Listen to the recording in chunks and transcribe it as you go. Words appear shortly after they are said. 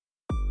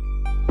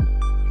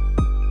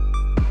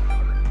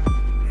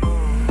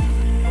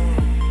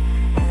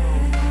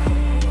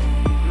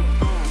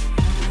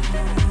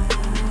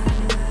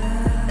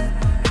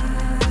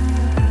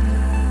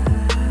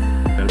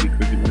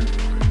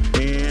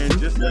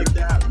like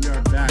that, we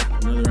are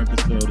back. Another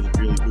episode of the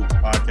Beerly Hoops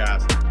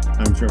podcast.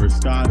 I'm Trevor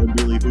Scott of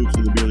Beerly Hoops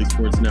of the Beerly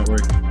Sports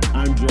Network.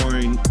 I'm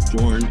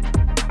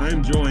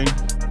joined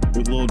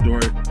with Lil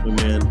Dort, the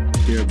man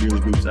here at Beerly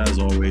Hoops, as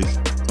always,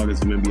 talking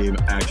some NBA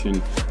action.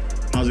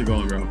 How's it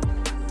going, bro?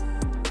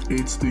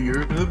 It's the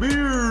year of the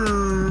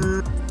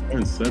beer. I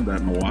haven't said that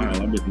in a while.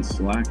 I've been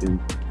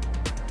slacking.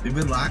 You've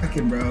been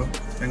lacking, bro.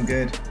 Been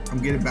good. I'm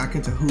getting back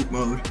into hoop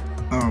mode.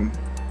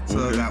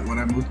 So that when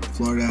I move to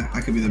Florida,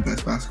 I could be the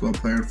best basketball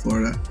player in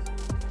Florida.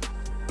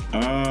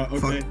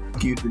 Okay.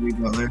 Fuck you, Jimmy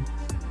Butler.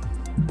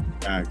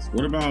 Facts.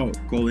 What about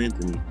Cole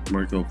Anthony,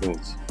 Markelle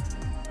Fultz?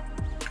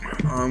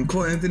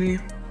 Cole Anthony.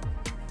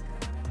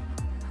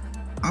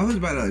 I was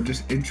about to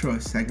just intro a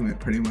segment,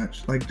 pretty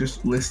much, like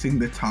just listing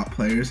the top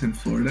players in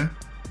Florida.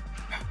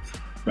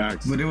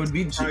 Facts. But it would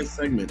be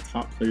segment,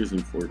 top players in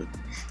Florida.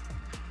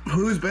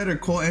 Who's better,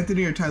 Cole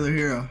Anthony or Tyler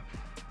Hero?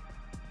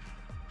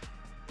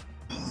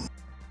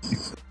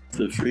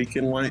 The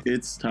freaking white.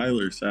 It's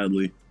Tyler,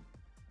 sadly.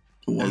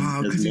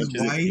 Wow, because he's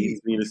white. It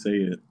pains me to say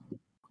it.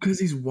 Because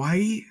he's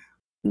white.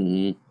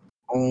 Mm-hmm.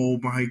 Oh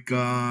my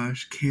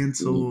gosh,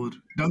 canceled.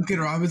 Mm-hmm.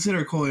 Duncan Robinson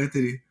or Cole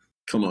Anthony?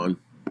 Come on.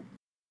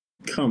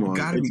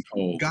 Gotta be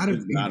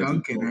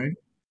Duncan, right?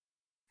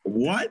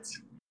 What?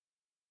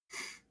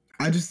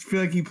 I just feel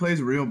like he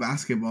plays real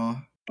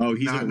basketball. Oh,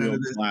 he's a real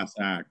class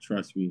act.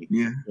 Trust me.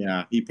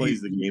 Yeah. He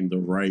plays the game the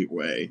right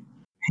way.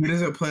 He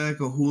doesn't play like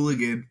a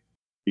hooligan.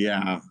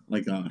 Yeah,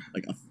 like a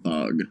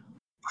thug.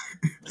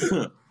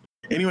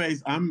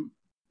 Anyways, I'm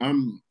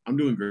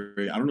doing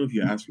great. I don't know if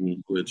you asked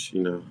me, which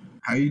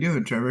How you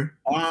doing, Trevor?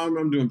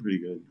 I'm doing pretty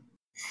good.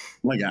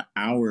 Like an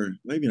hour,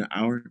 maybe an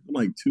hour. I'm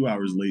like 2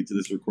 hours late to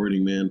this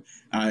recording, man.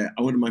 I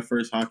went to my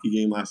first hockey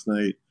game last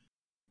night.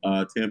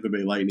 Tampa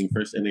Bay Lightning,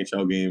 first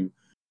NHL game.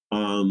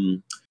 I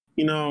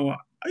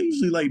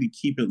usually like to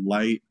keep it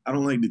light. I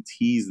don't like to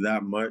tease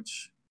that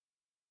much.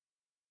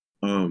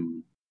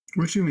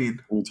 What you mean?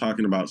 We're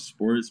talking about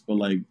sports, but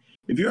like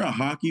if you're a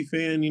hockey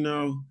fan,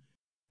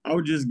 I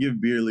would just give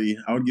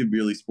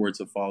Beerly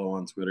Sports a follow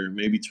on Twitter.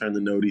 Maybe turn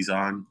the noties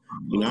on.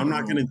 I'm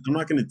not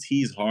gonna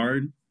tease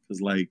hard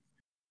because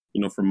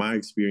from my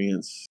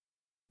experience,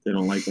 they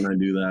don't like when I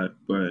do that.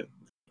 But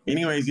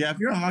anyways, yeah, if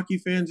you're a hockey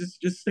fan, just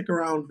stick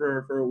around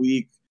for a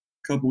week,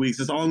 couple weeks.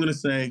 That's all I'm gonna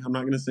say. I'm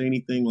not gonna say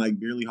anything like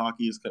Beerly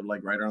hockey is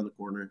like right around the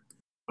corner.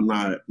 I'm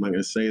not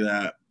gonna say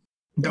that.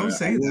 Don't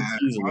say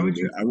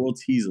that. I will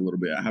tease a little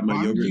bit. I had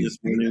my yogurt this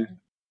morning.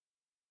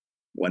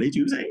 What did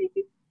you say?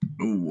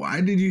 Why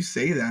did you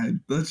say that?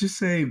 Let's just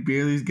say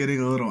Beerly's getting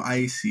a little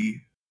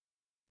icy.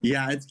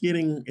 Yeah, it's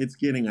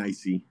getting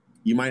icy.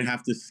 You might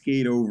have to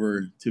skate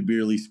over to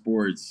Beerly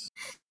Sports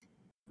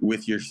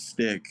with your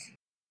stick.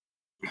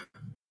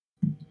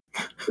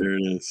 There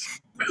it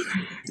is.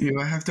 You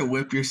might have to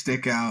whip your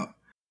stick out.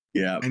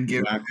 Yeah, and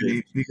get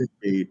ready because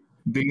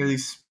Beerly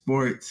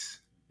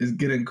Sports is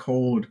getting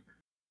cold.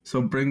 So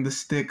bring the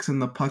sticks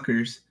and the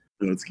puckers.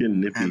 No, it's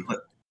getting nippy.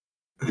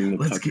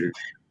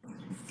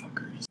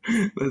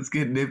 Let's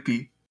get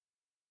nippy.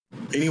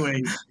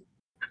 Anyway,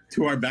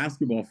 to our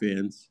basketball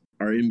fans,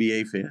 our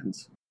NBA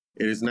fans,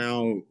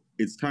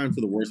 it's time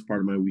for the worst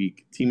part of my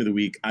week. Team of the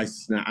week. I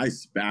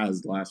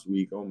spazzed last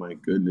week. Oh my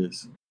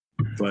goodness.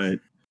 But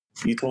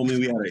you told me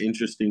we had an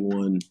interesting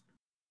one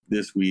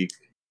this week.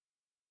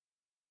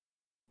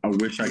 I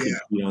wish I could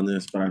cheat on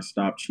this, but I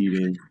stopped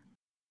cheating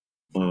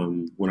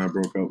when I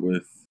broke up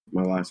with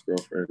my last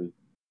girlfriend.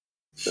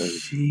 So,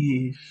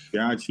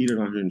 yeah, I cheated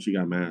on her and she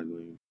got mad.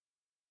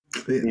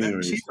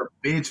 She's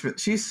a bitch.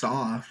 She's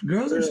soft.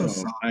 Girls are so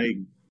soft.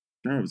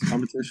 It's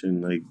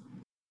competition. Like,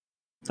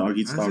 dog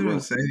eats dog.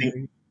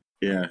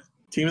 Yeah.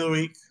 Team of the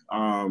week.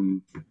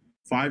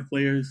 5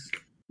 players.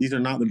 These are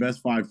not the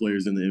best 5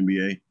 players in the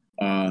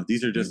NBA.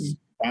 These are just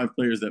 5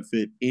 players that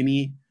fit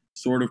any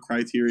sort of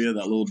criteria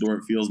that Lil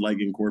Dort feels like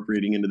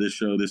incorporating into this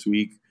show this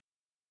week.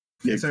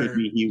 It could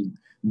be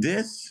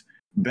this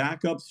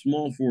backup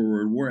small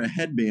forward wore a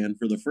headband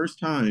for the first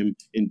time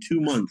in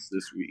 2 months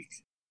this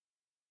week.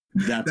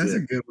 That's a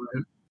good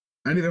one.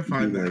 I need to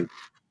find that.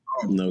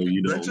 No,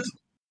 you don't.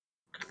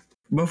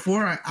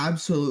 Before I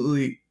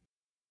absolutely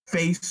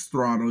face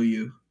throttle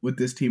you with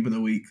this team of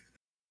the week.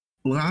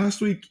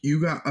 Last week,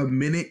 you got a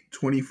minute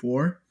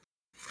 24.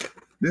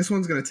 This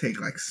one's going to take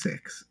like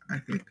 6, I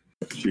think.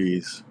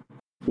 Jeez.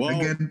 Well,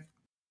 again,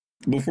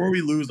 before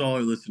we lose all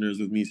our listeners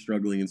with me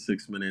struggling in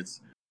 6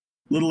 minutes,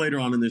 a little later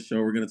on in this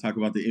show, we're going to talk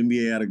about the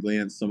NBA at a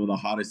glance, some of the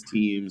hottest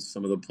teams,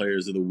 some of the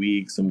players of the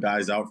week, some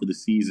guys out for the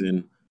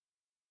season.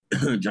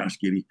 Josh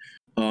Giddey.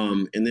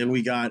 And then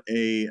we got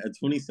a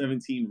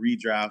 2017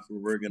 redraft where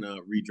we're going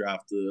to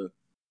redraft the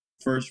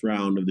first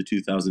round of the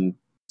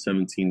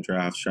 2017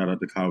 draft. Shout out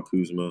to Kyle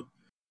Kuzma.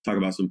 Talk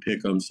about some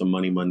pick'em, some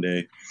Money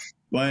Monday.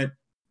 But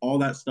all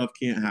that stuff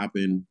can't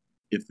happen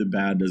if the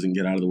bad doesn't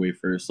get out of the way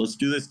first. Let's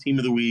do this team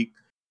of the week.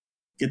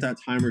 Get that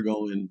timer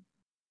going.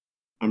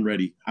 I'm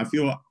ready. I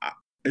feel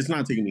it's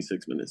not taking me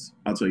 6 minutes.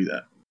 I'll tell you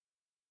that.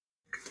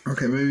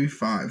 Okay, maybe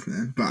 5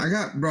 then. But I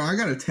got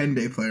a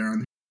 10-day player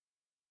on.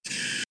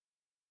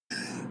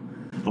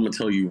 I'm going to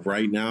tell you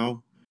right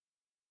now,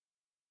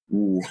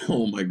 Ooh,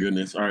 oh my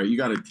goodness. All right, you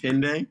got a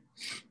 10-day?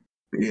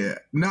 Yeah.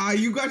 Nah,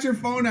 you got your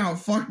phone out.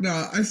 Fuck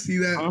nah. I see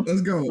that. Huh?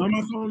 Let's go. On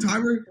my phone.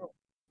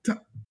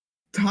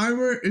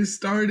 Timer is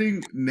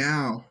starting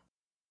now.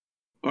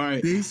 All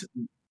right.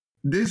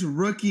 This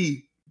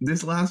rookie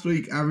this last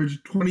week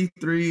averaged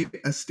 23,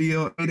 a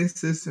steal, 8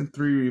 assists, and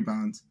 3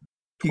 rebounds.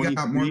 He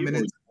got more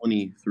minutes.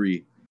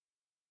 23.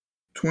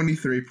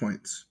 23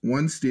 points,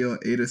 1 steal,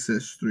 8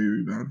 assists, 3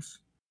 rebounds.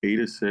 8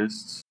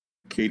 assists.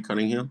 Cade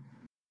Cunningham?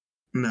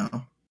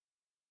 No.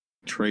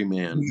 Trey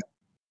Mann.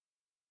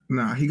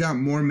 Nah, he got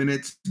more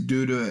minutes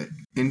due to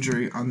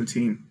injury on the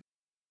team.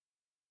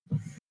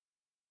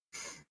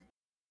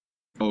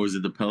 Oh, is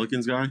it the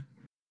Pelicans guy?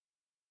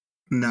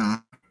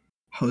 Nah.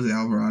 Jose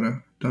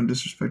Alvarado. Don't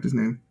disrespect his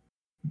name.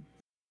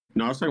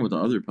 No, I was talking about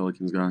the other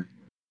Pelicans guy.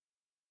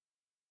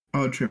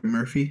 Oh, Trey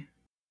Murphy.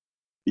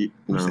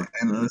 No.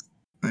 Analyst.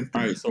 All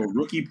right, so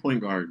rookie point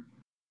guard.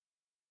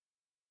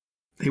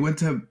 He went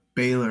to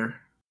Baylor.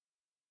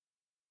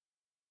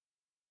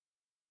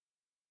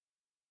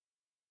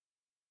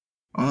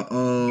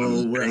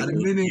 Uh-oh. We're at a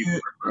minute.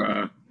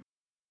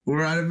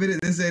 We're at a minute.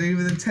 This ain't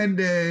even the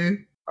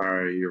 10-day. All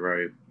right, you're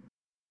right.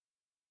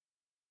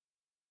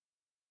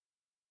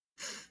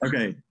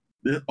 Okay.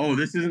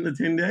 This isn't the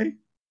 10-day?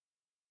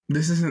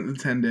 This isn't the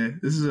 10-day.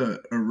 This is a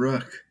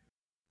rook.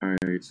 All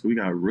right, so we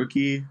got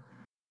rookie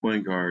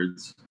point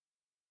guards.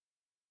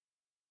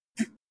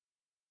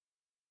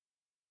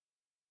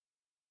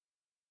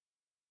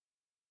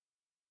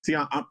 See,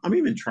 I'm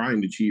even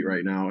trying to cheat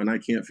right now, and I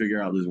can't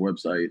figure out this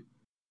website.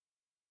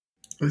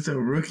 It's a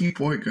rookie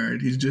point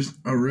guard. He's just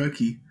a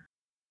rookie.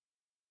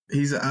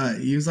 He was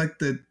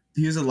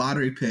a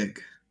lottery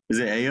pick. Is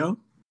it Ayo?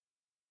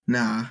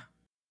 Nah.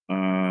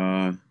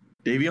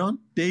 Davion.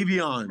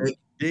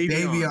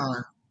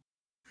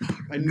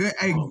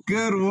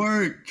 Good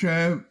work,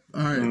 Trev.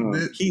 All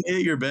right. He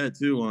hit your bet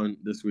too on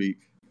this week,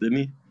 didn't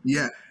he?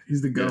 Yeah,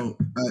 he's the GOAT.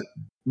 Yeah.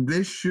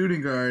 This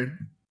shooting guard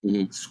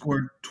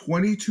scored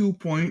 22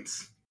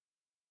 points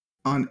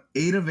on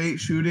 8 of 8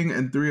 shooting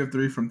and 3 of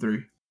 3 from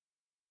 3.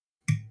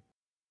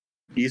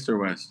 East or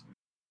West?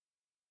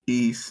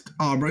 East.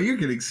 Oh, bro, you're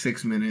getting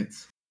 6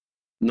 minutes.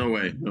 No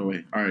way.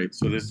 All right,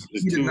 so this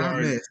is 2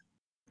 guards.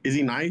 Is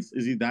he nice?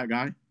 Is he that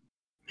guy?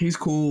 He's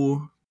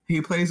cool.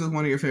 He plays with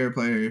one of your favorite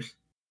players.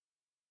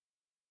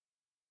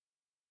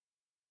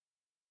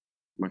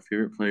 My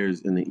favorite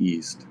players in the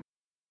East.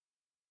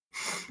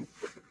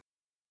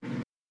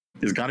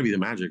 It's got to be the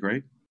Magic,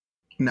 right?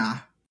 Nah.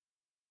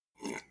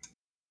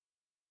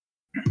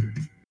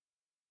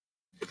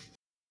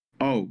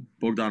 Oh,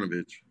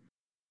 Bogdanovich.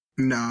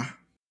 Nah.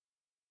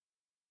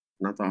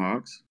 Not the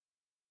Hawks?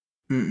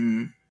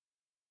 Mm-mm.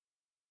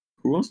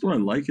 Who else do I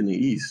like in the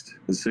East?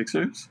 The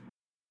Sixers?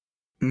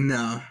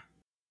 Nah.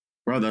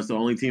 Bro, that's the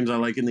only teams I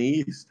like in the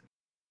East.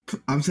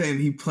 I'm saying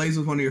he plays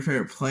with one of your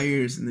favorite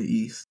players in the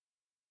East.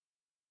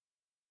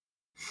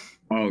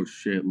 Oh,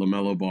 shit.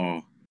 LaMelo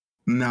Ball.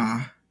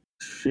 Nah.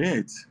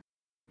 Shit.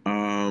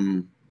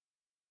 I'm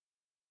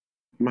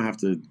gonna have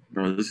to...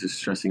 Bro, this is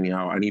stressing me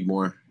out. I need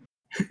more.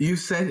 You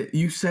said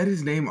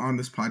his name on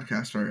this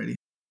podcast already.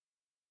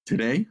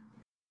 Today?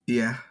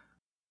 Yeah.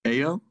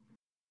 Ayo?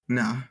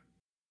 Nah.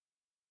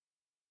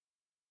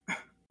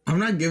 I'm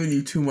not giving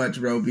you too much,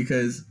 bro,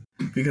 because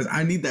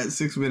I need that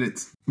 6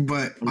 minutes.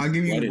 But I'll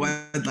give you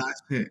one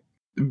last hit.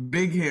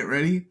 Big hit,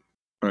 ready?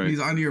 All right. He's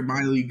on your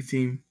My League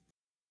team.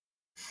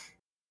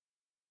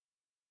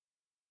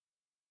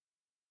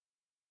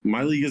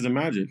 My league is a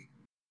Magic.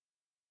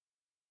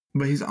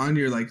 But he's on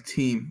your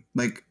team.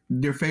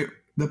 Your favorite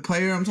the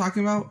player I'm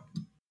talking about,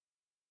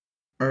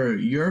 or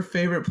your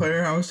favorite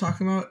player I was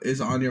talking about is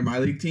on your My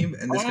League team,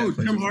 and this guy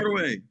plays Tim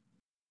Hardaway.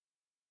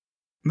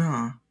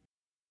 Nah.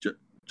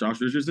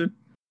 Josh Richardson?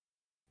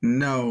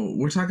 No,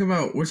 we're talking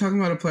about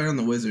a player on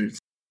the Wizards.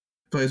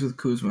 Plays with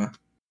Kuzma.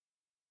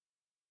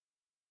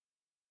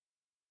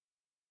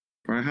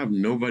 I have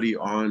nobody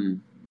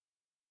on.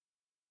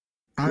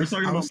 We're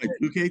talking about my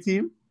 2K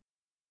team?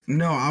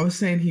 No, I was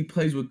saying he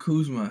plays with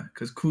Kuzma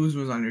because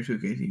Kuzma's on your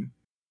 2K team.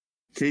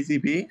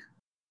 KCP?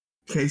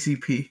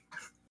 KCP.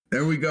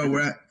 There we go.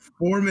 We're at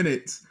 4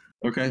 minutes.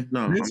 Okay,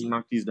 no, I'm gonna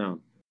knock these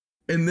down.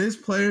 In this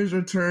player's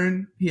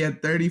return, he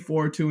had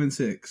 34, 2, and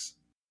 6.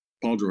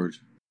 Paul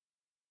George.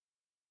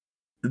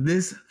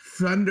 This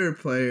Thunder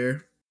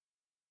player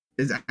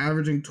is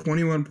averaging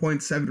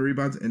 21.7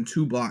 rebounds and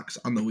 2 blocks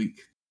on the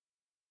week.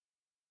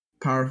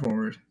 Power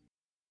forward.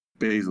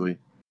 Baisley.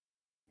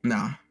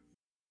 Nah.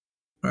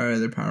 All right,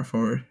 they're power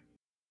forward.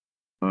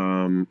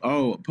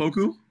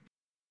 Poku?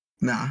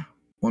 Nah.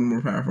 One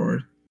more power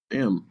forward.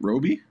 Damn,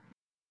 Roby?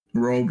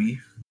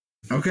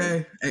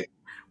 Okay, hey,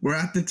 we're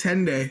at the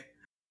 10-day.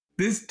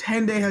 This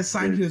 10-day has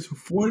signed his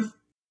fourth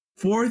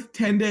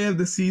 10-day of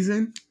the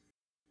season,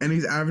 and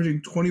he's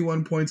averaging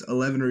 21 points,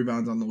 11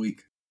 rebounds on the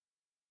week.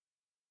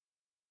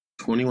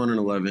 21 and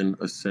 11,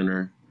 a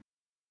center.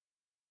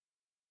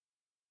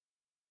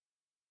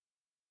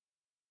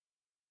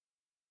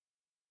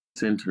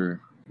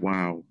 Center.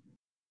 Wow.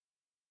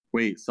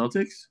 Wait,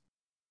 Celtics?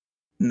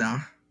 Nah.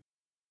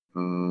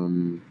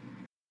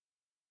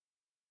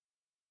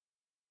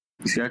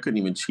 See, I couldn't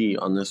even cheat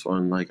on this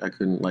one. Like, I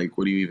couldn't, like,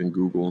 what do you even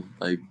Google?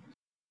 Like,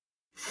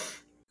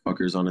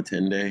 fuckers on a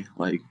 10-day?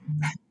 Like,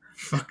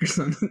 fuckers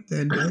on a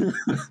 10-day?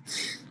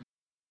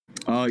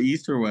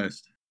 East or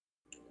West?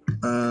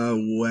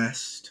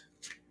 West.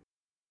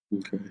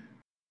 Okay.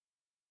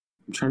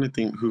 I'm trying to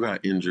think who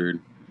got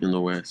injured in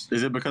the West.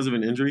 Is it because of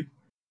an injury?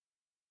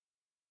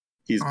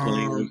 He's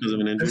playing because of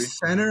an injury? The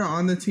center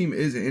on the team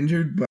is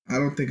injured, but I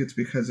don't think it's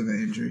because of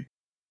an injury.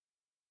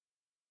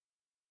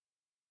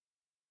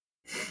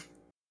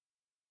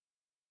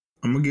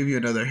 I'm going to give you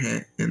another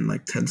hint in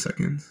like 10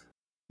 seconds.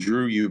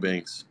 Drew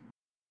Eubanks.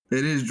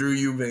 It is Drew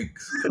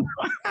Eubanks.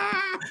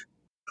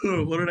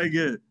 What did I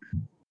get?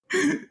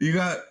 You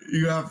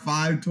got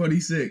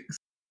 526.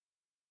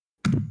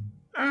 All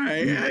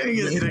right, I didn't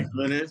get 6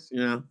 minutes.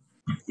 Yeah,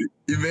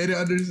 you made it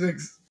under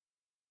 6.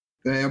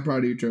 Hey, I'm proud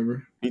of you,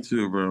 Trevor. Me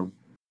too, bro.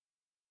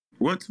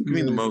 What took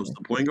me the most?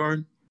 The point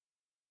guard?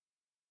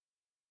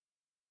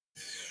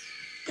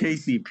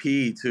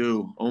 KCP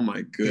too. Oh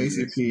my goodness.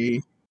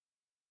 KCP.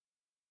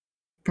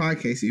 Probably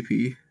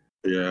KCP.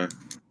 Yeah.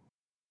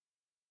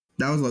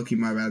 That was low-key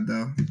my bad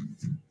though.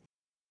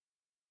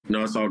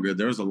 No, it's all good.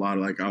 There was a lot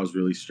of I was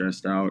really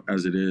stressed out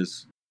as it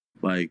is.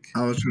 Like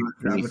I was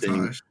trying to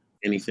sabotage.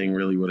 Anything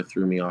really would have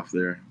threw me off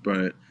there.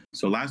 But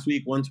so last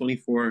week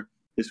 124,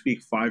 this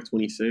week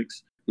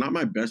 526. Not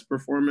my best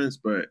performance,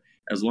 but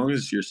as long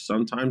as you're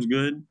sometimes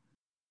good,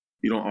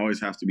 you don't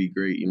always have to be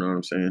great. You know what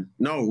I'm saying?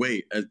 No,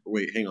 wait,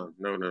 hang on.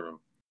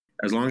 No.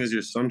 As long as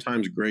you're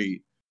sometimes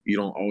great, you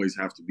don't always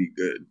have to be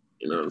good.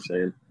 You know what I'm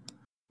saying?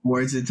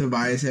 Words of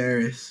Tobias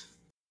Harris.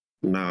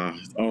 Nah.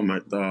 Oh my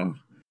God.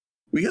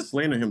 We get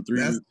slander him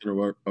 3 weeks in a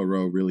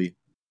row, really.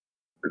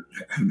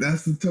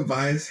 That's the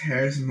Tobias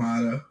Harris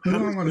motto. Who do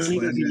I want to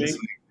slander this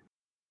week?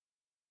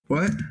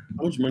 What?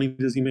 How much money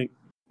does he make?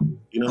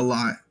 You know? A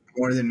lot.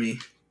 More than me.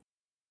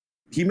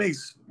 He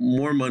makes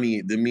more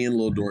money than me and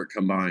Lil Dort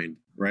combined,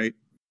 right?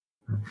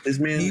 This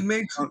man, he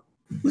makes.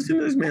 Listen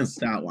to this man's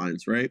stat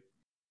lines, right?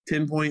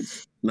 10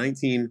 points,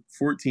 19,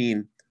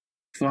 14,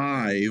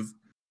 5,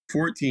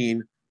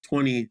 14,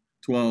 20,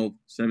 12,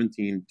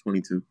 17,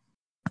 22.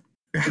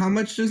 How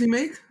much does he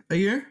make a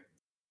year?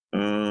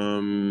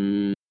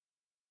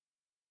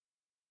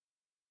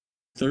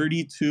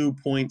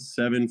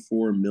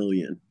 32.74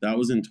 million. That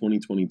was in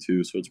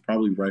 2022, so it's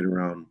probably right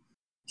around.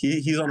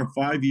 He's on a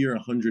 5-year,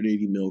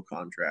 180 mil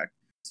contract.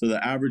 So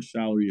the average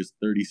salary is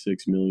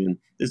 36 million.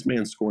 This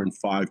man's scoring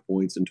 5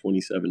 points in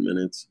 27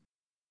 minutes.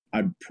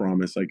 I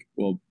promise.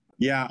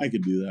 Yeah, I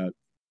could do that.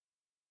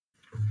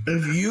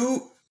 If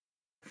you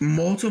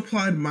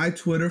multiplied my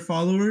Twitter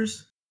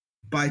followers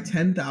by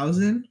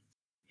 10,000,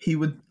 he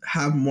would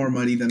have more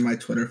money than my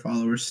Twitter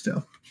followers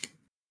still.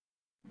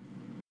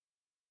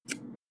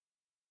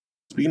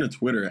 Speaking of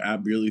Twitter,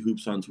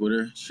 @BeerlyHoops on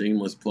Twitter.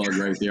 Shameless plug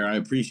right there. I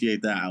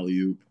appreciate that,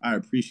 alley-oop. I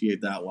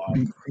appreciate that a lot.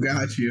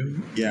 Got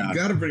you. Yeah. You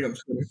gotta bring up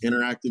Twitter.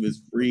 Interactive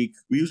is freak.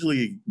 We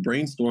usually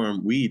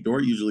brainstorm.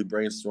 Dort usually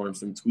brainstorms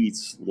some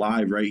tweets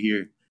live right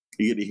here.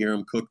 You get to hear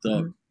them cooked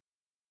up.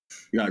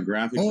 You got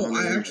graphics on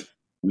there.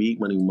 Week,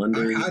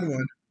 Monday. I had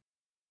one.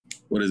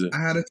 What is it?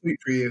 I had a tweet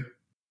for you.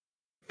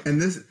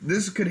 And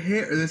this could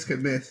hit or this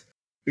could miss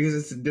because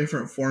it's a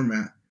different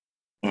format.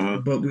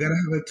 But we gotta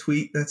have a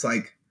tweet that's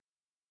like,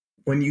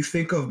 when you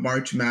think of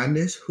March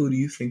Madness, who do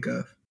you think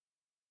of?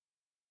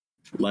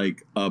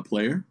 Like a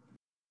player?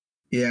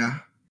 Yeah.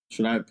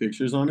 Should I have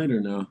pictures on it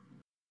or no?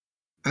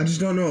 I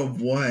just don't know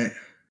of what.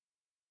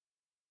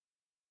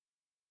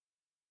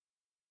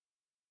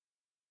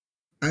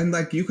 And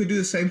you could do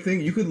the same thing.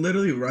 You could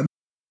literally run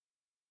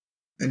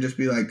and just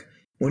be like,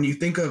 when you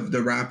think of the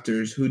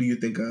Raptors, who do you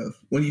think of?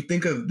 When you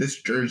think of this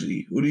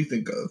jersey, who do you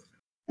think of?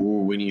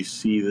 Ooh, when you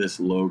see this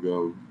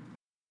logo,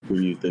 who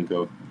do you think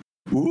of?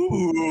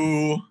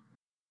 Ooh.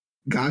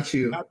 Got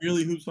you.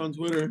 @BeerlyHoops on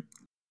Twitter.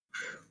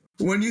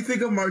 When you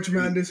think of March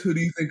Madness, who do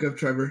you think of,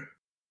 Trevor?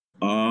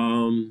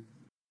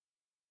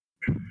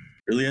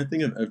 Really, I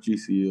think of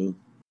FGCU.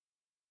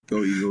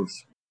 Go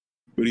Eagles.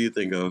 Who do you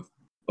think of?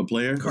 A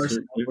player?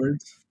 Carson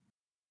Edwards.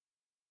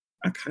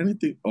 I kind of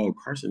think,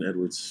 Carson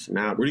Edwards.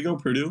 Snap. Where'd he go?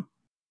 Purdue?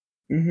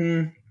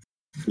 Mm-hmm.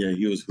 Yeah,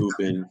 he was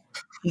hooping.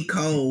 He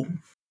cold.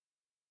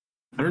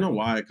 I don't know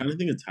why. I kind of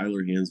think of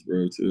Tyler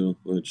Hansbrough, too,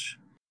 which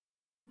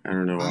I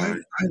don't know why.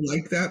 I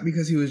like that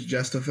because he was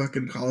just a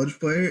fucking college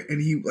player,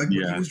 and he when he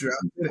was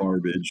drafted,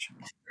 garbage.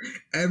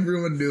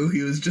 Everyone knew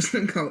he was just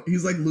in college.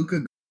 He's like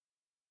Luka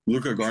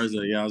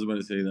Garza. Yeah, I was about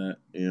to say that.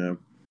 Yeah.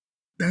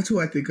 That's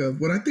who I think of.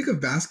 When I think of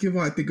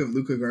basketball, I think of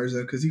Luka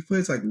Garza because he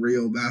plays like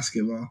real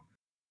basketball.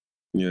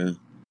 Yeah.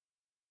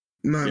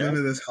 Not none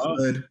of this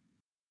hood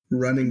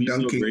running,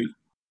 dunking. So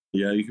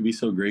yeah, you could be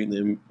so great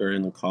in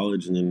the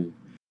college, and then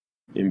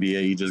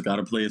NBA, you just got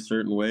to play a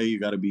certain way. You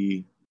got to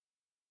be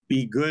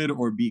good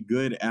or be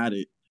good at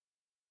it,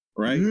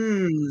 right?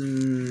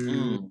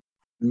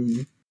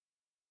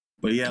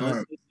 But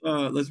yeah,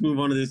 let's move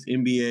on to this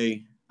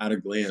NBA at a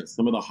glance.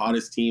 Some of the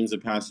hottest teams the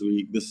past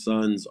week. The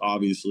Suns,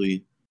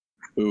 obviously,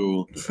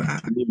 who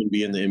shouldn't even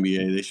be in the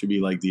NBA. They should be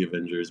like the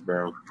Avengers,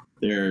 bro.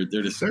 They're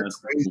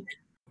disgusting.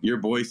 Your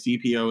boy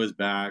CPO is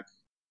back.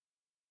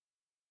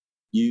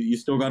 You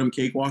still got him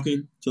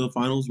cakewalking to the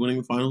finals, winning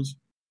the finals?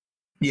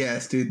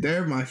 Yes, dude,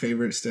 they're my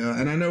favorite still.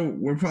 And I know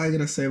we're probably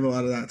gonna save a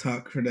lot of that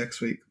talk for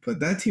next week, but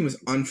that team is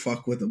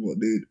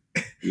unfuckwithable, dude.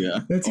 Yeah.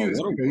 That team is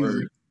what a crazy.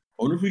 word.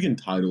 I wonder if we can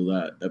title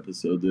that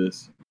episode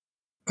this.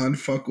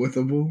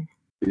 Unfuckwithable.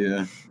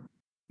 Yeah.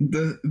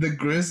 The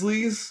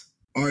Grizzlies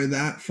are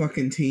that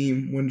fucking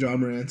team when Ja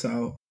Morant's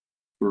out.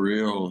 For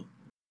real.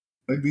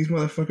 Like, these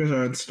motherfuckers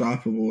are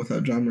unstoppable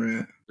without Ja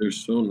Morant. They're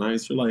so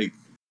nice. They're like,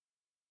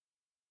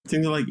 I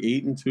think they're like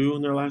 8-2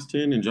 in their last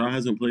 10, and Ja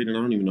hasn't played in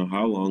I don't even know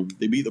how long.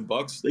 They beat the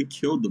Bucks. They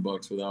killed the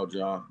Bucks without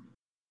Ja.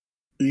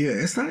 Yeah,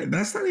 that's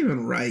not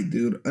even right,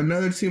 dude.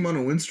 Another team on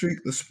a win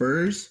streak, the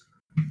Spurs.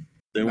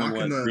 They won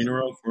what, 3 in a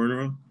row, 4 in a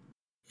row?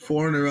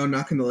 4 in a row,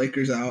 knocking the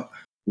Lakers out.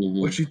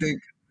 Mm-hmm. What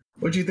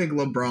you think,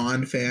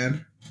 LeBron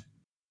fan?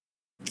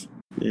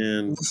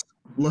 And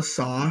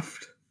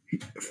LaSoft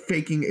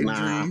faking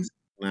injuries.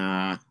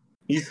 Nah.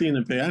 You've seen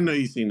the picture. I know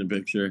you've seen the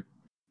picture.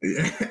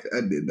 Yeah,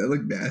 I did. That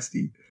looked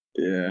nasty.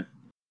 Yeah.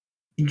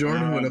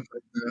 Jordan would have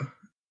played though.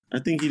 I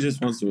think he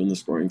just wants to win the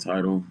scoring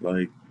title.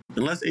 Like,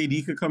 unless AD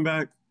could come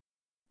back,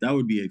 that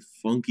would be a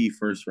funky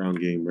first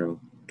round game, bro.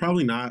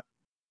 Probably not.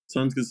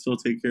 Suns could still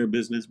take care of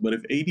business, but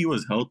if AD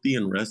was healthy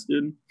and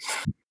rested,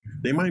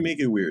 they might make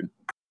it weird.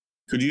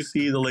 Could you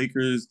see the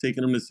Lakers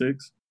taking them to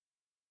 6?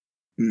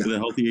 No. With a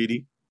healthy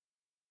AD?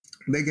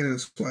 They get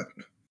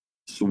swept.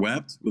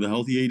 Swept with a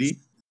healthy AD?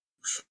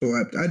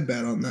 Swept. I'd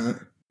bet on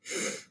that.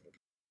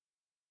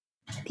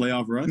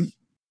 Playoff rush?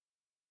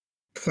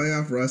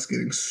 Playoff Russ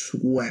getting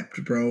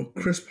swept, bro.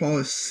 Chris Paul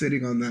is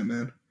sitting on that,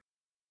 man.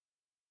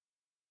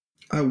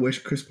 I wish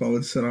Chris Paul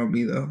would sit on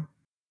me, though.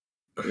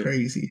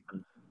 Crazy.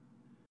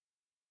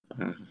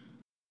 All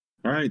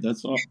right,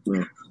 that's all.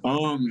 No.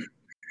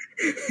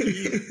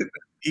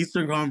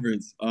 Eastern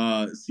Conference.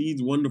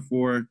 Seeds 1 to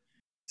 4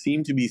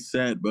 seem to be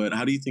set, but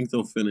how do you think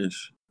they'll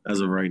finish as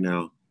of right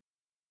now?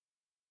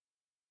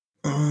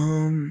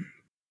 I'm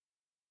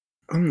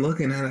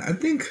looking at it. I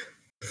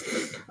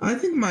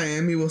think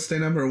Miami will stay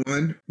number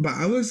 1, but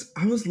I was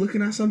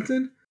looking at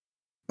something,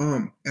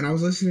 and I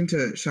was listening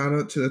to shout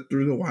out to the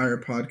Through the Wire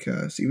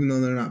podcast, even though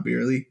they're not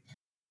Beerly,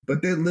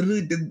 but they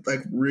literally did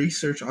like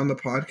research on the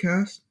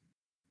podcast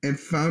and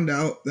found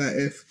out that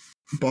if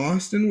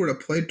Boston were to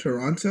play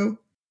Toronto,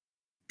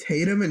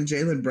 Tatum and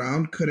Jaylen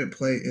Brown couldn't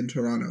play in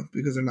Toronto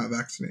because they're not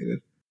vaccinated.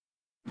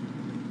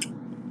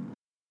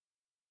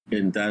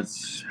 And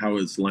that's how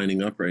it's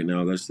lining up right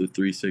now. That's the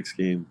 3-6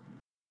 game.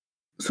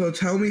 So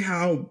tell me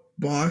how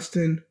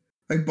Boston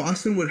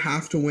would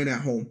have to win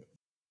at home.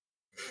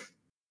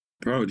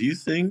 Bro, do you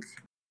think?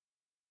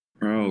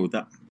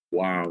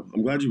 Wow,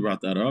 I'm glad you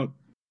brought that up.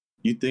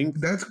 You think?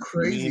 That's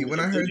crazy. When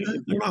I heard that,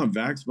 if they're not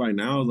vaxxed by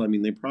now, I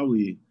mean, they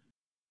probably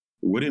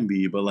wouldn't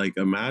be. But like,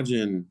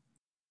 imagine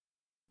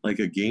like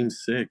a game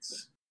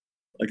 6.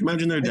 Like,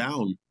 imagine they're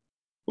down.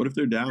 What if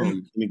they're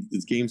down?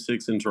 It's game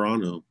 6 in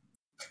Toronto.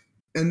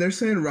 And they're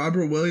saying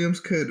Robert Williams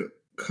could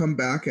come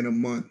back in a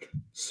month.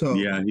 So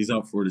yeah, he's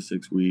out 4 to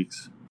 6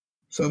 weeks.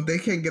 So if they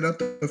can't get up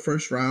the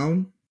first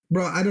round,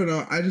 bro, I don't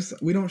know.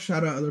 We don't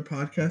shout out other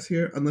podcasts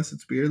here unless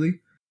it's Beerly.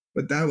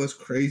 But that was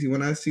crazy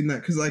when I seen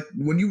that. Because, like,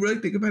 when you really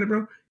think about it,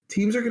 bro,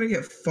 teams are going to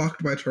get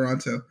fucked by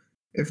Toronto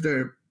if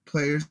their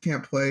players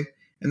can't play.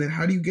 And then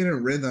how do you get a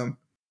rhythm?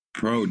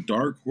 Bro,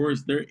 Dark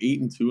Horse, they're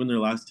 8-2 in their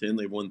last 10.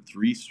 They've won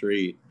 3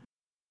 straight.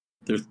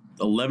 There's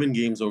 11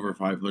 games over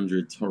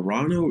 500.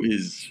 Toronto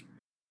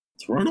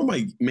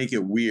might make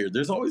it weird.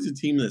 There's always a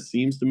team that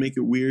seems to make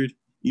it weird,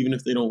 even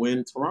if they don't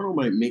win. Toronto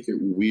might make it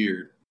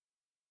weird.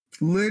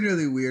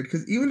 Literally weird.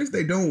 Because even if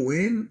they don't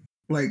win,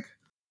 like,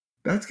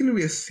 that's going to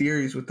be a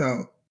series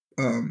without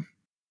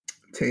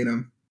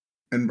Tatum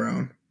and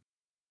Brown.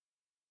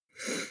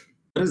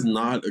 That is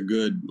not a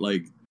good,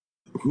 like,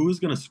 who is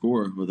going to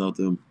score without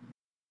them?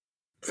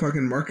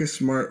 Fucking Marcus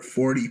Smart,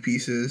 40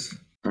 pieces.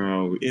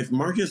 Oh, if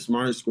Marcus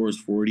Smart scores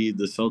 40,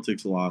 the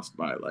Celtics lost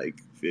by,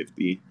 like,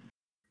 50.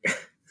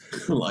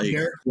 Like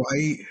Derek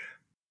White.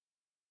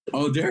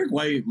 Oh, Derek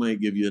White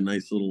might give you a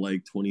nice little,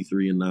 like,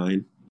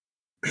 23-9.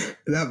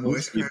 That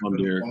voice keep on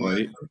Derek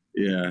White.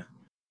 Yeah.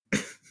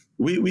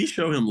 We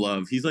show him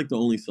love. He's like the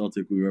only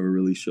Celtic we've ever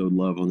really showed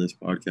love on this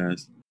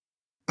podcast.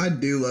 I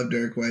do love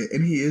Derek White,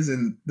 and he is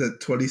in the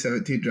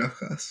 2017 draft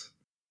class.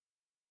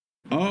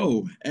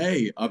 Oh,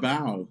 hey, a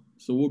bow.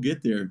 So we'll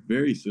get there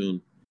very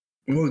soon.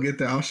 We'll get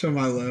there. I'll show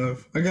my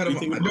love. I got him.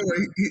 Don't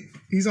worry.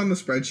 He's on the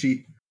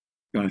spreadsheet.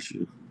 Got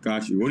you.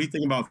 What do you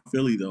think about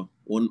Philly though?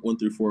 1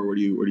 through 4. Where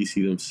do you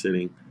see them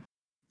sitting?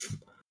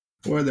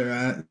 Where they're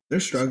at? They're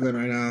struggling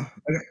right now.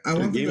 I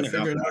want them to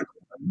figure it out.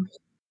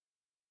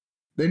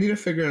 They need to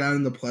figure it out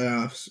in the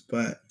playoffs,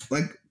 but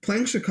like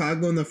playing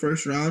Chicago in the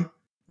first round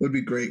would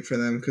be great for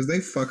them because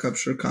they fuck up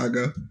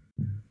Chicago.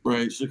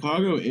 Right,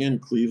 Chicago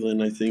and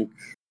Cleveland. I think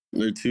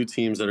they're 2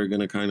 teams that are going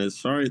to kind of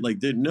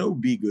there's no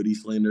B Goody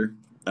slander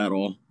at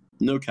all,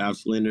 no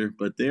Cavs slander,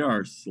 but they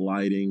are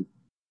sliding.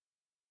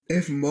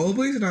 If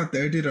Mobley's not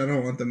there, dude, I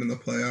don't want them in the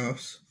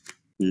playoffs.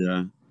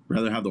 Yeah,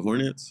 rather have the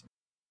Hornets.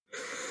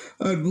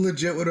 I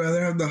legit would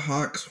rather have the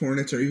Hawks,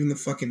 Hornets, or even the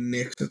fucking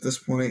Knicks at this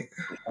point.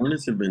 The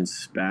Hornets have been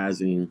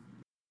spazzing.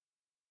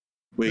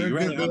 Wait, They're you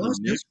rather good. They have the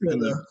lost Knicks yesterday,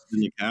 than though.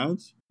 the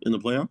Cavs in the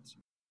playoffs?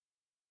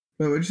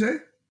 Wait, what'd you say?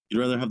 You'd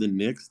rather have the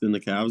Knicks than the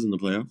Cavs in the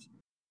playoffs?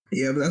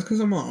 Yeah, but that's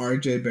because I'm an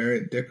RJ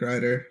Barrett dick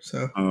rider.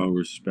 So. Oh,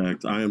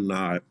 respect. I am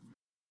not.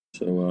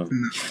 So, No.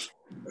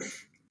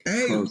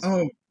 Hey, close.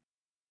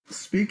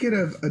 speaking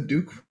of a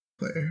Duke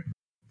player,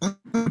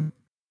 I'm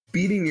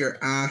beating your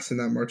ass in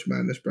that March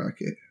Madness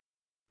bracket.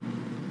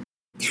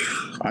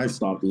 I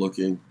stopped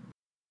looking.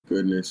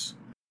 Goodness.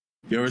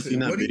 You ever seen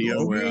that What are you video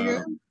over where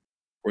again?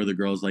 where the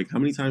girl's like, "How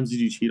many times did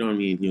you cheat on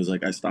me?" And he was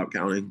like, "I stopped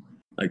counting."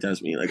 Like,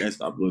 that's me. Like, I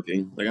stopped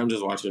looking. Like, I'm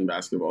just watching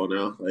basketball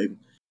now. Like,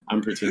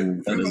 I'm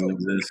pretending that doesn't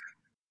exist.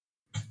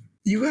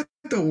 You got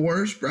the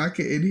worst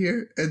bracket in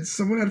here, and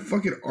someone had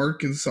fucking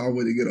Arkansas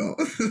winning it all.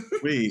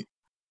 Wait,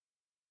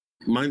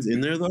 mine's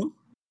in there though.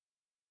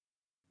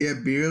 Yeah,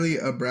 barely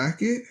a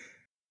bracket.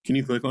 Can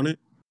you click on it?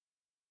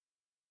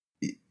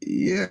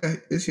 Yeah,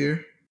 it's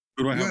here.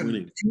 Who do I have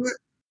winning?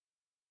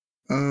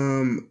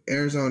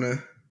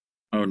 Arizona.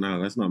 Oh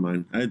no, that's not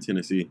mine. I had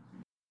Tennessee.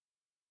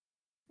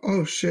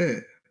 Oh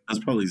shit.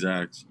 That's probably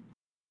Zach's.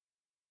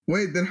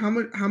 Wait, then how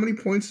many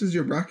points does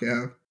your bracket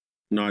have?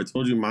 No, I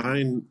told you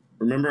mine.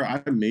 Remember,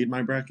 I made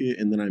my bracket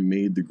and then I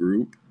made the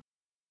group.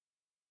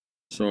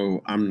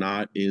 So I'm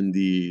not in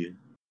the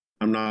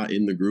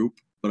group,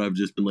 but I've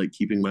just been like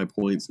keeping my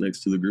points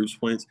next to the group's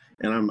points,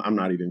 and I'm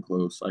not even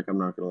close. Like, I'm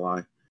not gonna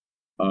lie.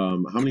 How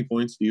many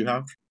points do you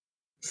have?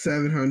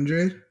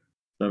 700.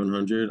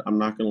 700. I'm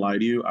not gonna lie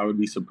to you. I would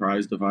be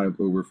surprised if I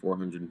have over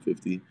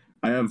 450.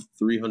 I have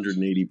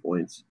 380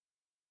 points.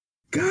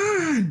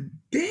 God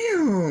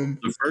damn.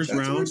 The first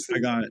round,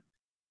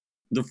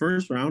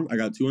 I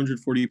got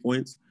 240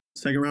 points.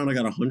 Second round, I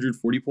got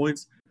 140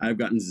 points. I've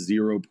gotten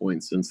 0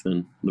 points since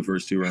then. The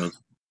first 2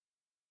 rounds.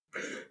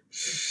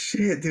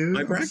 Shit, dude.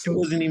 My bracket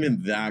wasn't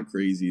even that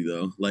crazy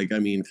though. Like, I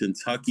mean,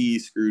 Kentucky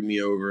screwed me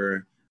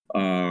over.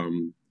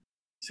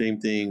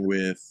 Same thing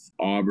with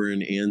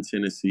Auburn and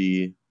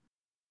Tennessee.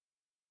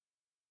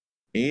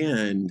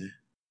 And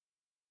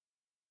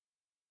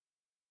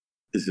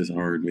this is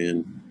hard,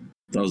 man.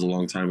 That was a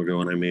long time ago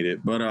when I made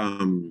it. But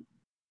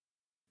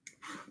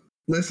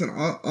listen,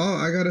 all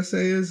I gotta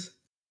say is,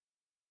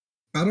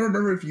 I don't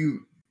remember if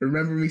you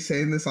remember me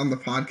saying this on the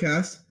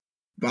podcast,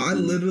 but I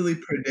literally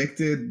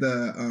predicted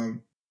the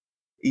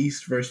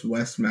East versus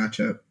West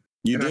matchup.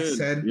 You and did, I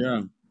said,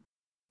 yeah.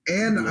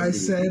 And I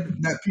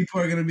said that people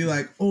are gonna be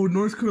like, "Oh,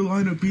 North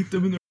Carolina beat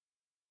them in the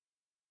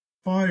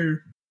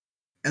fire."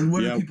 And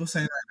what are people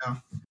saying right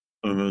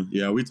now?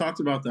 Yeah, we talked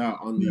about that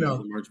on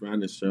the March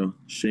Madness show.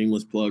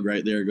 Shameless plug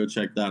right there. Go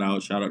check that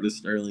out. Shout out to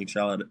Sterling.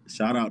 Shout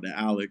out to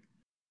Alec.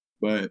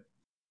 But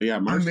yeah,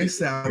 March, I missed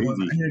that one.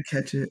 I didn't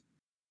catch it.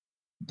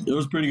 It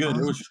was pretty good.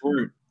 It was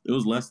short. It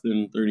was less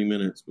than 30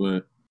 minutes,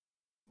 but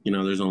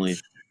there's only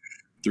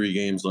 3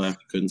 games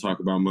left. Couldn't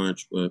talk about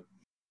much, but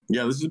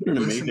yeah, this has been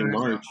an amazing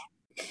March.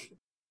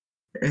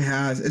 It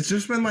has. It's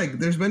just been like,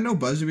 there's been no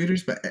buzzer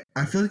beaters, but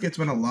I feel like it's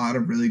been a lot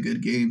of really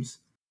good games.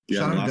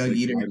 Yeah, shout out Doug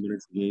Eater. 5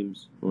 minutes of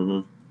games.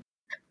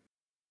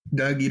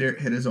 Doug Eater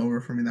hit his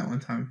over for me that one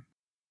time.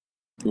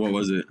 What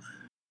was it?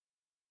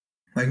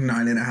 Like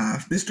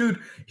 9.5. This dude,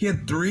 he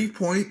had 3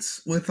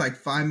 points with like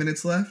 5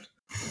 minutes left,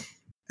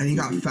 and he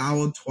got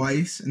fouled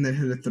twice and then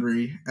hit a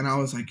 3. And I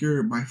was like,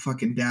 "You're my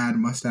fucking dad,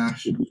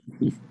 mustache."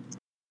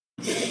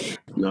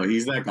 No,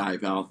 he's that guy,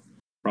 pal.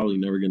 Probably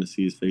never gonna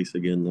see his face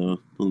again though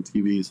on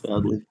TV,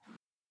 sadly.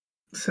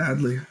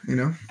 Sadly, I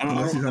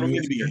don't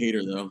mean to be a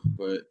hater though,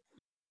 but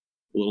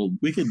was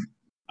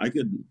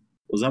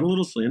that a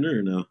little slander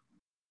or no?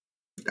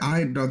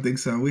 I don't think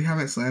so. We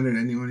haven't slandered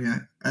anyone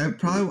yet. I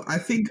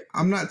think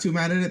I'm not too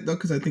mad at it though,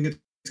 because I think it's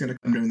gonna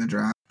come during the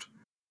draft.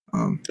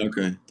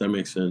 Okay, that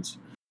makes sense.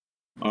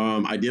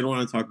 I did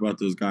want to talk about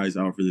those guys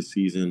out for the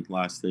season.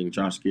 Last thing,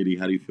 Josh Giddey.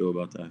 How do you feel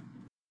about that?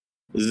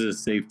 This is a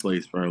safe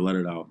place for Let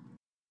It Out.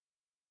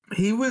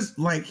 He's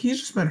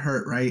just been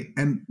hurt, right?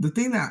 And the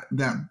thing that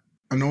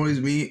annoys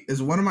me is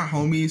one of my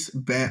homies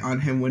bet on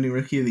him winning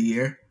Rookie of the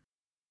Year,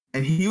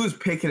 and he was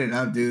picking it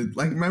up, dude.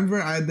 Like,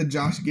 remember I had the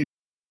Josh Giddey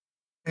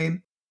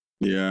game?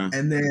 Yeah.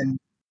 And then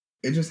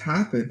it just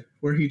happened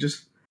where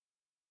he's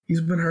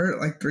been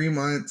hurt like 3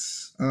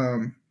 months.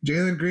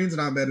 Jalen Green's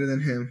not better than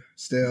him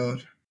still.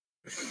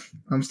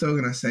 I'm still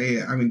gonna say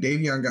it. I mean,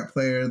 Davion got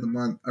Player of the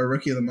Month or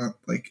Rookie of the Month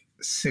like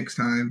 6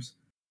 times.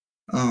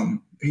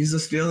 He's the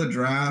steal of the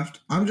draft.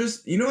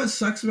 What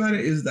sucks about it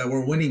is that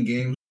we're winning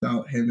games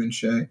without him and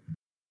Shea,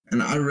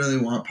 and I really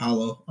want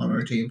Paolo on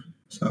our team.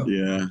 So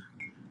yeah,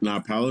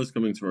 Paolo's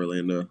coming to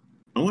Orlando.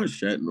 I want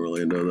Shet in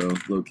Orlando though,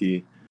 low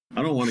key.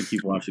 I don't want to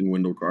keep watching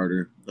Wendell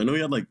Carter. I know he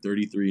had like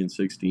 33 and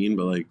 16,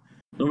 but like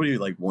nobody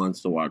like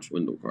wants to watch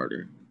Wendell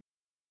Carter.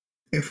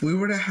 If we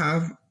were to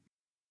have,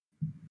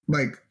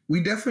 we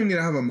definitely need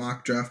to have a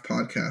mock draft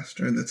podcast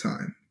during the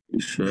time. We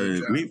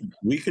should.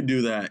 We could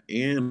do that,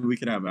 and we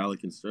could have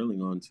Alec and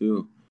Sterling on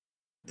too.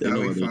 They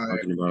know what they're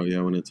talking about. Yeah,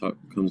 when it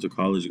comes to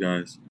college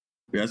guys.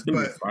 Yeah, it's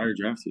gonna be a fire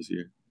draft this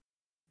year.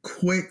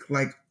 quick,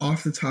 like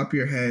off the top of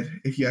your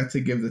head, if you had to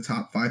give the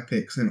top 5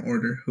 picks in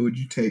order, who would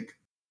you take?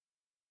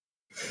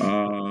 If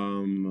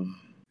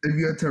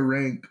you had to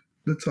rank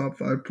the top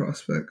 5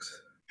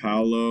 prospects.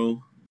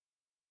 Paolo,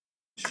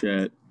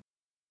 Chet,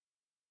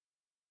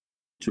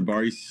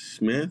 Jabari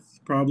Smith,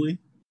 probably.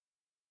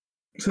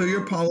 So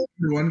you're Paolo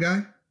for one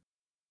guy?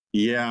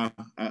 Yeah,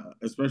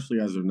 especially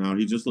as of now,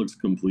 he just looks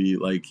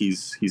complete. Like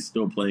he's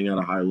still playing at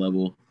a high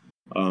level,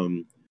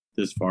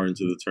 this far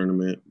into the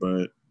tournament.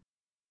 But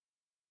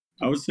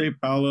I would say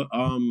Paolo.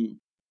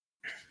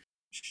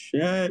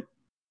 Chet,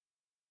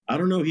 I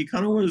don't know. He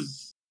kind of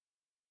was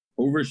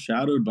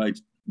overshadowed by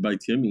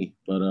Timmy,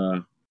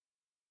 but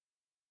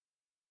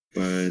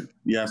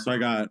yeah. So I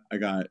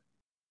got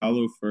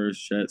Paolo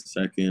first, Chet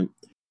second,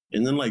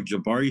 and then like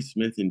Jabari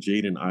Smith and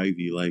Jaden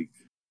Ivey. Like,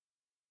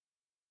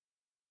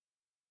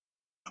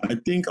 I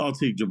think I'll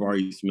take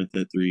Jabari Smith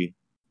at 3,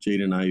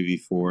 Jaden Ivey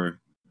 4,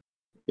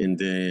 and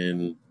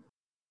then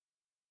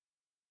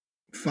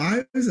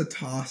 5 is a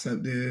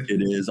toss-up, dude.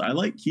 It is. I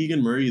like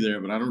Keegan Murray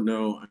there, but I don't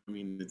know. I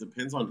mean, it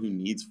depends on who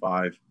needs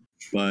 5.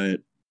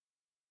 But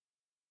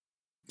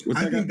what's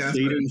that guy?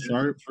 Shaedon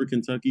Sharpe for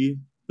Kentucky,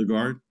 the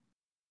guard.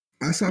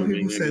 I saw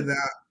people say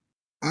that.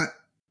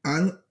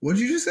 What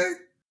did you just say?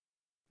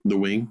 The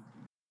wing.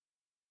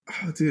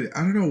 Oh, dude,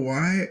 I don't know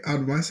why.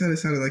 On my side, it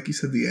sounded like you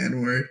said the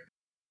N-word.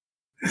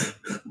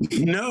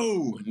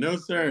 No,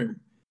 sir.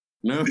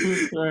 No,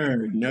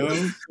 sir. No,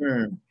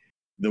 sir.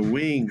 The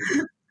wing.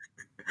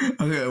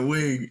 Okay,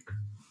 wing.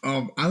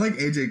 I like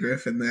AJ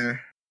Griffin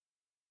there.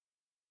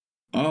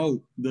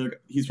 Oh,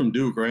 he's from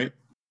Duke, right?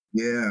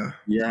 Yeah.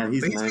 Yeah,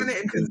 he's nice. Kind of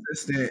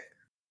inconsistent.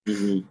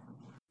 Mm-hmm.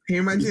 He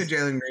reminds me of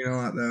Jalen Green a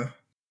lot, though.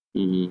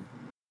 Mm-hmm.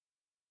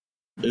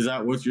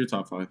 What's your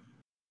top 5?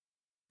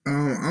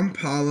 I'm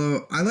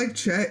Paolo. I like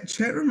Chet.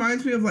 Chet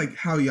reminds me of like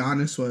how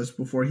Giannis was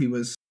before he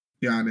was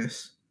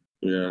Giannis.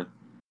 Yeah.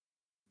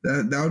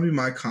 That would be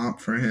my comp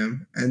for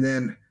him. And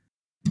then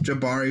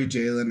Jabari,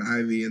 Jalen,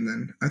 Ivey, and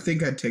then I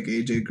think I'd take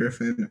AJ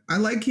Griffin. I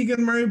like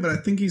Keegan Murray, but I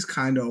think he's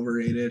kind of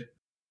overrated.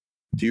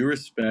 Do you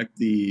respect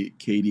the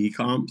KD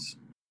comps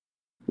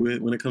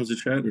when it comes to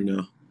Chet or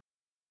no?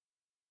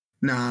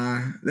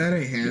 Nah, that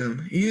ain't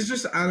him. He's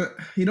just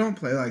he don't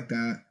play like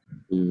that.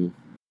 Mm.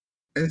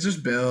 It's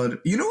just build.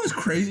 You know what's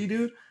crazy,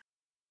 dude?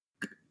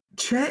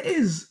 Chet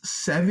is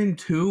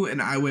 7'2",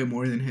 and I weigh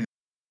more than him.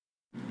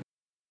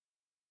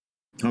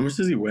 How much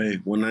does he weigh?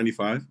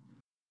 195?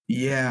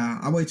 Yeah,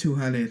 I weigh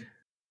 200.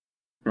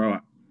 Bro,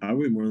 I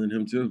weigh more than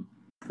him too.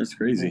 That's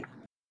crazy.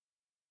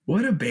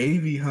 What a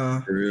baby,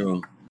 huh? For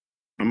real.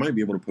 I might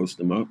be able to post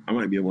him up. I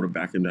might be able to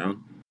back him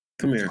down.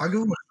 Come here. I'll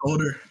give him a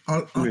shoulder.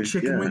 I'll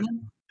chicken wing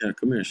him. Yeah,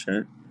 come here,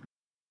 Chet.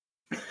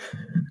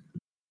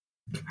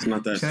 It's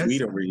not that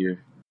sweet over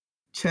here.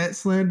 Chet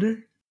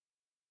slander?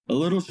 A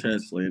little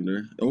Chet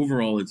slander.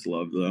 Overall, it's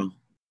love, though.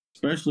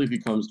 Especially if he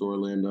comes to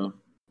Orlando.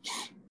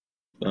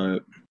 But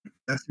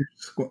that's your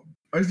squad.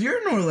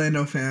 You're an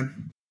Orlando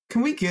fan.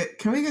 Can we get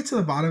to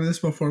the bottom of this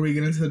before we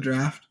get into the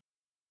draft?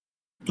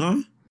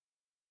 Huh?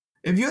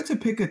 If you had to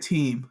pick a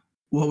team,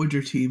 what would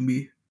your team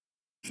be?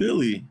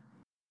 Philly.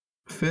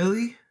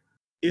 Philly?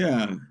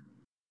 Yeah.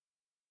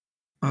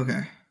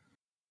 Okay.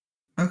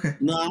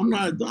 No, I'm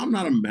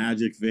not a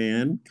Magic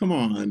fan. Come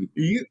on.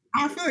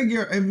 I feel like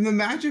if the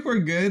Magic were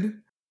good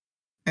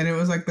and it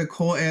was like the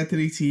Cole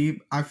Anthony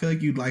team, I feel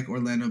like you'd like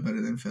Orlando better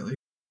than Philly.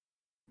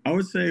 I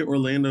would say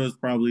Orlando is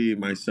probably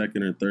my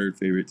second or third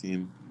favorite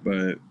team,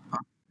 but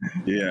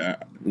yeah,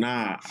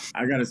 nah,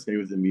 I gotta stay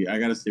with NBA. I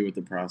gotta stay with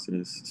the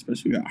process,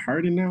 especially we got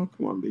Harden now.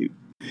 Come on, baby.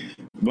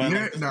 But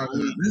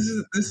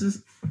this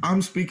is.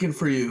 I'm speaking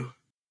for you.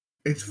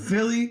 It's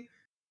Philly,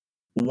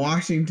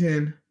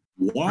 Washington,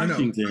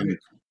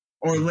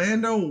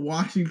 Orlando,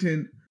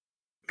 Washington,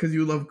 because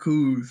you love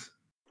Kuz.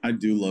 I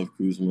do love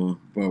Kuzma,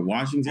 but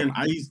Washington.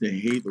 I used to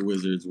hate the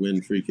Wizards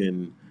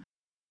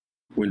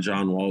when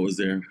John Wall was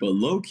there. But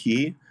low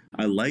key,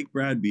 I like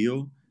Brad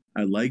Beal.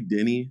 I like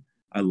Denny.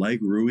 I like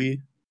Rui.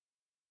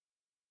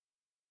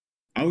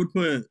 I would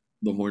put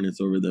the Hornets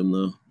over them,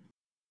 though,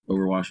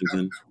 over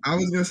Washington. I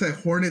was going to say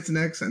Hornets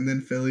next and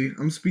then Philly.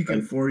 I'm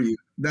speaking for you.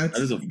 That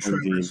is a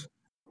fun team.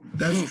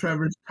 That's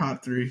Trevor's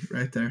top 3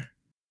 right there.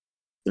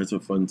 That's a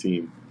fun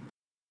team.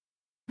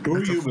 Who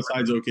are you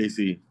besides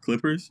OKC?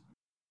 Clippers?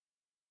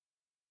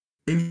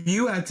 If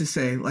you had to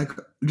say, like,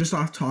 just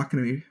off talking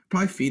to me,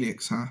 probably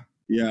Phoenix, huh?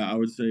 Yeah, I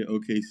would say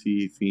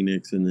OKC,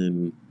 Phoenix, and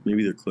then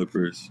maybe the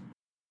Clippers.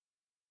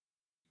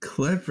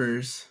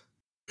 Clippers?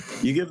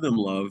 You give them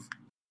love.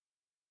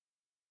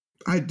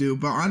 I do,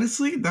 but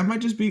honestly, that might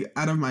just be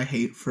out of my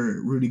hate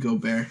for Rudy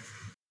Gobert.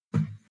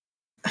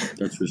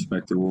 That's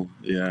respectable.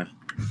 Yeah.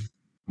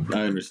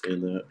 I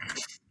understand that.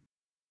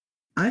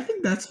 I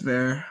think that's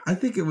fair. I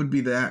think it would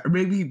be that. Or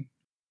maybe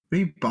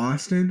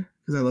Boston,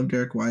 because I love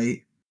Derek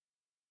White.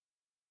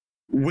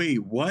 Wait,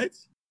 what?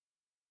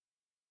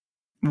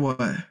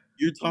 What?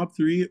 Your top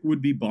 3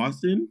 would be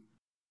Boston?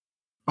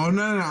 Oh,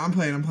 no, I'm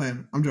playing.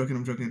 I'm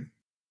joking.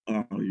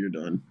 Oh, you're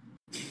done.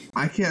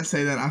 I can't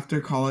say that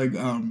after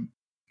calling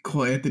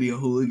Call Anthony a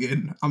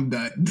hooligan. I'm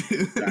done.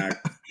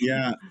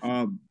 Yeah,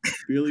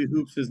 Billy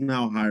Hoops is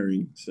now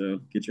hiring, so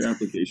get your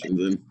applications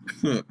in.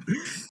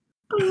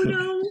 Oh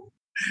no!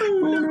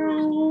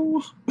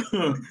 Oh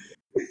no!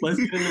 Let's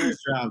get into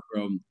this draft,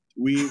 bro.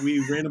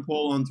 We ran a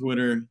poll on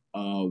Twitter.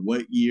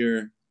 What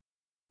year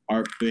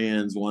our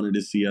fans wanted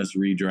to see us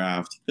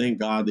redraft? Thank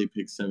God they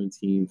picked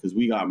 17 because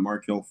we got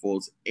Markelle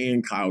Fultz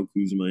and Kyle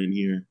Kuzma in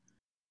here.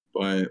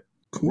 But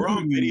we're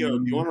on video.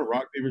 Do you want to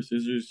rock paper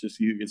scissors to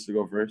see who gets to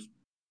go first?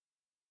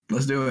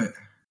 Let's do it.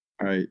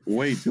 All right.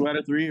 Wait, 2 out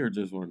of 3 or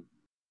just one?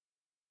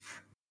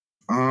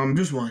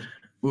 Just one.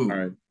 Ooh, all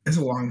right. It's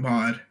a long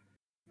pod.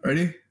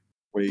 Ready?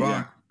 Wait,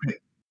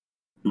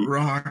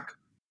 rock,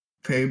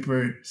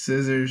 paper,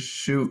 scissors,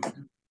 shoot.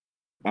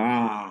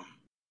 I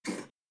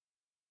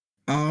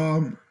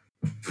want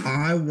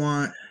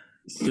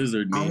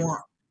scissor. I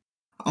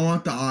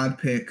want the odd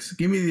picks.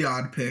 Give me the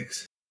odd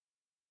picks.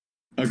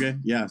 Okay,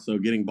 yeah. So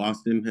getting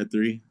Boston at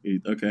 3.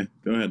 Okay,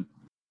 go ahead.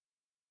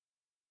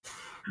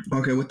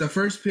 Okay, with the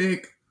first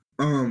pick,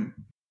 I'm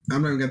not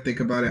even gonna think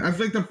about it. I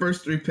feel like the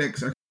first 3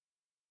 picks are.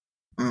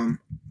 I'm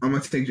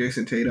gonna take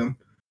Jason Tatum.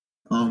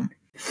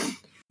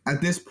 At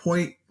this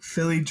point,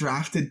 Philly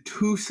drafted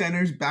 2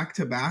 centers back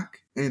to back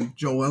in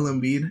Joel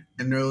Embiid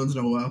and Nerlens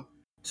Noel,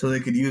 so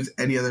they could use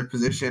any other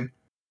position.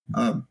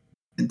 And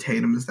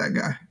Tatum is that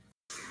guy.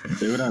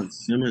 They would have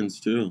Simmons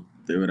too.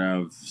 They would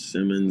have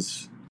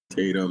Simmons,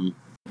 Tatum,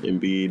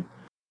 Embiid.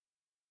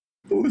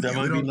 Ooh, that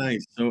might be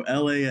nice. So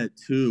LA at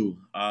 2.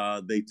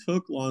 They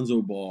took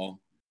Lonzo Ball.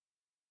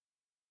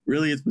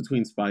 Really, it's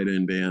between Spida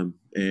and Bam,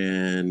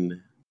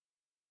 and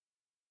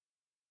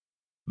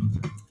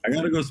I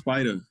gotta go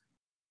Spida.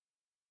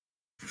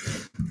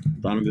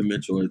 Donovan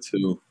Mitchell at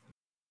 2.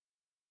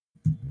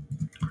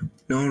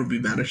 No one would be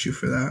mad at you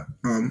for that.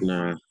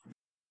 Nah.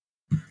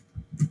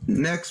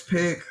 Next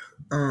pick,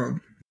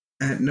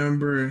 at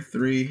number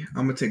 3,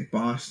 I'm gonna take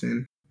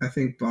Boston. I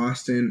think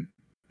Boston.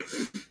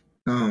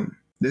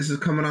 This is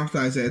coming off the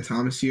Isaiah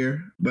Thomas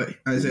year, but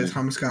Isaiah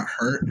Thomas got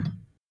hurt,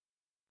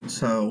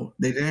 so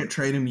they didn't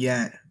trade him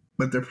yet.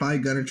 But they're probably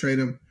gonna trade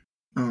him.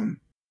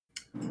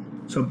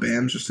 So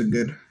Bam's just a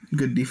good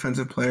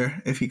defensive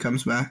player if he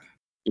comes back.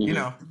 Mm-hmm. You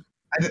know,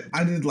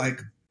 I did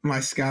like my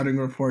scouting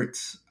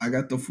reports. I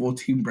got the full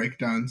team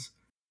breakdowns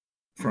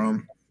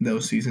from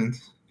those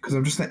seasons because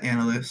I'm just an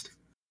analyst.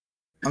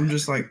 I'm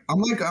like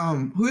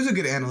who's a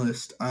good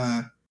analyst?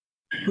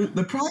 Probably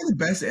the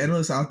best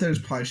analyst out there is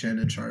probably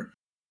Shannon Sharp.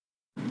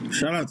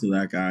 Shout out to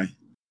that guy.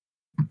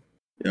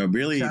 Yeah,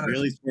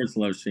 Beerly Sports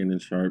loves Shannon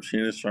Sharp.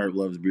 Shannon Sharp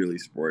loves Beerly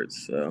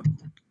Sports. So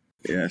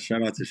yeah,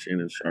 shout out to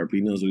Shannon Sharp. He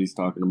knows what he's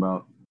talking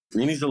about.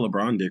 And he's a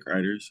LeBron dick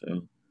rider,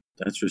 so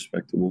that's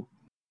respectable.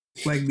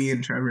 Like me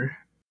and Trevor.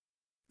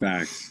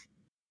 Facts.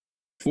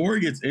 4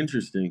 gets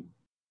interesting.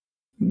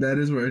 That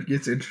is where it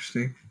gets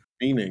interesting.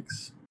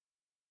 Phoenix.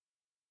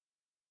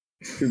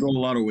 Could go a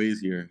lot of ways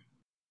here.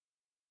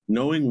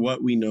 Knowing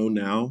what we know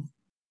now,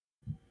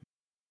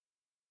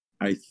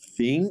 I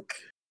think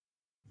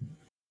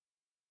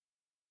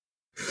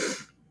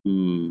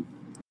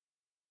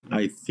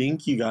I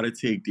think you got to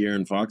take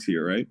De'Aaron Fox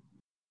here, right?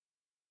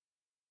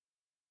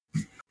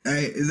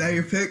 Hey, is that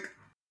your pick?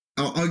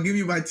 I'll give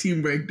you my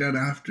team breakdown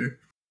after.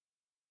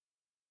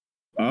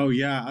 Oh,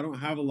 yeah. I don't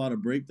have a lot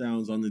of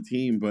breakdowns on the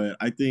team, but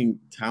I think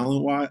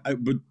talent-wise,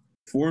 but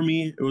for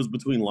me, it was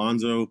between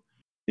Lonzo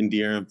and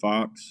De'Aaron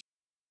Fox.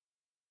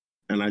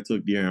 And I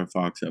took De'Aaron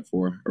Fox at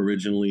 4.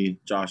 Originally,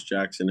 Josh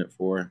Jackson at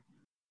 4.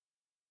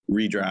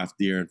 Redraft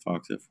De'Aaron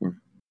Fox at 4.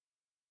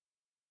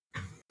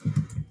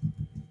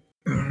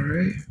 All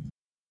right.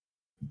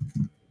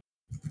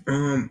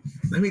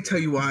 Let me tell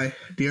you why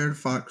De'Aaron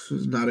Fox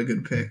was not a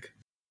good pick.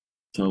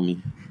 Tell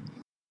me.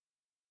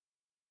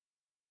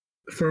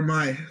 For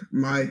my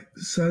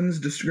son's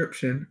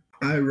description,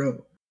 I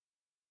wrote,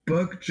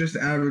 Book just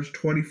averaged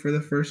 20 for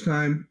the first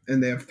time,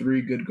 and they have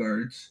 3 good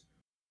guards.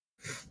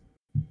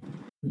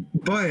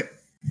 But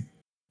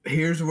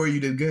here's where you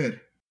did good.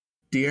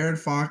 De'Aaron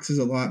Fox is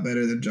a lot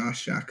better than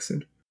Josh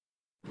Jackson.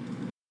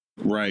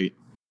 Right.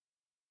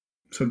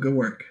 So good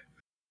work.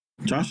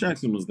 Josh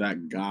Jackson was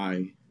that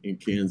guy in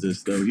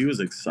Kansas, though. He was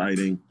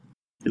exciting.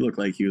 He looked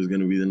like he was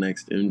going to be the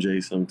next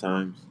MJ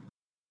sometimes.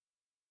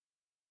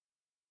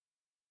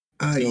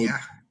 Yeah.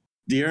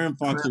 De'Aaron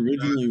Fox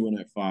originally went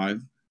at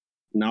 5.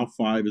 Now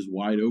 5 is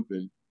wide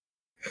open.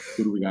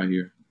 What do we got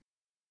here?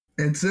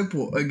 And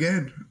simple.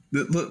 Again,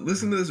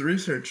 listen to this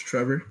research,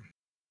 Trevor.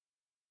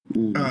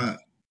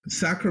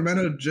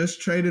 Sacramento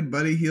just traded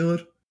Buddy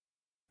Hield,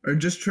 or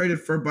just traded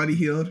for Buddy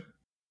Hield.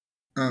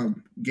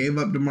 Gave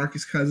up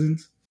DeMarcus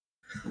Cousins.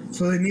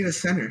 So they need a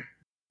center.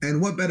 And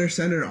what better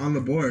center on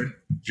the board?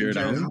 Jared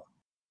Allen.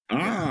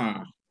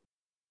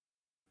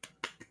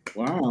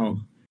 Wow.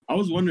 I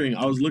was wondering,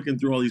 I was looking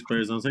through all these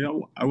players. I was like,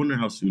 I wonder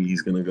how soon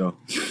he's going to go.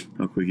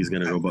 How quick he's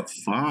going to go. But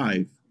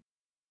 5.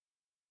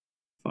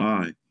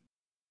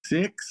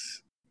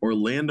 6,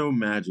 Orlando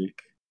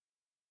Magic.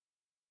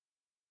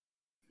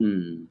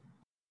 I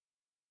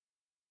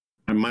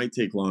might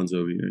take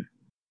Lonzo here.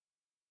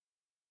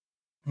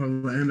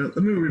 Orlando.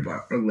 Let me read my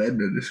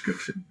Orlando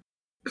description.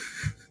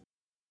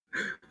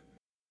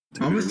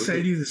 I'm gonna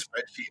send you the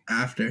spreadsheet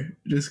after,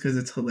 just because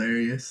it's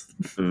hilarious.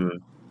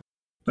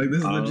 Like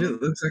this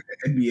legit looks like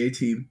an NBA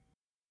team.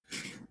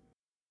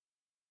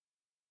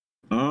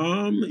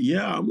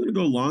 Yeah, I'm gonna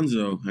go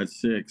Lonzo at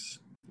 6.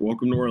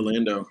 Welcome to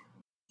Orlando.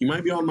 He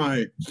might be on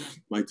my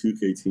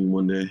 2K team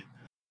one day.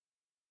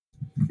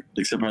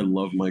 Except I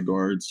love my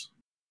guards.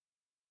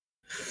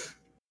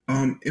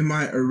 In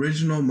my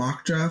original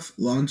mock draft,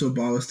 Lonzo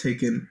Ball was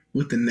taken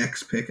with the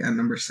next pick at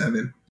number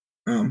 7.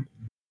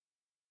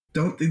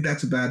 Don't think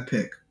that's a bad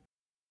pick.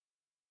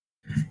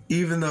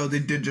 Even though they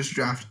did just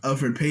draft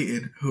Elfrid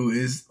Payton, who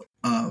is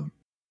a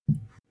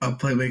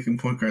playmaking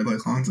point guard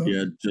like Lonzo.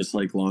 Yeah, just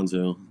like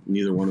Lonzo.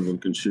 Neither one of them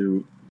can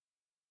shoot.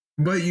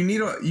 But you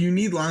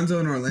need Lonzo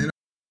in Orlando.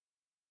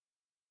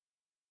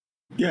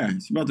 Yeah,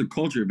 it's about the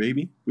culture,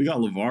 baby. We got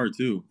LeVar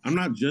too. I'm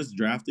not just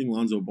drafting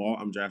Lonzo Ball.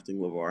 I'm drafting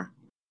LeVar.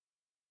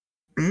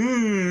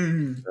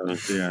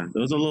 Yeah,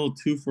 there was a little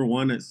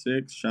 2-for-1 at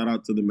 6. Shout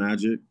out to the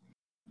Magic.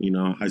 You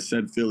know, I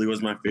said Philly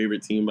was my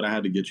favorite team, but I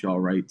had to get y'all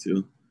right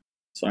too.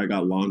 So I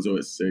got Lonzo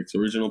at 6.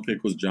 Original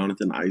pick was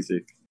Jonathan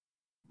Isaac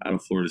out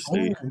of Florida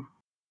State.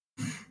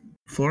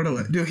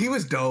 Florida, dude, he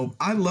was dope.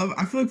 I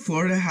feel like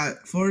Florida,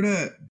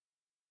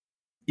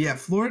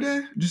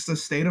 just the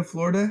state of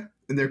Florida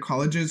and their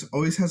colleges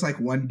always has like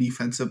one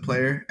defensive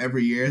player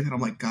every year that I'm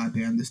like, God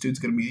damn, this dude's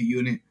going to be a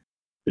unit.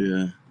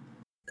 Yeah.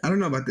 I don't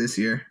know about this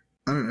year.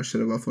 I don't know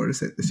shit about Florida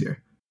State this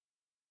year.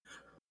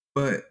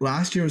 But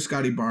last year was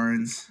Scotty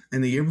Barnes,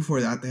 and the year before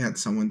that they had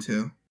someone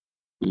too.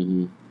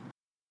 Mm-hmm.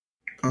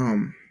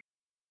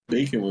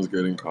 Bacon was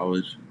good in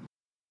college.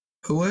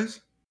 Who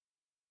was?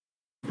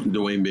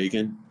 Dwayne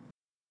Bacon.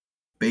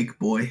 Bake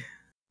Boy.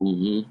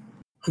 Mm-hmm.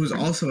 Who's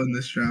also in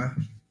this draft.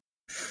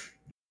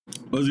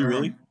 Was he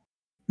really?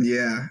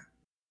 Yeah.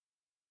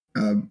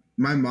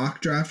 My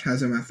mock draft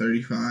has him at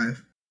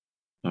 35.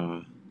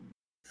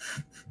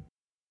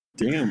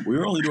 Damn, we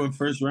were only doing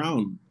first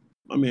round.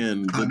 My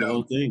man did the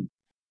whole thing.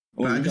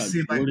 Oh, we got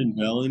Jordan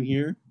Bell in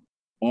here.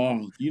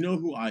 Oh, you know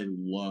who I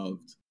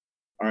loved?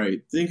 All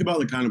right, think about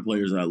the kind of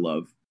players I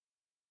love.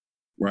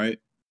 Right?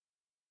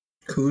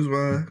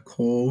 Kuzma,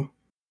 Cole.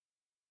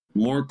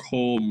 More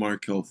Cole,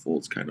 Markelle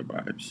Fultz kind of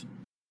vibes.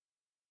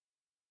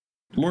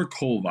 More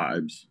Cole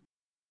vibes.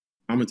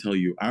 I'm going to tell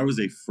you, I was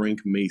a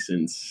Frank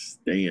Mason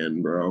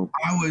stan, bro.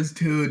 I was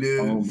too,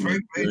 dude. Oh,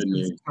 Frank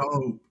Mason's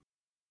dope.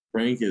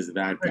 Frank is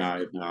that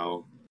guy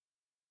now.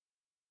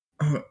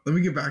 Let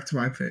me get back to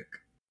my pick.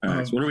 All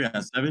right, so what are we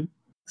at, 7?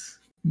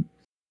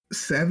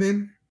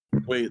 7?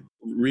 Wait,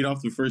 read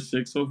off the first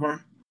 6 so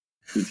far?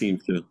 The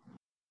teams too.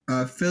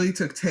 Philly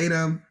took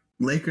Tatum.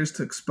 Lakers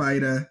took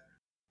Spida.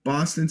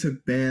 Boston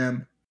took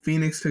Bam.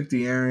 Phoenix took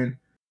De'Aaron.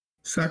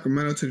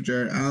 Sacramento took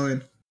Jarrett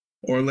Allen.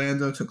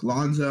 Orlando took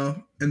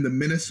Lonzo. And the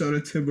Minnesota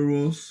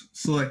Timberwolves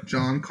select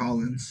John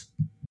Collins.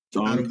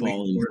 John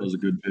Collins was a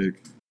good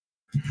pick.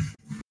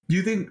 Do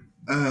you think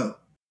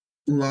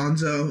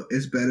Lonzo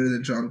is better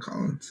than John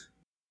Collins?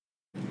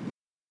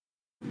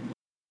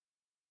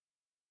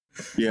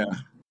 Yeah.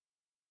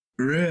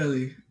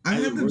 Really? I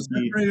had them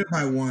separated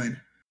by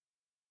 1.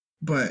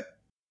 But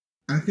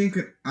I think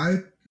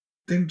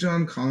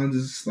John Collins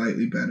is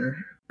slightly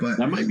better. But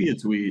that might be a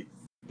tweet.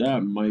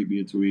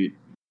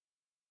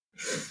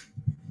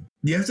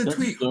 You have to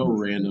tweet. So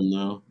random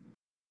though.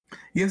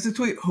 You have to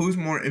tweet who's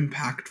more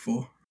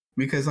impactful,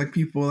 because like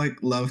people like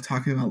love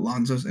talking about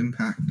Lonzo's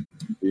impact.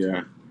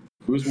 Yeah,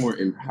 who's more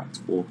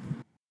impactful?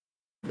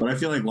 But I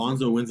feel like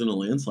Lonzo wins in a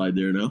landslide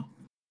there. No,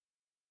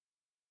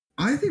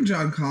 I think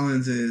John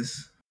Collins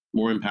is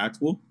more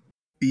impactful.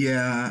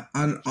 Yeah,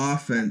 on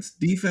offense,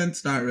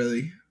 defense not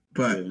really,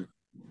 but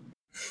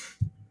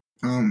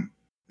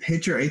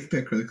hit your 8th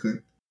pick really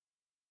quick.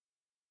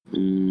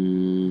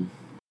 New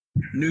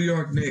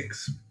York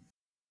Knicks.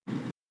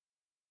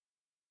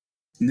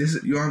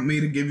 You want me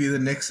to give you the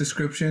Knicks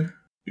description?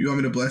 You want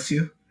me to bless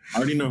you? I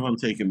already know who I'm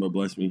taking, but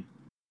bless me.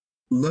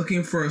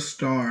 Looking for a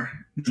star.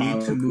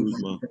 Need to move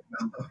on.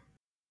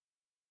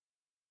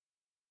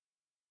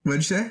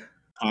 What'd you say?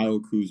 Kyle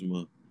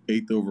Kuzma,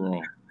 8th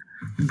overall.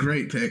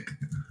 Great pick.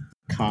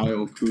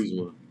 Kyle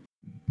Kuzma.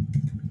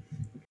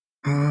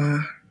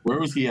 Where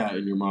was he at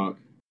in your mock?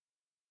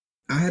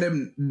 I had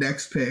him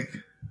next pick.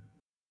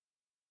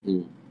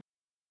 But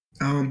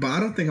I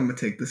don't think I'm gonna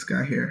take this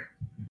guy here.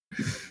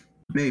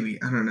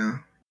 Maybe, I don't know.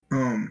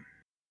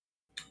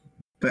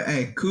 But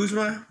hey,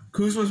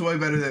 Kuzma's way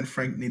better than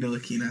Frank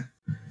Ntilikina,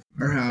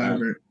 or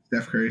however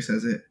Steph Curry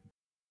says it.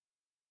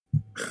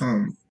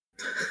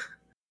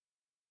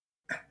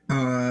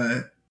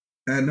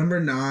 At number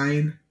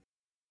 9,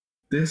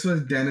 this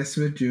was Dennis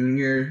Smith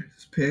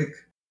Jr.'s pick.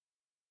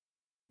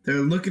 They're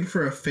looking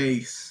for a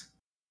face.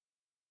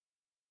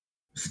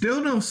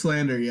 Still no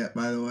slander yet,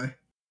 by the way.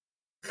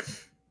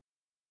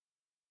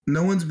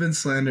 No one's been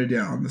slandered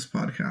yet on this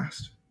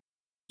podcast.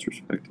 It's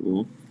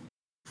respectable.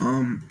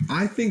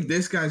 I think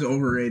this guy's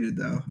overrated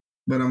though,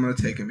 but I'm gonna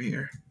take him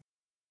here.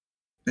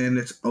 And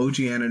it's OG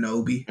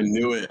Anunoby. I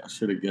knew it. I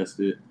should have guessed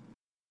it.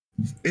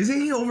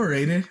 Isn't he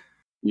overrated?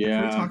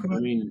 Yeah, talk about?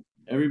 I mean,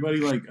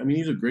 everybody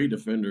he's a great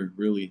defender,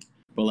 really.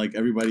 But like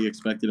everybody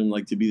expected him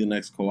like to be the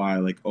next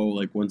Kawhi,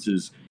 like once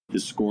his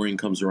scoring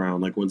comes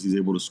around, like once he's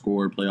able to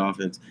score, play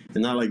offense,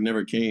 and that like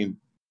never came.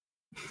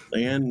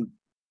 And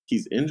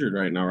he's injured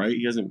right now, right?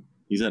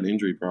 He's had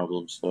injury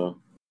problems, so.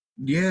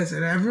 Yes,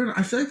 and everyone.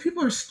 I feel like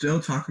people are still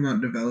talking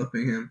about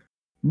developing him,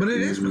 but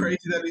it is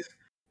crazy that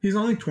he's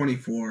only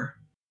 24.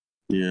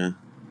 Yeah.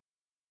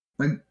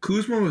 Like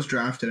Kuzma was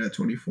drafted at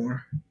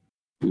 24.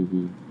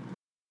 Mm-hmm.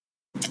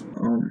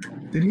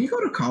 Did he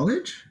go to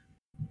college?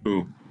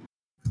 Who?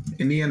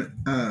 Indiana,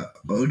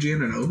 OG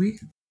Anunoby?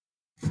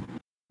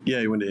 Yeah,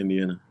 he went to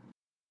Indiana.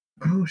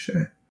 Oh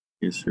shit.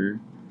 Yes, sir.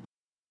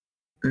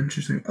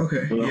 Interesting.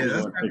 Okay. Well, yeah,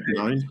 that's what,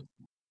 9?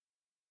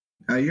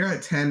 You're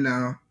at 10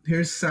 now.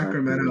 Here's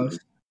Sacramento.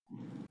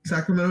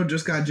 Sacramento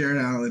just got Jared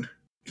Allen.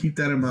 Keep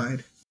that in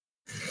mind.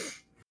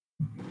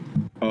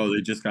 Oh,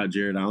 they just got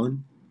Jared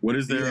Allen? What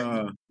does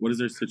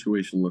their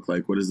situation look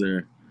like? What is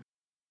their...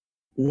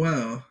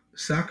 Well,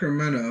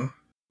 Sacramento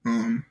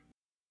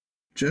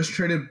just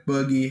traded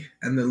Boogie,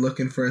 and they're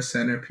looking for a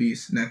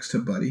centerpiece next to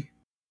Buddy.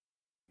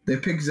 They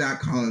picked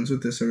Zach Collins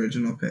with this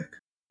original pick.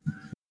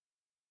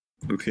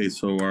 Okay,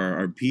 so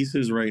our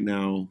pieces right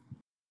now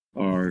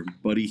are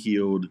Buddy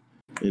Hield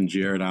and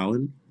Jared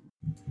Allen.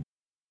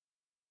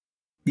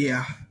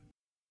 Yeah.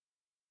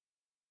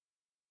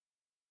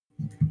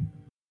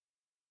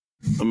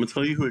 I'm going to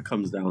tell you who it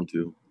comes down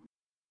to.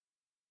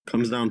 It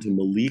comes down to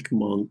Malik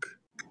Monk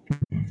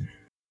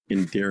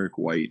and Derek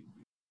White.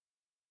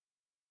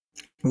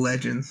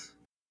 Legends.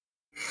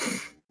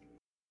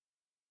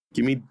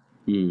 Give me...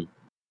 You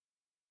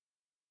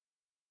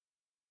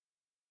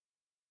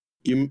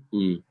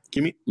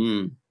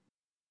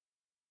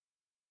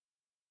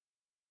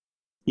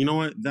know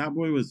what? That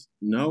boy was...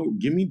 No,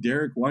 give me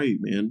Derek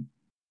White, man.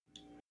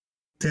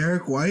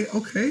 Derek White?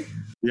 Okay.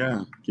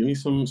 Yeah, give me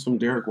some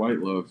Derek White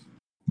love.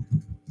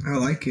 I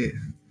like it.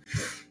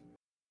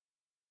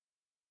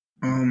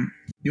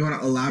 You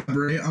want to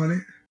elaborate on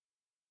it?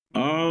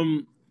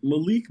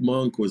 Malik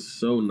Monk was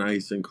so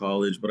nice in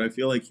college, but I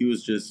feel like he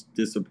was just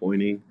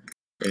disappointing,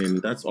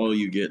 and that's all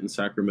you get in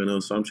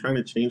Sacramento. So I'm trying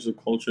to change the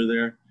culture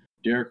there.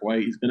 Derek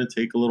White, he's going to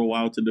take a little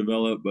while to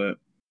develop, but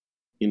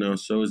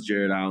so is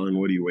Jared Allen.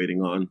 What are you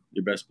waiting on?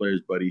 Your best player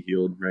is Buddy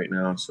Hield right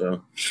now.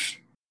 So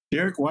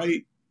Derek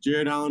White,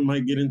 Jared Allen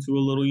might get into a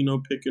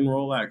little, pick and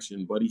roll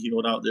action. Buddy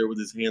Hield out there with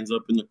his hands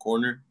up in the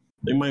corner.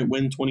 They might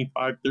win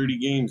 25, 30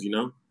 games,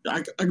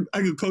 I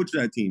could coach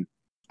that team.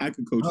 I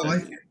could coach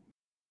that team.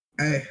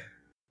 Hey,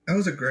 that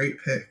was a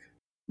great pick.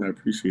 I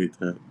appreciate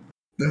that.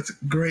 That's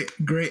great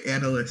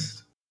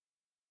analyst.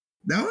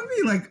 That would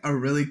be like a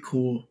really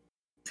cool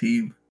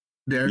team.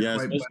 Derek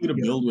White, especially to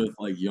build with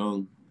like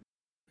young.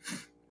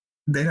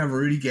 They'd have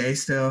Rudy Gay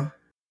still.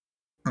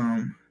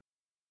 I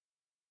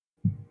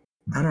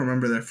don't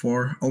remember their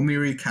 4.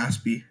 Omiri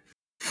Caspi.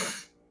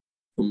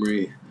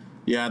 Omiri.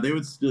 Yeah, they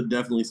would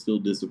definitely still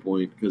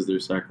disappoint because they're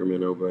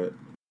Sacramento, but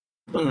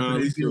I don't know.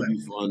 At least it'll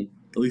be fun.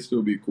 At least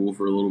it'll be cool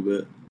for a little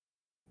bit.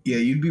 Yeah,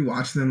 you'd be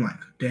watching them like,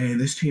 dang,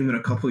 this team in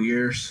a couple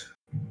years.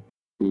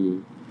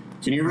 Can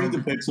you read the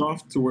picks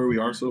off to where we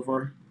are so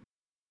far?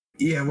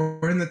 Yeah,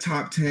 we're in the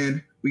top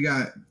 10. We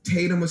got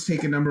Tatum was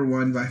taken number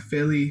 1 by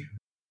Philly,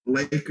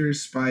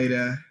 Lakers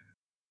Spida,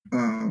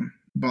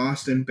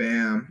 Boston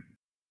Bam,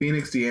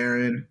 Phoenix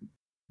De'Aaron,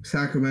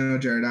 Sacramento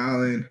Jared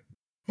Allen,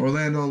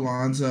 Orlando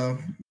Alonzo,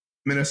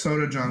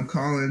 Minnesota John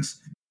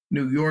Collins,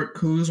 New York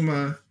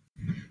Kuzma,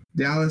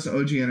 Dallas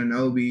OG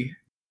Anunoby,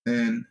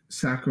 and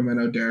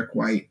Sacramento Derek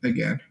White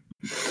again.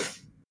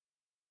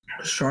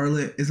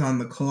 Charlotte is on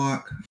the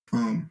clock.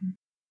 Who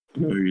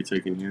are you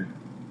taking here?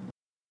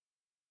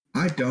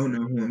 I don't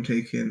know who I'm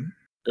taking.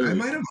 I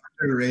might have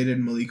underrated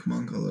Malik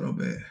Monk a little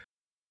bit.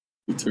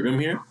 You took him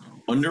here?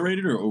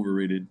 Underrated or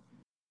overrated?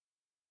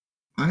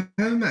 I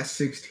have him at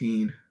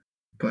 16,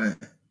 but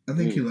I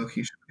think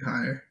he should be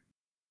higher.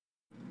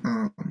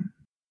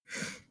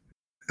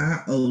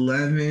 At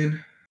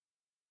 11,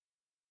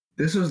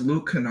 this was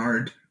Luke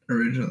Kennard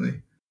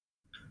originally.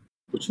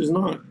 Which is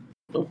not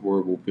a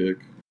horrible pick.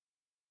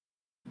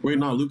 Wait,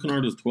 no, Luke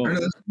Kennard is 12.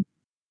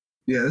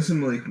 Yeah, this is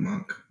Malik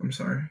Monk. I'm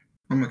sorry.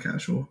 I'm a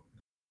casual.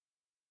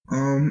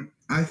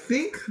 I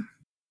think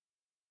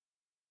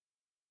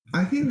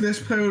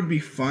this player would be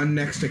fun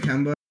next to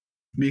Kemba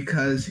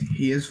because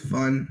he is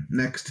fun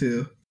next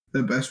to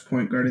the best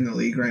point guard in the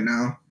league right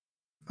now.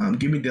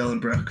 Give me Dillon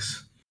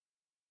Brooks.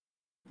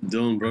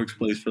 Dillon Brooks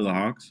plays for the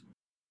Hawks?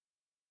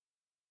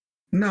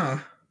 Nah.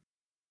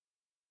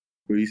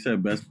 Well, you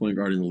said best point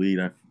guard in the league.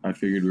 I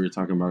figured we were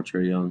talking about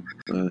Trae Young.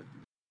 But...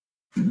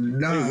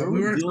 Nah,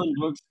 where was Dillon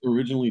Brooks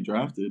originally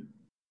drafted?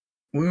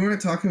 We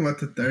weren't talking about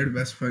the 3rd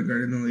best point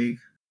guard in the league.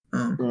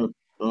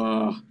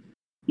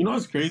 You know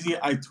what's crazy?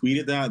 I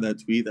tweeted that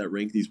tweet that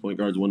ranked these point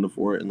guards 1 to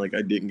 4, and like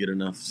I didn't get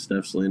enough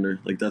Steph slander.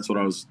 Like that's what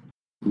I was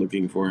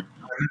looking for.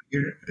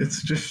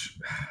 It's just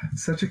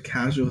such a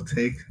casual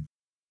take.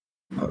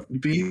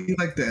 Being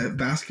like the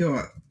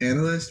basketball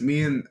analyst,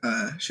 me and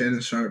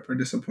Shannon Sharp are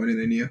disappointed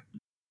in you.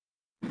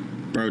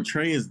 Bro,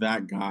 Trey is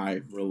that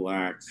guy.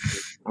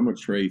 Relax. I'm a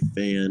Trey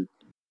fan.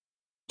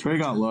 Trey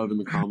got love in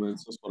the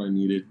comments. That's what I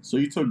needed. So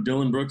you took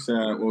Dylan Brooks at,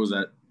 what was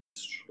that,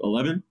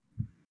 11?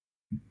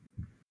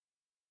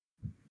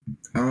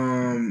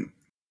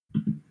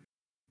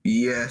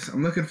 Yes,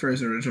 I'm looking for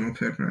his original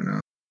pick right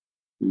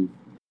now.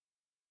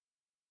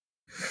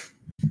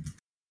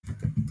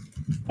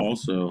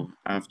 Also,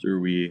 after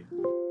we...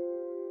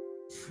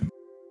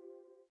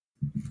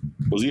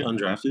 Was he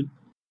undrafted?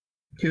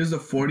 He was the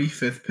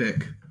 45th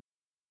pick.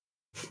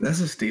 That's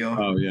a steal.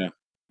 Oh, yeah.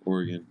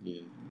 Oregon,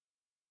 yeah.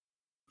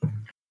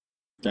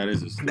 That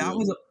is a steal.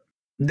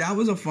 That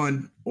was a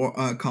fun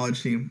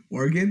college team.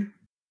 Oregon?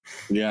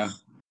 Yeah.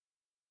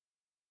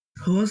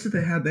 Who else did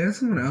they have? They had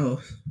someone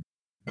else.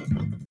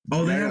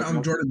 Oh, they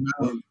had Jordan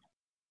Bell.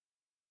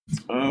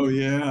 Oh,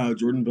 yeah.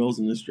 Jordan Bell's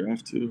in this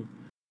draft, too.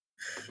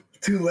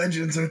 Two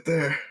legends right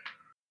there.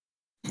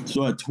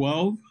 So at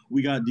 12,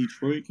 we got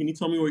Detroit. Can you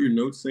tell me what your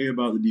notes say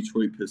about the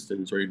Detroit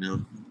Pistons right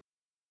now?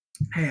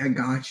 Hey, I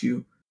got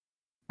you.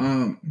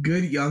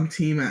 Good young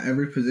team at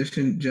every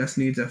position, just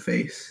needs a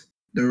face.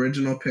 The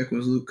original pick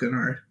was Luke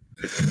Kennard.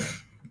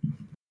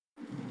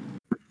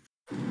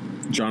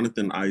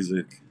 Jonathan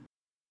Isaac.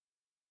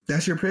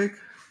 That's your pick?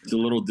 It's a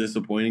little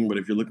disappointing, but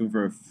if you're looking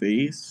for a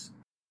face,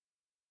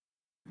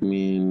 I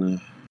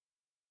mean,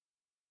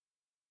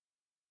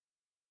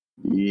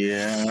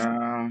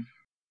 yeah,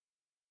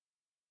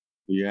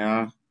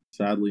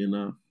 sadly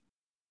enough.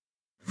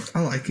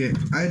 I like it.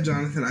 I had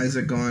Jonathan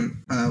Isaac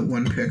going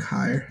one pick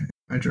higher in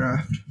my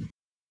draft,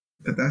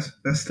 but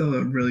that's still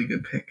a really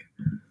good pick.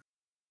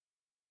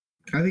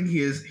 I think he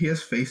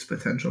has face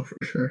potential for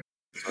sure.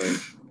 Right.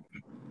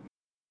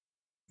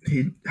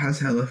 He has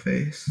hella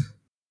face.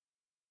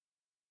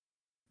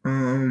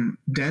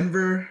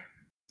 Denver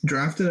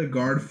drafted a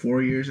guard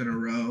 4 years in a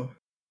row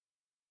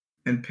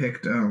and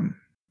picked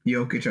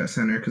Jokic at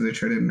center because they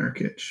traded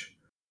Nurkic.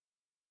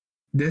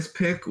 This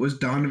pick was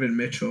Donovan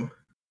Mitchell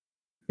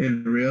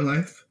in real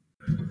life.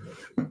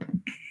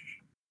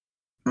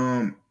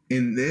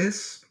 In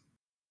this,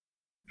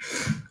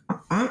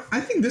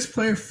 I think this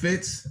player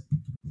fits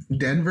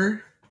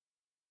Denver.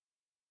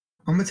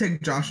 I'm gonna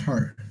take Josh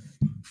Hart.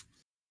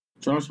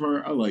 Josh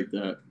Hart, I like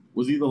that.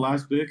 Was he the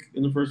last pick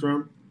in the first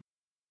round?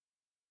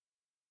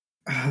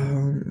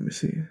 Let me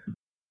see.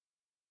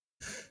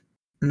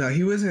 No,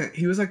 he wasn't.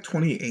 He was like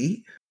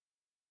 28.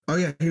 Oh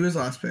yeah, he was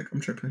last pick.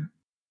 I'm tripping.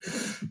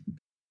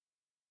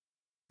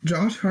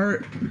 Josh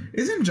Hart,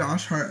 isn't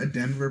Josh Hart a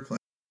Denver player?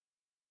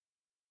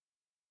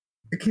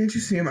 Can't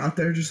you see him out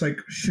there just like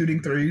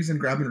shooting threes and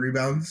grabbing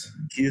rebounds?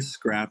 He is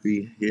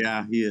scrappy.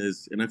 Yeah, he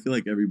is. And I feel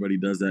like everybody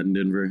does that in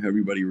Denver.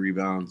 Everybody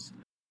rebounds.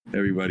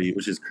 Everybody,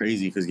 which is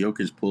crazy because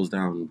Jokic pulls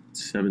down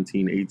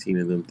 17, 18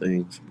 of them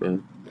things. But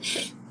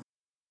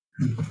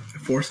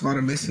force a lot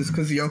of misses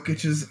because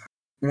Jokic is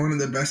one of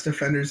the best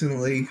defenders in the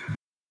league.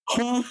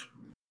 Huh?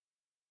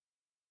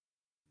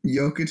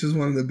 Jokic is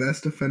one of the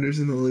best defenders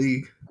in the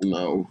league.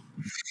 No.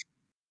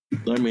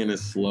 That man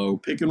is slow.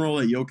 Pick and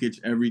roll at Jokic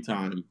every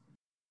time.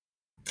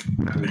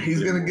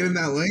 He's going to get in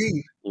that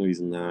lane. No,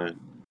 he's not.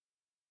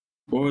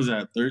 What was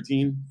that?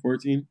 13?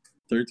 14?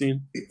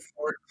 13?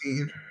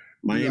 14.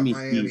 Miami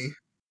Heat.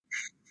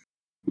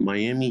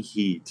 Miami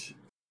Heat.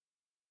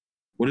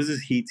 What does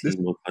this Heat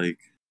team look like?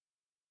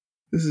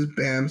 This is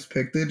Bam's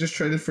pick. They just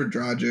traded for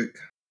Dragic.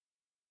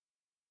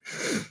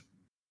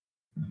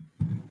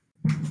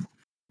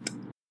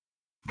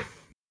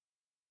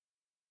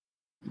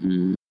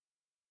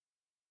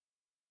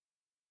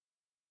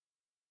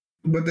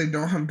 But they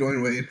don't have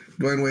Dwayne Wade.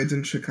 Dwayne Wade's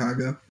in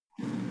Chicago.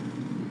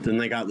 Then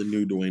they got the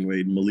new Dwayne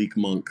Wade, Malik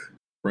Monk,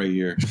 right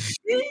here.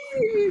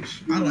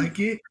 I like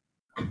it.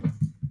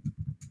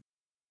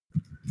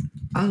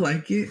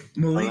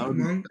 Malik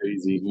Monk.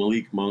 Crazy.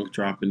 Malik Monk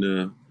dropping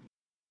to...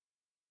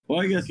 Well,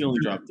 I guess he only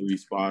dropped 3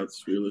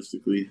 spots,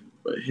 realistically.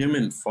 But him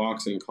and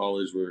Fox in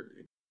college were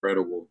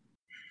incredible.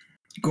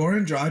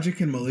 Goran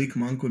Dragic and Malik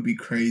Monk would be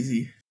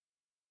crazy.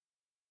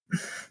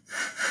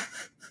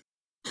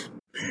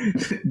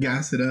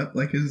 Gas it up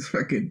like his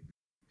fucking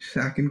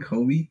Shaq and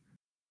Kobe.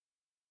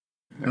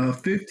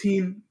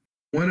 15,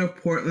 one of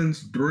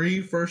Portland's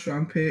 3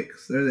 first-round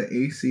picks. They're the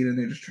 8th seed, and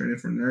they just traded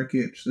for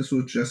Nurkic. This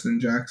was Justin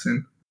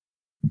Jackson.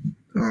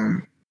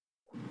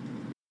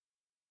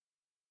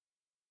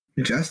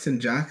 Justin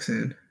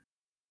Jackson.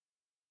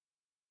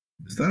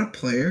 Is that a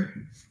player?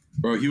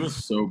 Bro, he was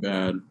so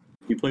bad.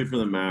 He played for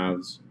the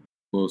Mavs,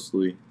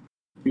 mostly.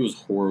 He was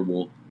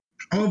horrible.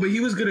 Oh, but he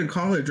was good in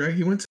college, right?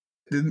 He went to...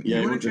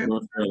 he went to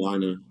North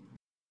Carolina.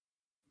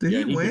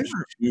 Did he win?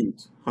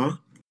 Shoot. Huh?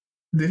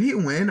 Did he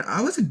win?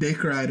 I was a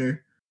dick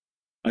rider.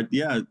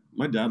 Yeah,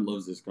 my dad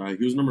loves this guy.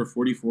 He was number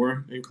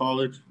 44 in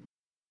college.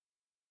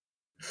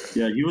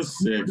 Yeah, he was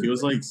sick. He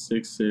was like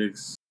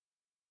 6'6".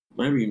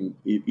 Might be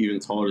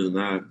even taller than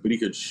that. But he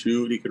could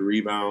shoot. He could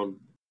rebound.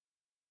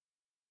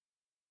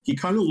 He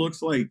kind of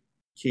looks like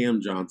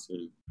Cam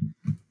Johnson.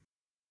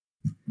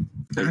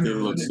 Like they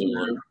look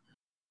similar.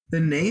 The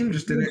name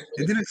just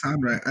didn't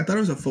sound right. I thought it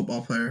was a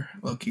football player,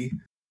 low-key.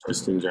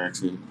 Justin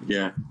Jackson.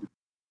 Yeah.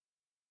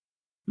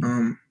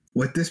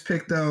 With this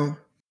pick, though,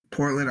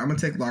 Portland, I'm going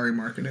to take Lauri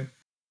Markkanen.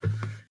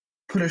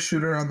 Put a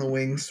shooter on the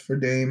wings for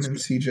Dame and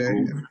CJ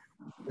and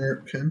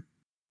American.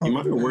 He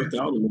might have worked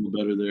out a little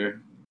better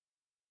there.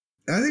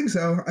 I think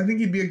so. I think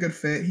he'd be a good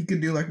fit. He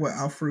could do like what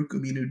Al-Farouq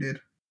Aminu did.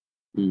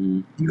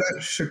 Mm-hmm. You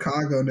got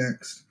Chicago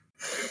next.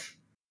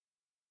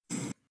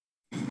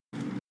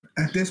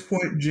 At this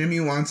point, Jimmy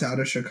wants out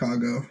of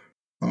Chicago.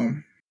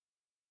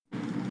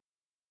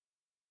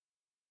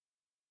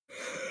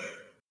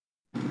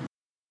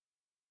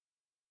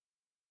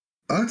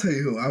 I'll tell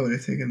you who I would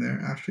have taken there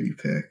after you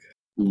pick.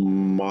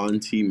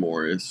 Monty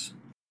Morris.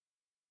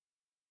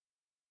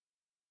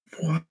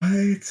 What?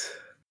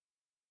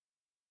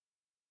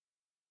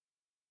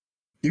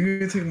 You're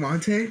going to take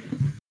Monte?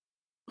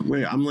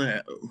 Wait, I'm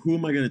like, who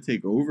am I going to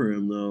take over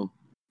him, though?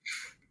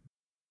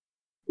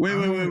 Wait.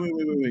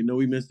 No,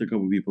 we missed a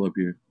couple people up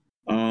here.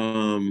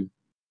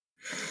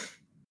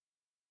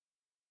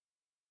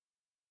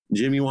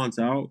 Jimmy wants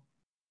out?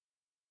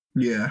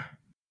 Yeah.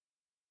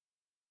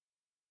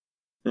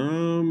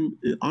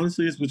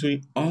 Honestly, it's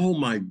between. Oh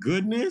my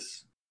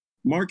goodness,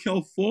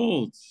 Markelle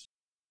Fultz.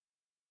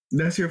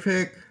 That's your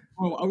pick.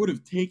 Oh, I would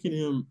have taken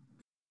him.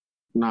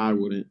 Nah, I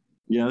wouldn't.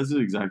 Yeah, this is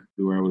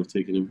exactly where I would have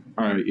taken him.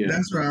 All right, yeah.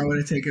 That's where I would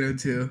have taken him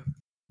too.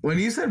 When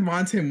you said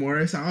Monte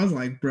Morris, I was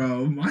like,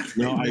 bro,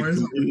 Monte Morris.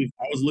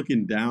 I was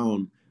looking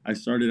down. I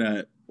started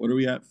at, what are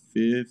we at,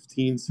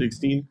 15,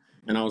 16?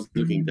 And I was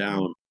looking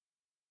down.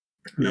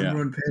 Number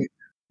one pick.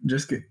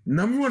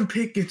 Number one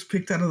pick gets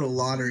picked out of the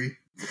lottery.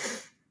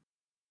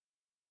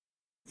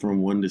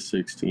 From 1 to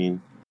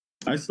 16.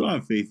 I still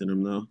have faith in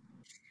him, though.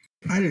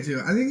 I do,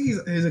 too. I think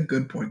he's a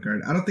good point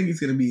guard. I don't think he's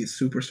going to be a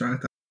superstar I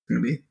thought he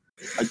was going to be.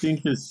 I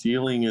think his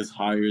ceiling is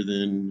higher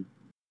than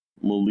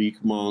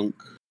Malik Monk,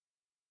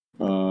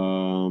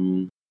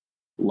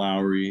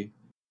 Lowry,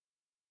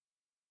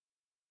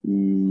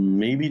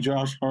 maybe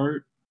Josh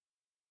Hart,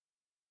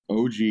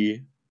 OG,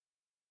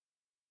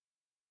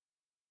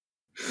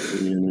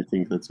 and I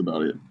think that's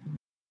about it.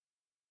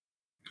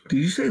 Did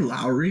you say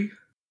Lowry?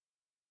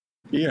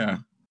 Yeah.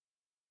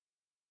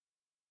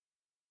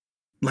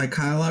 Like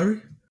Kyle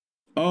Lowry?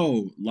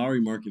 Oh,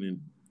 Lauri Markkanen.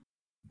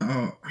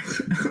 Oh,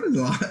 I was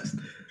lost.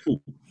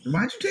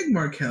 Why'd you take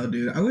Markelle,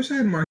 dude? I wish I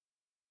had Markelle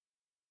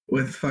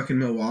with fucking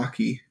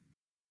Milwaukee.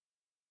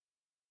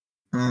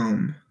 Be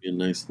a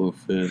nice little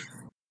fit.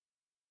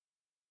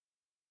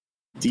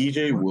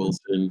 DJ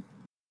Wilson,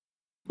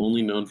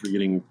 only known for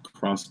getting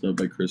crossed up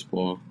by Chris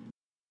Paul.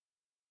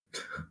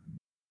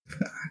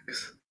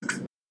 Facts.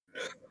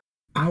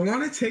 I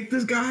want to take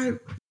this guy,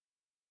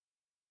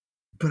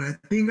 but I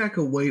think I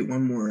could wait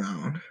one more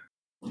round.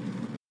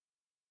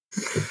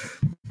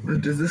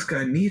 But does this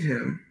guy need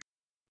him?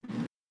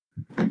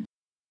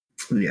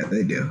 Yeah,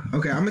 they do.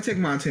 Okay, I'm going to take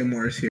Monte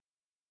Morris here.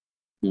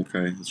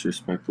 Okay, that's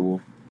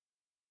respectable.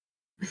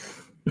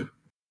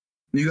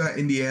 You got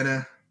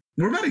Indiana.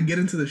 We're about to get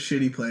into the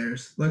shitty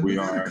players. Like we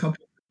got a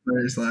couple of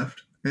players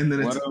left, and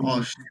then it's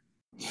all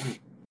shit.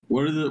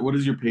 What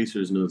does your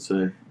Pacers note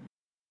say?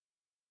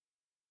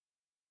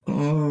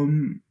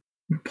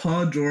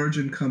 Paul George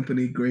and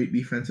company, great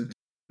defensive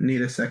team.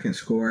 Need a second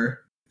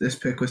scorer. This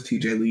pick was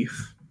TJ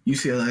Leaf,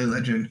 UCLA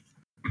legend.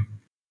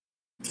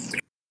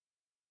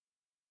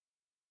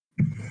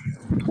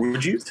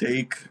 Would you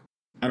take,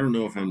 I don't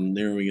know if I'm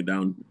narrowing it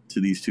down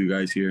to these two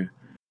guys here,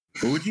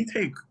 but would you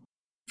take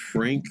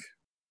Frank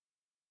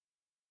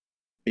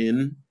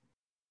in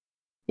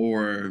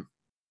or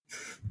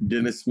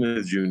Dennis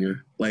Smith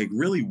Jr.? Like,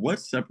 really, what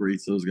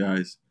separates those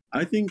guys?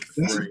 I think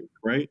Frank,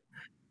 right?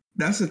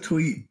 That's a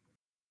tweet.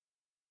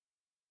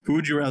 Who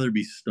would you rather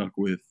be stuck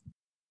with?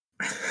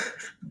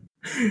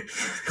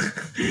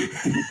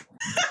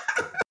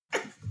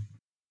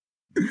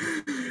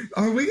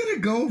 Are we going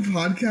to go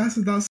podcast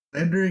without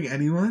slandering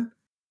anyone?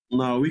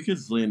 No, we could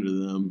slander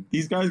them.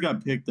 These guys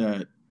got picked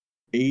at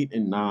 8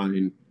 and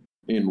 9.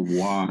 And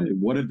why?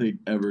 What have they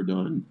ever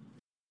done?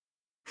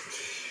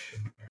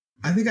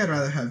 I think I'd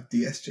rather have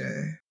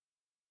DSJ.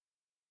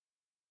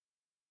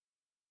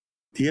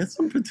 He had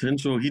some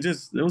potential.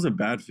 There was a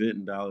bad fit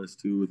in Dallas,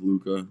 too, with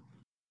Luka.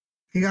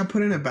 He got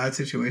put in a bad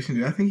situation,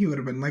 dude. I think he would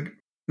have been, like,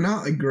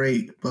 not, like,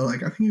 great, but,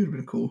 like, I think he would have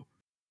been cool.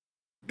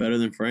 Better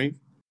than Frank?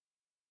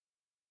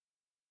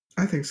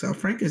 I think so.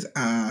 Frank is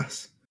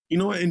ass. You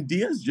know what? And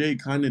DSJ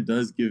kind of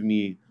does give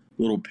me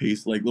little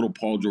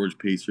Paul George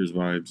Pacers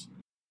vibes.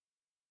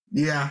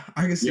 Yeah,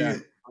 I can see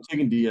it. I'm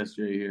taking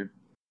DSJ here.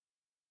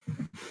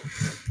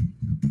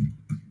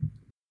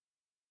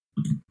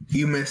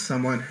 You missed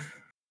someone.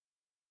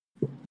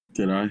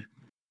 Did I?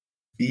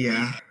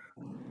 Yeah.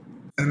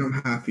 And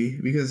I'm happy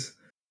because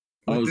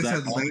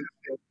Zach Collins?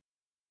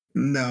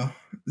 No,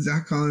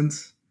 Zach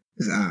Collins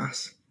is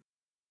ass.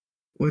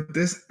 With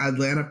this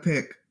Atlanta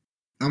pick,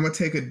 I'm going to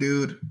take a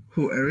dude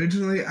who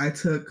originally I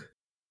took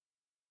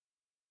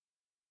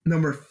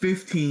number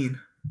 15.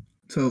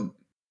 So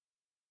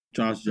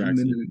Josh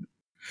Jackson.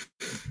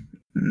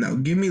 No,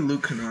 give me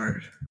Luke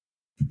Kennard.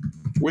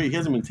 Wait, he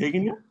hasn't been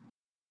taken yet?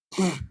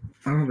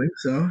 I don't think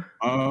so.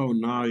 Oh,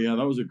 no. Yeah,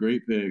 that was a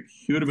great pick.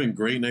 He would have been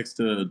great next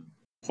to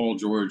Paul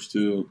George,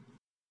 too.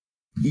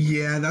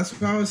 Yeah, that's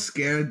why I was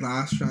scared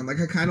last round. Like,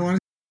 I kind of wanted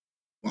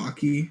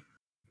Milwaukee,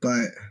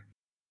 but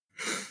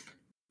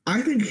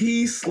I think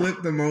he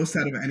slipped the most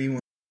out of anyone.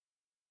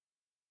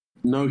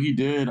 No, he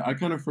did. I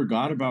kind of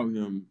forgot about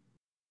him.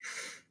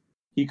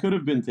 He could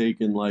have been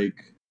taken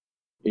like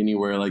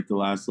anywhere like the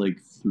last like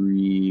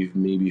 3,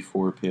 maybe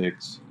 4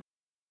 picks.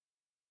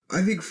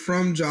 I think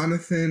from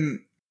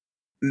Dylan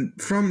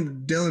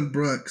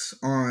Brooks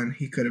on,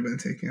 he could have been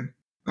taken.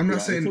 I'm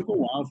not saying it took a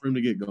while for him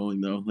to get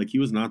going though. Like he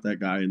was not that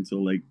guy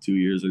until like 2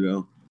 years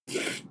ago.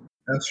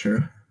 That's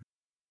true.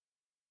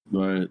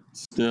 But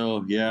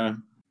still, yeah.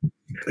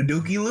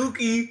 Dookie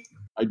Lukey.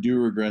 I do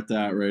regret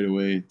that right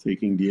away,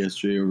 taking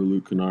DSJ over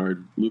Luke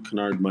Kennard. Luke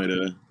Kennard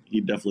he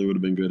definitely would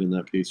have been good in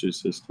that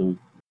Pacers system.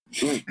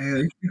 Hey,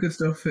 you could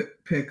still pick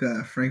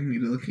Frank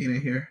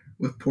Ntilikina here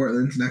with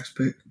Portland's next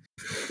pick.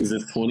 Is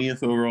it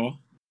 20th overall?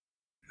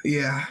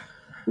 Yeah.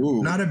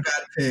 Ooh. Not a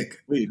bad pick.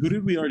 Wait, who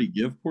did we already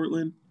give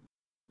Portland?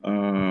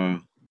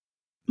 Lowry.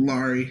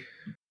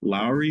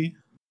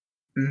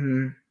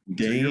 Mm-hmm.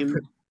 Dame.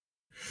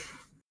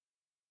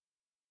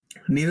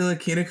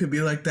 Ntilikina could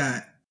be like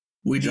that.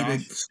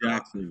 Josh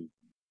Jackson.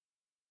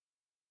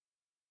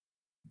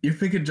 You're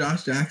picking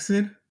Josh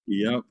Jackson?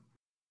 Yep.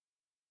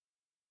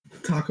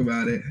 Talk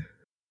about it.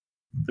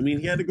 I mean,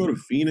 he had to go to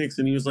Phoenix,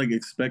 and he was like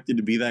expected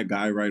to be that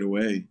guy right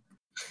away.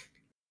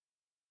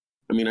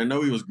 I mean, I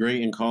know he was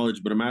great in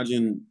college, but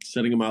imagine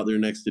setting him out there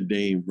next to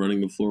Dame,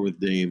 running the floor with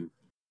Dame.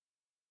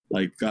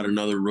 Like, got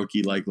another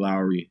rookie like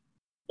Lowry,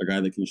 a guy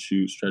that can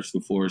shoot, stretch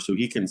the floor, so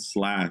he can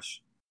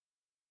slash.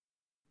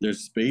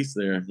 There's space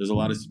there. There's a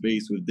lot of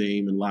space with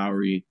Dame and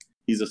Lowry.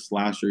 He's a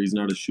slasher. He's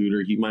not a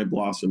shooter. He might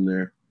blossom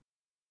there.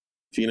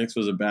 Phoenix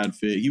was a bad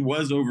fit. He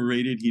was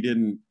overrated. He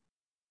didn't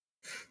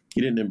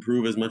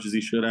improve as much as he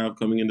should have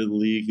coming into the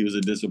league. He was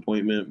a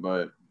disappointment,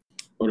 but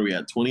what are we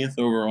at? 20th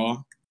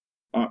overall?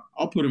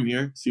 I'll put him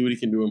here, see what he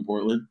can do in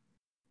Portland.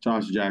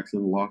 Josh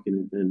Jackson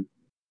locking it in.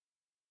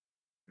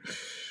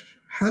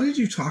 How did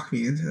you talk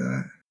me into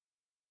that?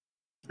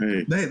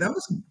 Hey, that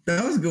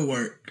was good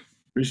work.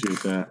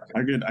 Appreciate that.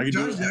 I could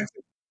Josh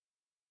Jackson.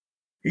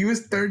 He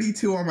was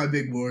 32 on my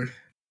big board.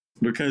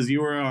 Because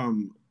you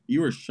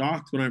were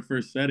shocked when I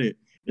first said it,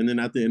 and then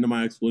at the end of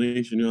my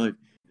explanation, you're like,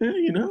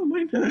 "Hey,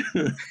 might not."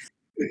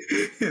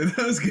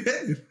 That was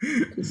good.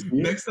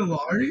 Yeah. Next to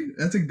Lowry,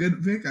 that's a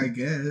good pick, I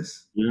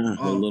guess. Yeah,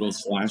 a little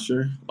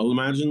slasher. I'll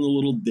imagine the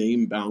little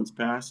Dame bounce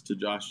pass to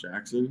Josh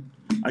Jackson.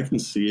 I can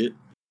see it.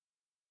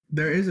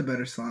 There is a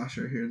better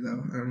slasher here,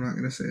 though. I'm not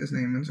going to say his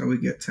name until we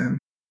get to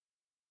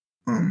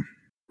him.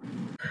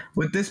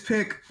 With this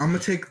pick, I'm going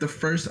to take the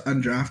first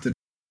undrafted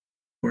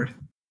fourth.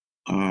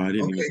 I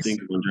didn't even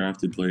think of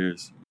undrafted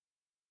players.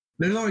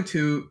 There's only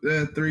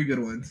 3 good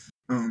ones.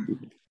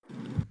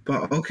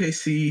 But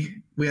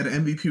OKC, we had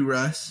MVP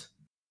Russ.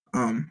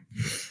 One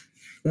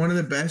of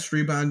the best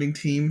rebounding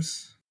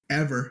teams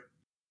ever.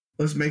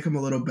 Let's make them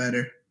a little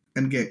better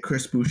and get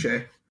Chris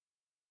Boucher.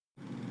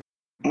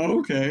 Oh,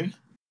 okay.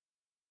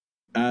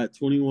 At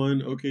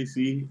 21,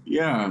 OKC.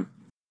 Yeah.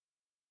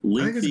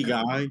 Lengthy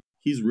guy.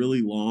 He's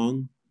really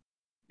long.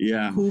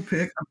 Yeah. Cool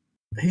pick.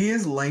 He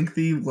is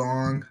lengthy,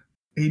 long.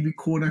 He'd be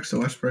cool next to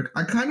Westbrook.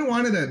 I kind of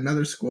wanted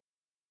another score.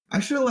 I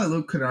should have let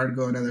Luke Kennard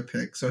go another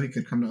pick so he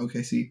could come to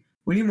OKC.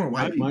 We need more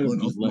white people. I might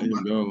have just let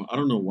him go. I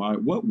don't know why.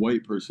 What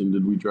white person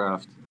did we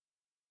draft?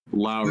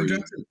 Lowry.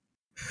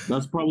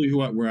 That's probably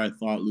where I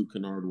thought Luke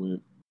Kennard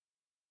went.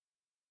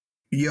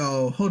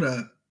 Yo, hold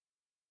up.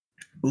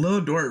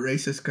 Lil Dort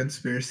racist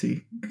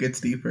conspiracy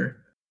gets deeper.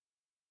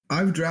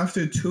 I've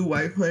drafted 2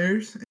 white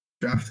players and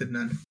drafted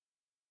none.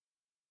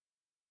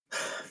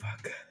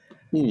 Fuck.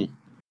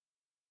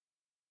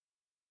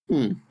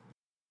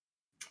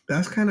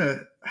 That's kind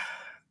of...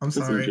 I'm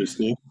sorry. That's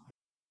interesting.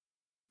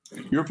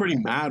 You're pretty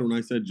mad when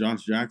I said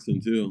Josh Jackson,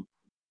 too.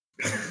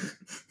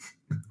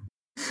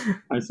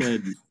 I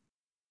said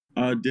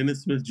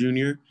Dennis Smith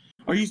Jr.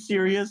 Are you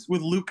serious?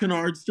 With Luke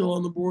Kennard still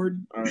on the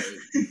board? All right.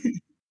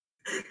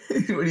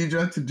 When you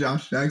drafted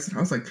Josh Jackson, I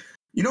was like,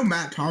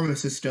 Matt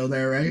Thomas is still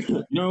there, right?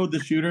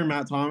 The shooter,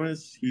 Matt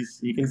Thomas. He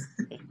can.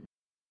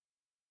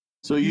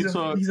 So he's a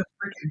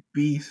freaking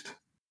beast.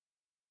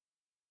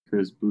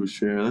 Chris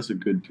Boucher. That's a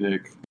good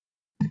pick.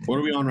 What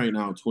are we on right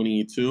now?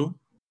 22?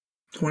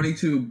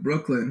 22,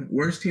 Brooklyn.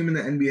 Worst team in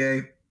the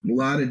NBA. A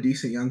lot of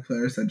decent young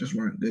players that just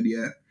weren't good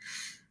yet.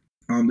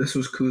 This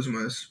was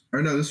Kuzma's.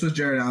 Or no, this was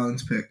Jared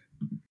Allen's pick.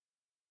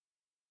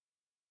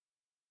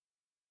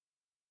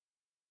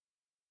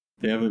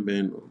 They haven't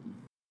been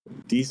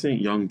decent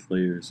young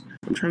players.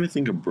 I'm trying to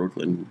think of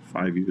Brooklyn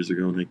 5 years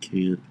ago, and I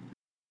can't.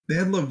 They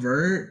had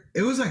LeVert.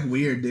 It was like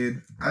weird,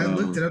 dude. I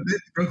looked it up. They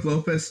had Brook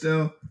Lopez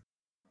still.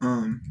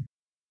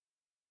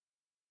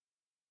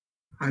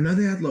 I know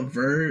they had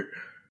LeVert.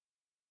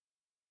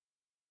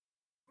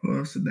 Who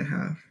else did they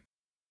have?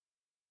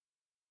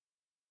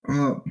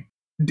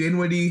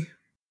 Dinwiddie,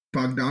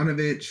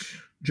 Bogdanovich,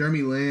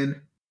 Jeremy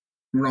Lin,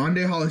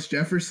 Rondé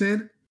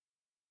Hollis-Jefferson.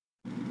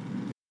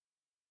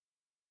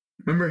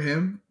 Remember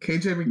him?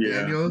 KJ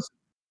McDaniels,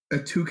 a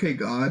 2K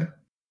god.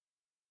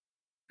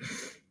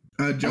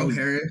 Joe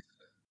Harris.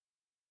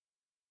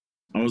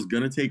 I was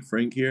gonna take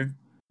Frank here,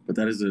 but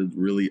that is a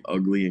really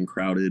ugly and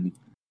crowded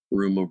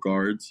room of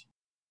guards.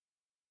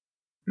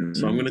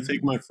 So I'm gonna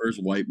take my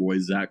first white boy,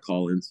 Zach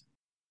Collins.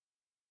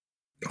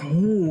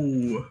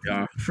 Oh,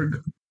 Yeah.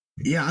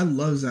 Yeah, I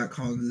love Zach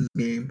Collins'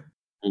 game.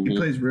 Mm-hmm. He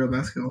plays real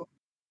basketball.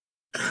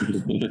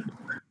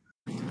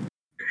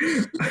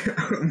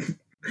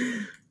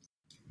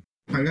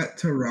 I got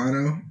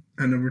Toronto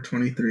at number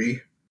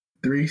 23.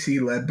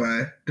 3C led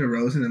by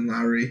DeRozan and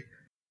Lowry.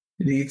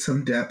 Need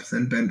some depth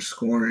and bench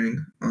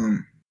scoring.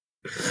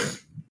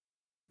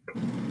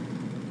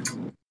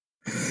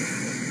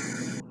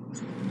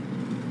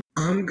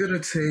 I'm gonna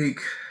take.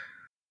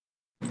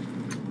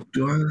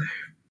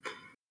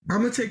 I'm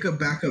gonna take a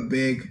backup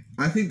big.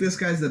 I think this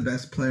guy's the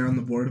best player on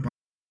the board.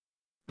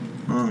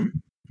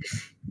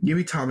 Give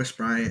me Thomas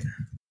Bryant.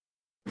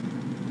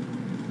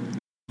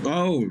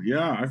 Oh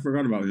yeah, I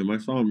forgot about him. I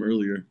saw him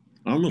earlier.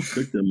 I almost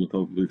picked him a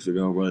couple weeks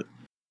ago, but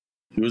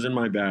he was in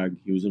my bag.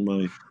 He was in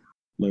my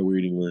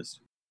waiting list.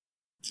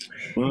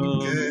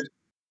 Good.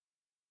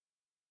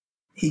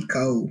 He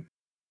cold.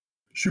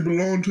 She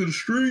belonged to the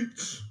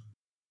streets.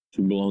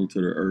 She belonged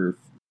to the earth.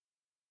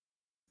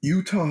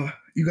 Utah.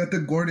 You got the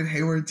Gordon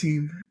Hayward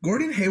team.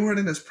 Gordon Hayward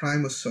in his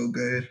prime was so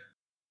good.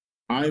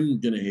 I'm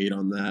gonna hate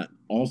on that.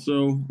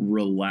 Also,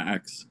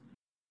 relax.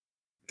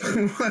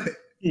 What?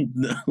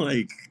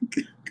 Like,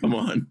 come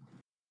on.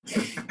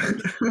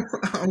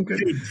 I'm good.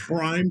 Dude,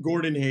 prime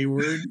Gordon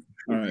Hayward.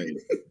 All right.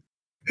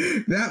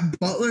 That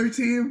Butler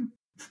team.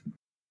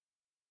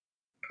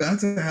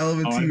 That's a hell of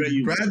a team.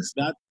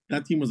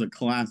 That team was a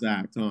class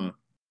act, huh?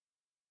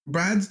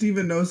 Brad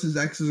Steven knows his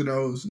X's and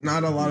O's.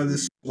 Not a lot of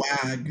this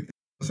swag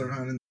that's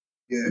around.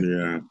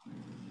 Yeah.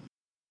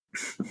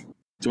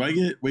 Do I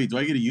get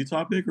a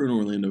Utah pick or an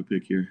Orlando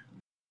pick here?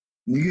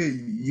 You get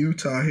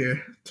Utah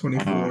here,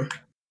 24.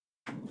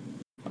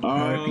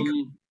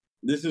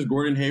 This is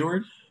Gordon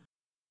Hayward.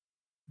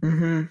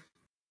 Mm-hmm.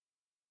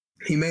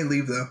 He may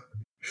leave though,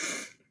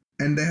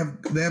 and they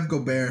have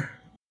Gobert.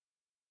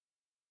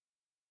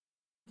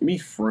 Give me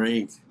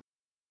Frank.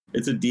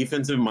 It's a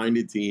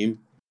defensive-minded team.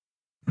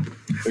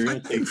 I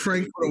think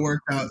Frank would have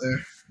worked out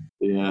there.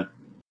 Yeah.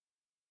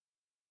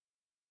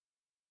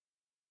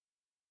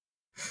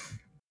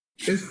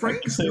 Is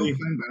Frank still playing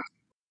basketball?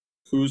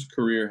 Whose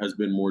career has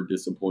been more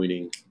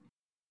disappointing,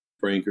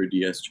 Frank or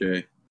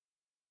DSJ?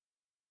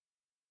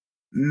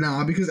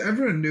 Nah, because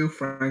everyone knew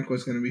Frank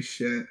was going to be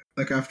shit,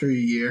 like after a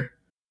year.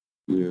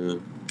 Yeah.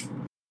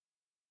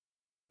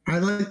 I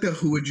like the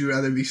who would you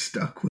rather be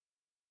stuck with.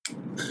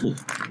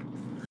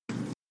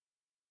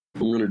 I'm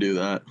going to do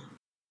that.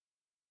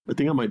 I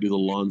think I might do the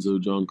Lonzo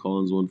John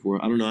Collins one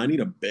for. I don't know. I need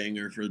a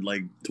banger for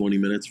like 20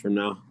 minutes from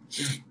now.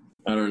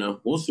 I don't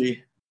know. We'll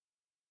see.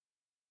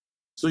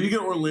 So you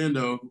get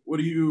Orlando. Who are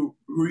you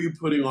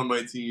putting on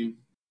my team?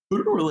 Who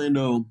did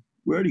Orlando?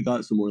 We already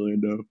got some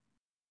Orlando.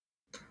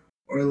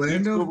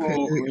 Orlando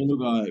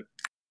got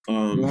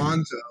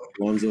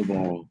Lonzo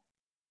Ball.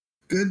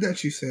 Good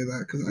that you say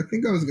that, because I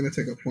think I was gonna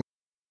take a point.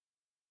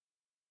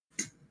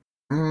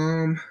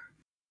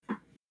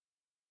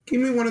 Give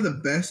me one of the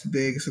best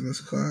bigs in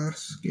this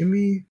class. Give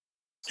me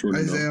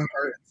Isaiah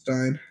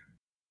Hartenstein.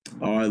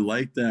 Oh, I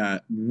like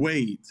that.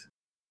 Wait.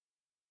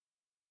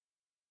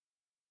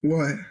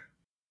 What?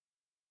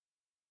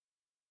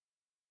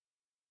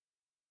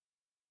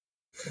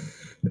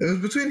 It was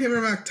between him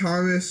and Mac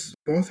Thomas.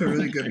 Both are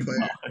really good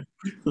players.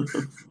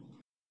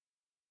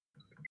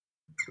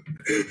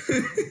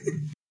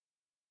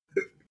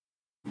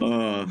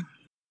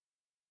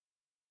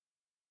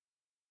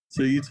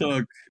 So you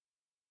took,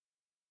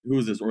 who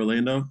was this,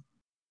 Orlando?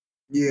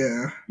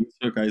 Yeah. You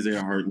took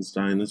Isaiah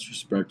Hartenstein. That's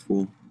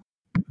respectful.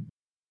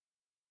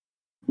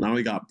 Now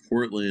we got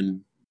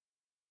Portland.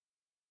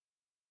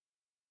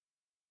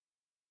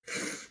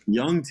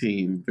 Young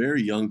team,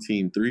 very young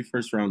team. 3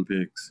 first-round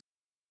picks.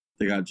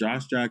 They got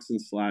Josh Jackson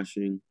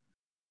slashing.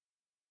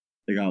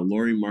 They got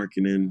Lauri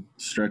Markkanen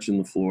stretching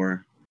the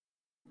floor.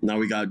 Now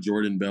we got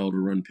Jordan Bell to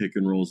run pick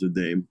and rolls with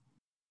Dame.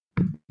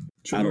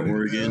 Out of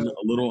Oregon,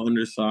 a little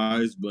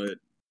undersized, but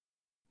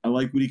I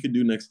like what he could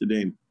do next to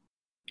Dame.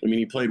 I mean,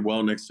 he played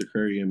well next to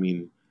Curry,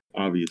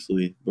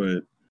 obviously,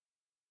 but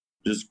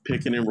just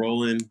picking and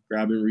rolling,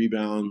 grabbing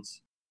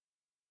rebounds,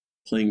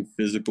 playing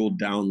physical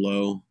down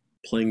low,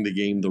 playing the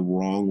game the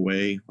wrong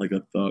way, like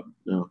a thug.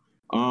 No.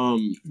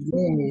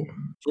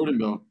 Jordan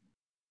Bell.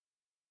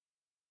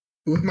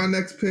 With my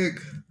next pick,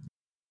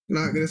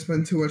 not going to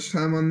spend too much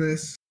time on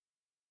this,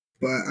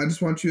 but I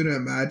just want you to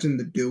imagine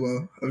the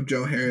duo of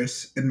Joe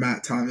Harris and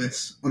Matt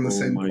Thomas on the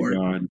same court.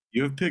 Oh my God.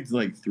 You have picked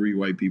like 3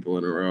 white people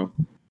in a row.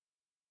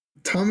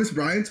 Thomas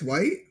Bryant's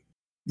white?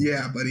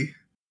 Yeah, buddy.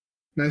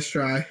 Nice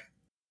try.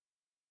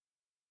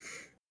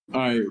 All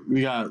right,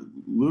 we got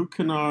Luke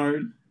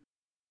Kennard.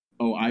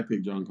 Oh, I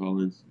picked John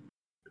Collins.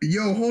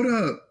 Yo, hold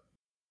up.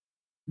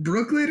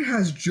 Brooklyn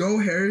has Joe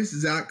Harris,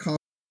 Zach Collins.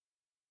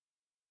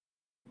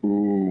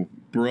 Ooh,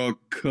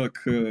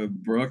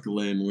 Brooklyn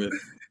with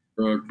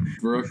Brooke.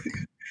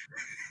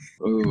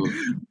 Oh,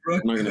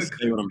 I'm not gonna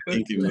say what I'm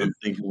thinking, but I'm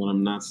thinking what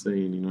I'm not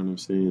saying. You know what I'm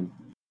saying?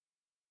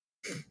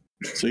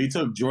 So you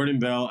took Jordan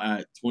Bell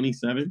at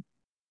 27?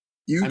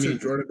 You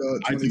took Jordan Bell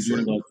at 26. I took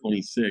Jordan Bell at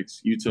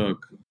 26. You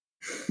took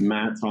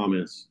Matt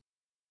Thomas.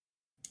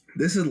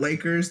 This is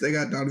Lakers. They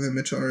got Donovan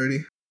Mitchell already.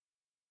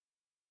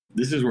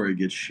 This is where it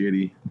gets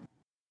shitty.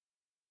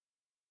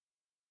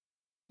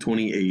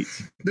 28.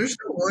 There's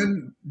still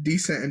one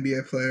decent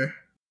NBA player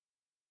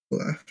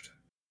left.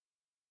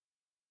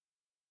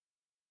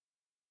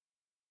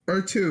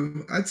 Or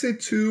two. I'd say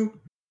two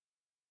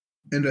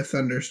and a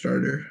Thunder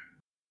starter.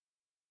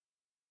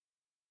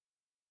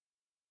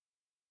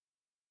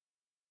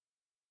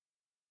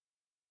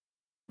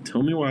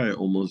 Tell me why I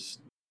almost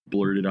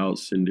blurted out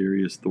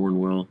Sindarius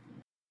Thornwell.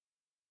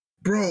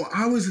 Bro,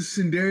 I was a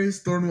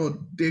Sindarius Thornwell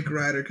dick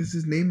rider because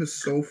his name is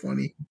so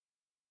funny.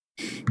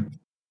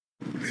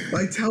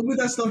 Like, tell me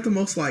that's not the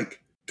most,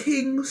 like,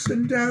 King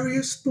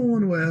Sindarius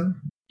Thornwell.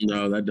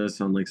 No, that does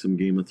sound like some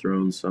Game of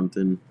Thrones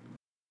something.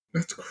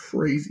 That's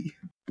crazy.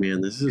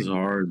 Man, this is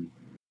hard.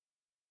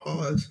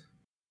 Pause.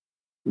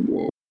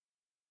 Whoa.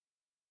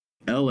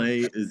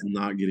 LA is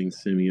not getting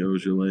Semi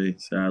Ojeleye,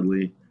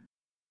 sadly.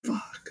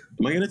 Fuck.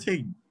 Am I going to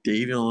take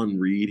Davion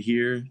Reed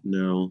here?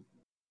 No.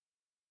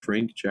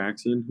 Frank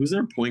Jackson? Who's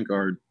their point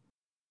guard?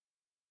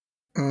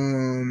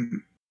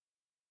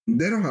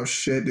 They don't have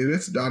shit, dude.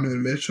 It's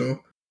Donovan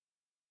Mitchell.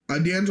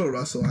 D'Angelo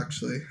Russell,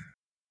 actually.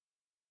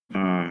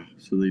 So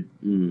they...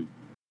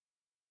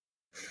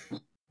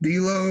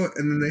 D'Lo,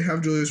 and then they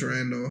have Julius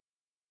Randle.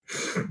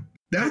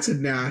 That's a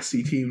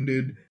nasty team,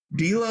 dude.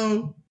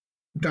 D'Lo,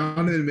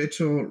 Donovan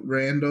Mitchell,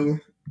 Randle,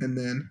 and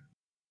then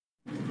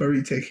where do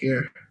you take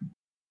here?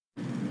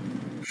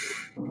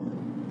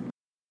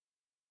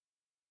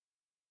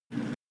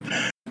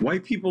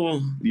 White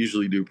people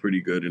usually do pretty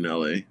good in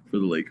LA for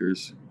the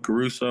Lakers.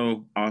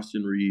 Caruso,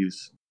 Austin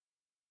Reeves,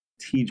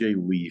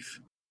 TJ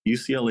Leaf,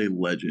 UCLA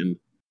legend.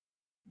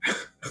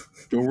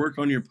 Go work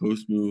on your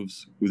post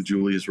moves with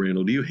Julius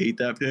Randle. Do you hate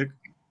that pick?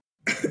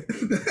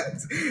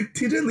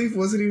 TJ Leaf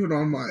wasn't even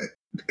on my...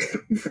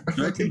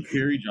 Should I take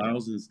Harry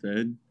Giles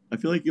instead? I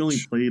feel like he only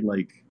played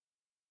like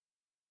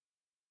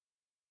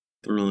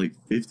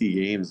 50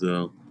 games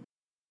though.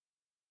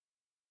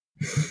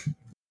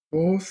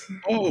 Both.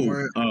 Oh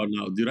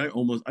no, dude! I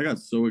got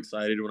so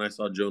excited when I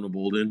saw Jonah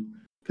Bolden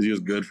because he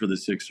was good for the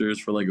Sixers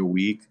for like a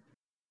week.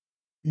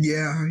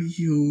 Yeah,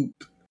 you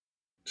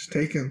just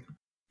take him.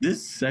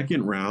 This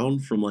second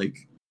round from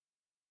like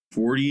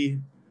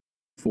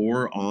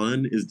 44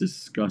 on is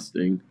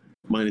disgusting.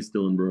 Minus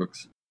Dylan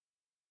Brooks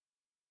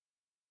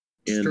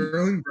and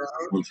Sterling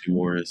Brown, Monty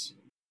Morris,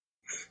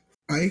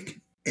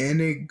 Ike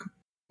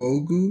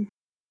Anigbogu,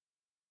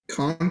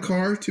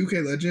 Konkar,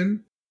 2K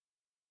legend.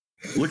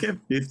 Look at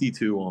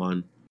 52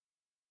 on.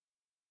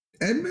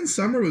 Edmund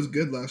Summer was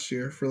good last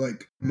year for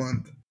like a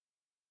month.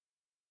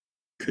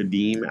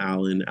 Kadeem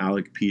Allen,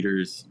 Alec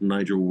Peters,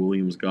 Nigel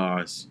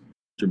Williams-Goss,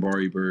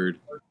 Jabari Bird.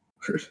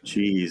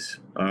 Jeez.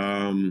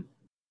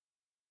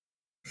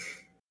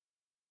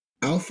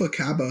 Alpha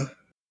Kaba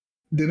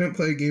didn't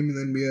play a game in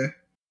the NBA.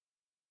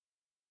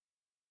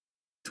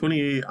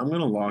 28. I'm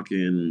gonna lock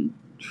in.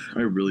 I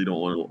really don't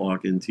want to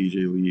lock in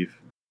TJ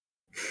Leaf.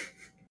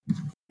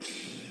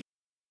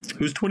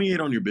 Who's 28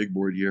 on your big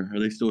board here? Are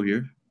they still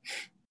here?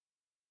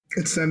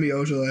 It's Semi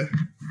Ojeleye.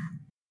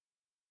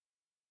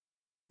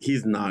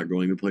 He's not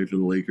going to play for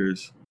the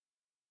Lakers.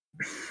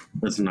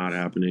 That's not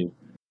happening.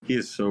 He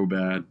is so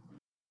bad.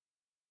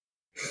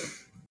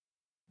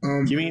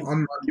 Give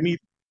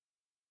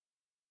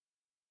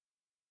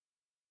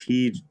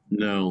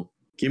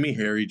me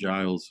Harry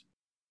Giles.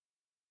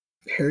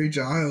 Harry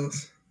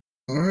Giles.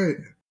 All right.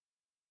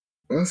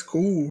 That's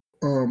cool.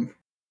 I'm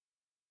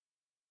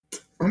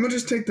gonna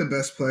just take the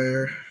best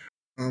player.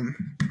 I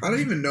don't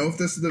even know if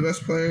this is the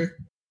best player.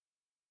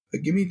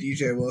 But give me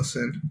DJ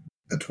Wilson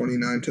at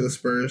 29 to the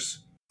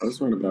Spurs.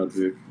 That's not a bad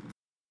pick.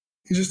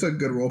 He's just a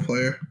good role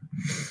player.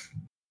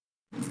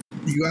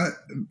 You got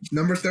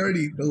number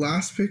 30, the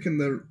last pick in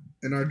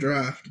our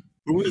draft.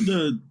 Who were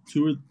the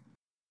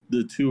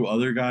two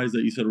other guys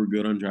that you said were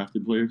good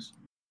undrafted players?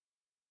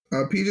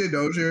 PJ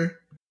Dozier.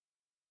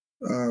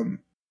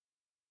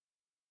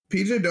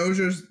 PJ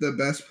Dozier's the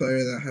best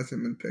player that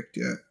hasn't been picked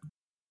yet.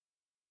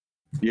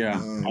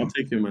 Yeah, I'll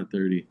take him at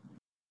 30.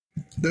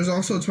 There's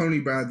also Tony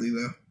Bradley,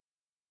 though.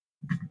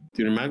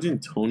 Dude, imagine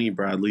Tony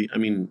Bradley. I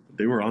mean,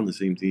 they were on the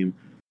same team.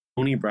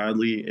 Tony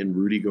Bradley and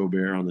Rudy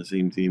Gobert on the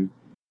same team.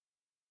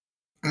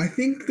 I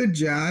think the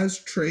Jazz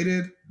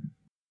traded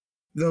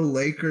the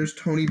Lakers'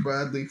 Tony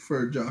Bradley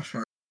for Josh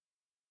Hart.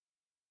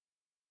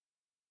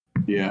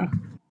 Yeah.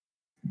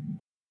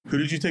 Who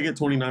did you take at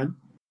 29?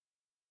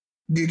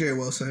 DJ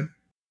Wilson.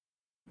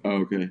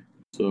 Oh, okay.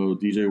 So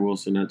DJ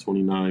Wilson at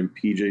 29,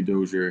 PJ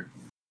Dozier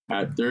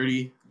at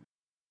 30.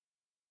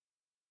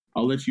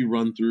 I'll let you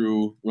run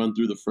through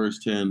the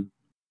first 10.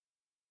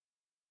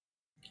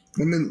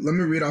 Let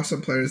me read off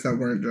some players that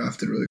weren't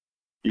drafted really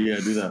quick. Yeah,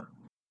 do that.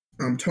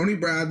 Tony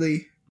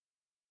Bradley,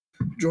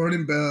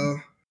 Jordan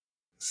Bell,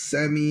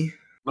 Semi.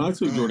 I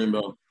took Jordan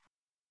Bell.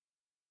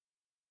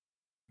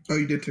 Oh,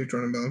 you did take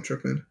Jordan Bell. I'm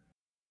tripping.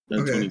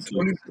 That's okay,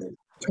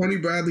 Tony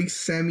Bradley,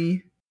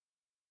 Semi,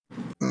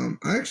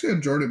 I actually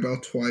have Jordan Bell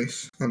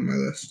twice on my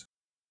list.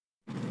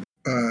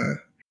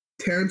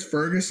 Terrence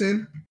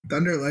Ferguson,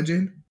 Thunder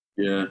legend.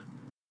 Yeah.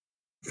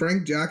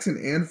 Frank Jackson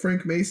and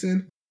Frank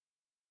Mason.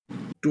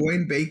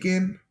 Dwayne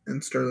Bacon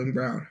and Sterling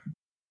Brown.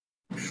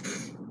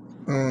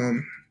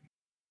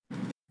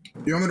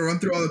 You want me to run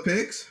through all the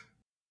picks?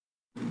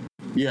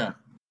 Yeah.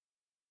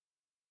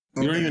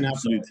 You don't even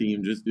have to do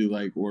team. Just do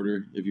like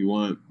order if you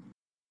want.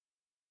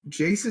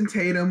 Jason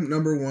Tatum,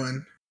 number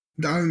 1.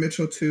 Donovan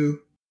Mitchell,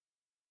 2.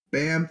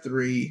 Bam,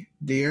 3.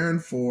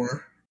 De'Aaron,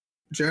 4.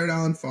 Jared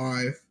Allen,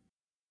 5.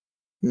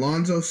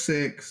 Lonzo,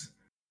 6.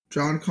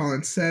 John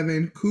Collins,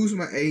 7.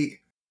 Kuzma, 8.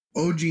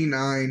 OG,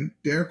 9.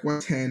 Derek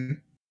White,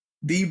 10.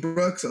 D.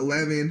 Brooks,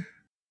 11.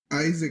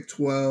 Isaac,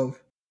 12.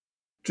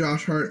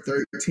 Josh Hart,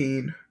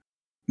 13.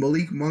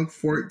 Malik Monk,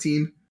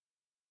 14.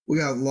 We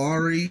got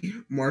Laurie,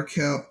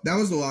 Markelle. That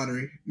was the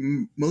lottery.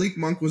 Malik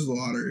Monk was the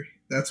lottery.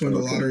 That's when the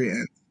lottery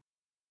ends.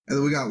 And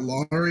then we got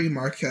Laurie,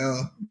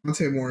 Markelle,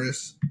 Monte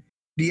Morris,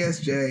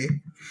 DSJ,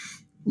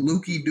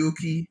 Lukey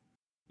Dookie,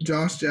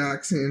 Josh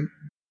Jackson,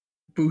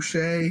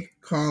 Boucher,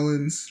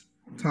 Collins,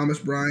 Thomas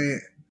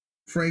Bryant,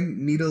 Frank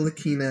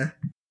Ntilikina,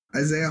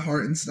 Isaiah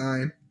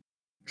Hartenstein,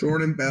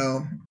 Jordan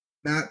Bell,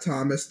 Matt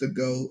Thomas, the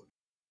GOAT,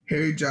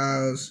 Harry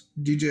Giles,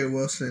 DJ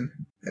Wilson,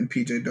 and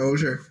PJ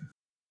Dozier.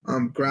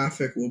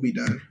 Graphic will be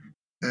done,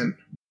 and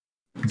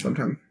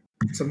sometime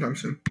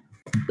soon.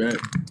 Right.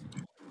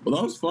 Well,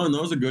 that was fun.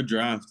 That was a good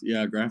draft.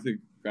 Yeah, graphic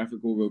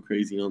will go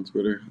crazy on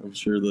Twitter. I'm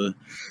sure the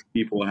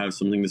people will have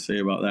something to say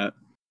about that.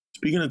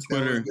 Speaking of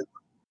Twitter,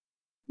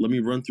 let me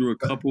run through a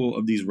couple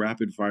of these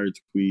rapid fire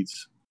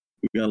tweets.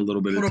 We got a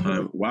little bit of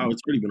time. Wow,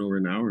 it's already been over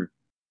an hour.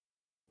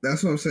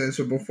 That's what I'm saying.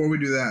 So before we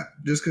do that,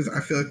 just because I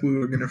feel like we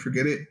were gonna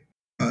forget it,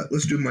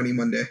 let's do Money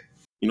Monday.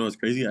 You know what's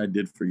crazy? I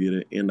did forget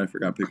it, and I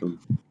forgot Pick'em.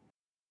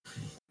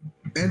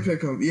 And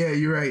Pick'em. Yeah,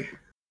 you're right.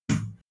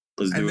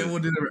 Let's do it. And then we'll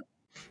do the.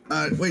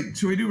 Wait,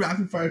 should we do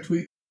rapid fire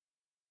tweet?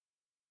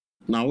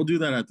 No, we'll do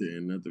that at the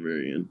end, at the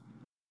very end.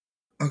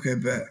 Okay,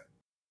 bet.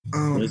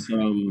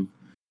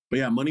 But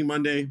yeah, Money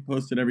Monday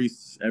posted every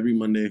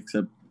Monday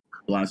except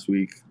last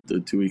week,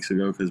 2 weeks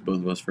ago, because both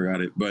of us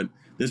forgot it. But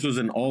this was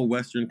an all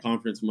Western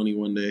Conference Money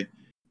Monday.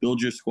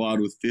 Build your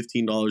squad with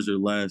 $15 or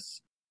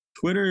less.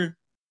 Twitter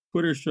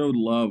showed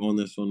love on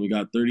this one. We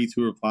got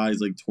 32 replies,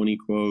 like 20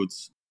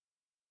 quotes.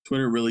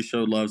 Twitter really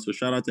showed love. So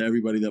shout out to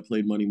everybody that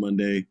played Money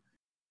Monday.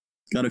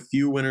 Got a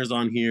few winners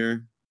on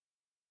here.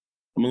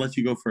 I'm gonna let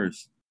you go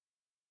first.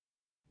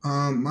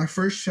 My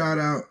first shout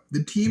out,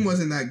 the team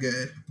wasn't that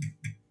good,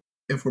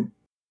 if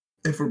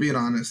we're being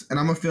honest. And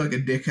I'm gonna feel like a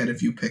dickhead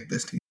if you pick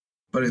this team.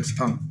 But it's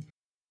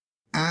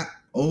at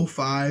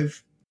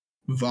 05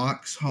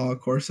 Vauxhall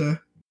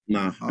Corsa.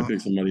 Nah, I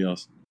picked somebody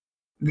else.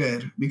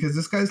 Good, because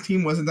this guy's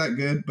team wasn't that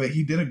good, but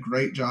he did a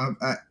great job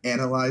at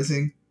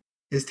analyzing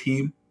his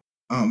team.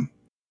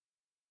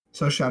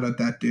 So shout out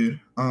that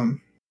dude.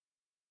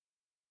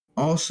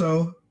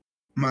 Also,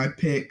 my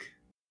pick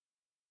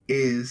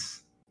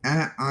is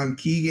at I'm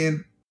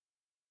Keegan.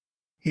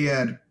 He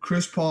had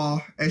Chris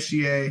Paul,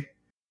 SGA,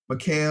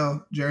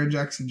 Mikhail, Jaren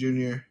Jackson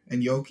Jr.,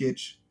 and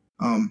Jokic.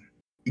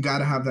 You got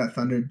to have that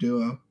Thunder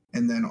duo.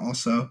 And then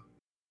also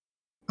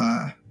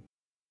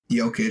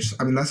Jokic.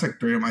 I mean, that's like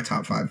 3 of my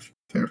top 5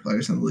 favorite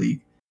players in the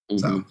league. Mm-hmm.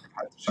 So I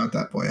had to shout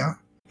that boy out.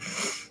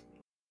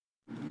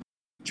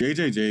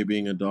 JJJ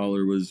being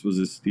 $1 was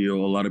a steal.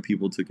 A lot of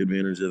people took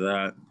advantage of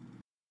that.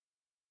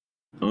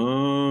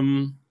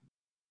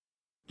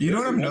 You know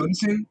what I'm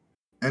noticing?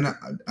 And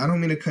I don't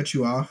mean to cut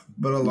you off,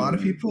 but a lot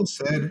of people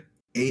said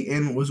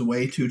Ayton was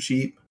way too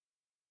cheap.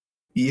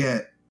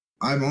 Yet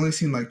I've only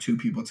seen like 2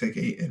 people take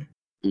Ayton.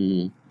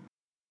 Mm-hmm.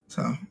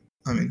 So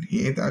I mean,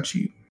 he ain't that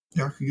cheap.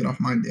 Y'all can get off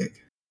my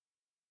dick.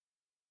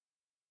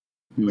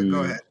 But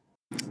go ahead.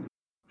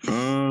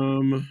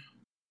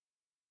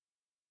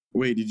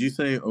 Wait, did you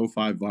say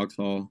 05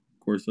 Vauxhall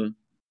Corsa?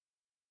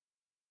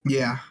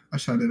 Yeah, I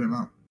shouted him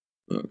out.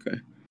 Okay.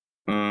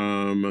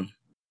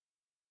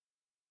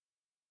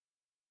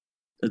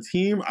 A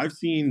team I've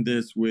seen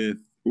this with.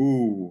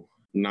 Ooh,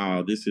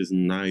 nah, this is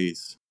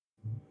nice.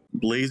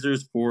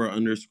 Blazers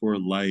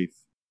 4_life.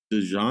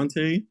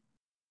 DeJounte,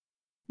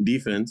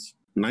 defense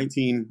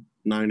 19,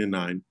 9 and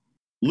 9.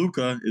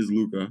 Luka is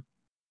Luka.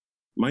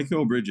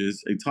 Mikal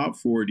Bridges, a top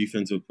 4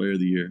 defensive player of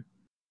the year,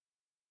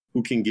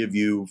 who can give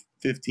you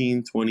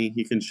 15, 20.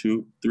 He can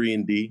shoot 3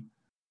 and D.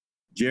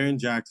 Jaren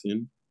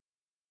Jackson,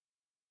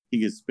 he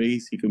gets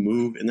space, he can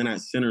move. And then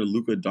at center,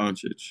 Nikola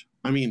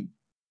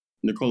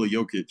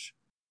Jokic.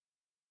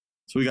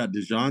 So we got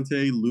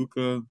DeJounte,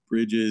 Luka,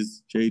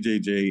 Bridges,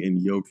 JJJ,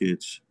 and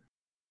Jokic.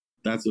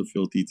 That's a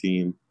filthy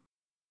team.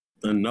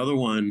 Another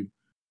one,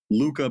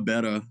 Luka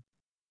Betta,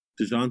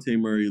 DeJounte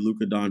Murray,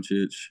 Luka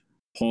Doncic,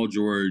 Paul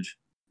George,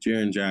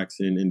 Jaren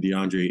Jackson, and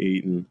DeAndre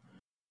Ayton.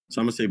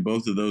 So I'm going to say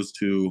both of those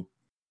 2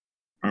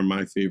 are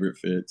my favorite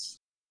fits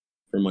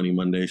for Money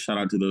Monday. Shout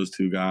out to those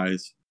 2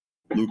 guys,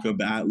 Luka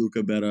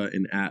Betta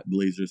and at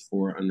Blazers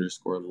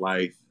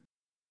 4_life.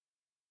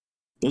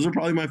 Those are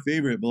probably my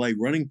favorite, but like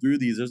running through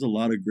these, there's a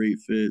lot of great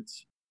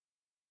fits.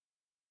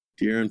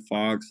 De'Aaron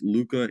Fox,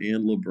 Luka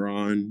and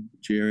LeBron,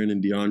 Jaren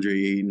and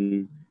DeAndre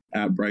Ayton,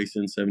 at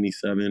Bryson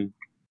 77.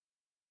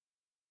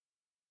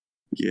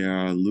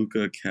 Yeah,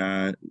 Luka,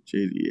 Cat,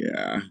 JD.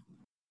 Yeah.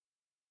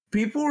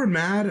 People were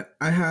mad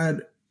I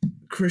had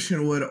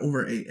Christian Wood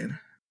over Ayton.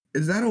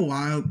 Is that a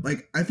wild?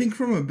 Like, I think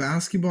from a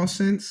basketball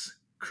sense,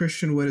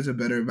 Christian Wood is a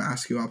better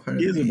basketball player.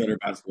 He is a better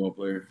basketball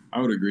player. I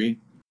would agree.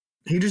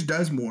 He just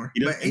does more.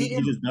 He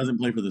just doesn't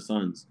play for the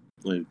Suns.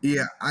 Like,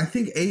 yeah, I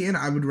think Ayton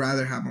I would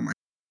rather have on my,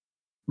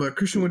 but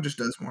Christian Wood just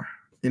does more.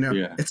 You know,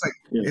 yeah. It's like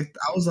if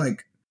I was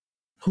like,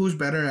 who's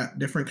better at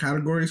different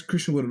categories?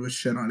 Christian Wood was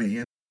shit on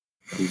Ayton.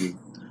 Mm-hmm.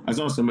 I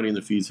saw somebody in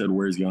the feed said,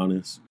 "Where's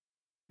Giannis?"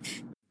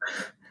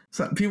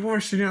 So people were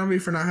shitting on me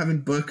for not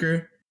having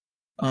Booker,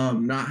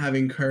 not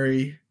having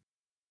Curry,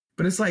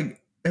 but it's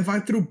like if I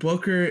threw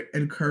Booker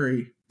and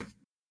Curry,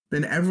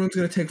 then everyone's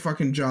gonna take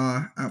fucking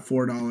Ja at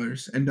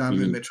 $4 and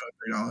Donovan Mitchell at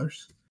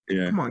 $3.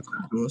 Yeah, come on,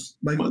 Jules.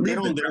 Like they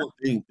don't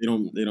think they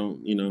don't they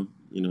don't do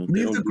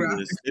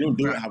this. They don't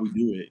do it how we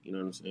do it. You know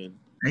what I'm saying?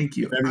 Thank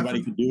you. If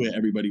everybody could do it,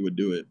 everybody would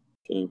do it.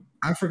 So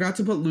I forgot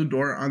to put Lou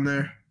Dort on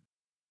there.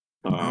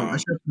 I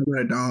should have put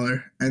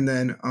 $1, and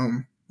then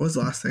what was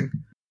the last thing?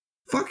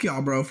 Fuck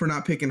y'all, bro, for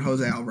not picking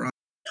Jose Alvarado.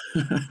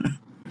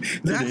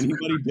 Did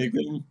anybody pick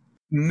him?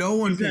 No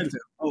one picked him.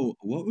 Oh,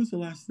 what was the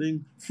last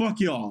thing? Fuck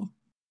y'all.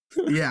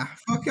 Yeah,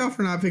 fuck y'all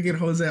for not picking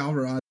Jose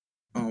Alvarado.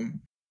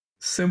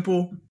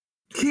 Simple.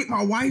 Keep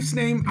my wife's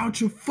name out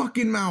your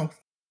fucking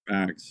mouth.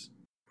 Facts.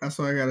 That's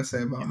what I gotta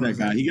say about that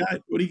guy. He got,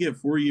 what did he get?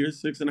 4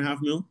 years,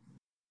 $6.5 million?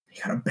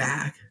 He got a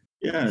bag.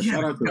 Yeah,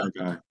 shout out to that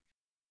guy.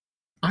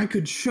 I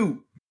could shoot.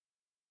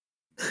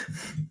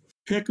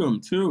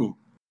 Pick'em too.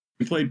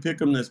 We played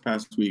Pick'em this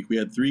past week. We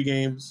had 3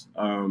 games.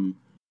 Don't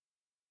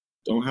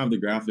have the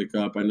graphic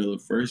up. I know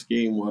the first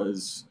game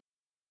was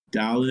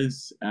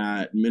Dallas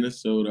at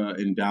Minnesota,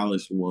 and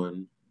Dallas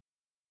won.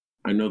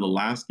 I know the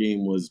last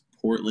game was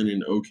Portland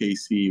and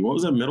OKC. What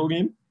was that middle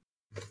game?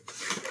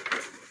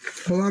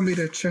 Allow me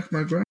to check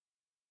my graph.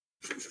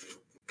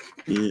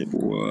 It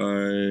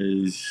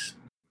was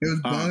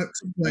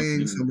Bucks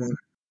playing someone.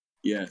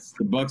 Yes,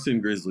 the Bucks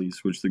and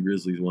Grizzlies, which the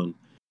Grizzlies won.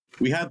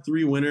 We had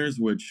 3 winners,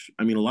 which,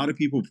 I mean, a lot of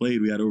people played.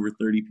 We had over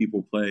 30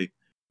 people play.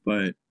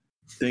 But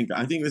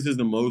I think this is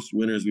the most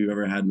winners we've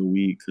ever had in a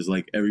week because,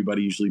 like,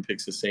 everybody usually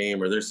picks the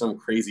same or there's some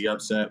crazy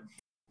upset.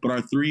 But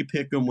our 3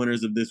 pick'em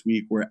winners of this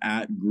week were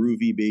at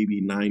Groovy Baby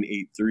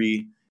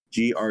 983,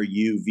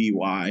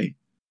 GRUVY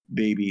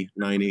Baby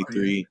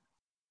 983,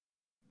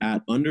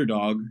 at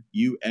Underdog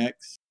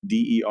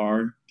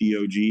UXDERDOG,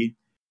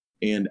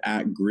 and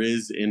at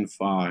Grizz in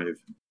 5.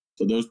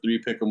 So those 3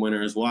 pick'em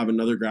winners. We'll have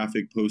another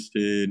graphic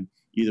posted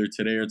either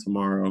today or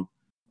tomorrow.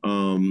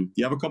 You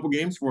have a couple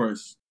games for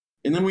us.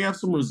 And then we have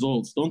some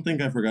results. Don't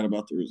think I forgot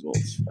about the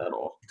results at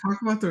all.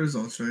 Talk about the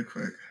results really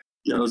quick.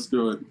 Yeah, let's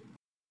do it.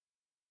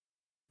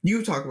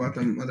 You talk about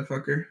them,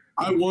 motherfucker.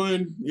 I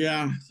won.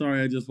 Yeah.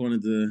 Sorry, I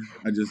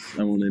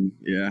wanted.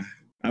 Yeah,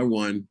 I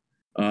won.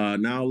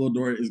 Now Lil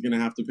Dort is going to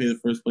have to pay the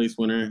first place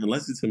winner,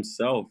 unless it's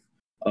himself,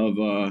 of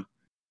the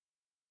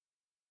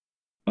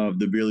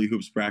Beerly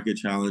Hoops Bracket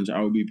Challenge. I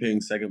will be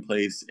paying second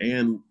place,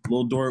 and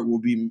Lil Dort will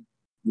be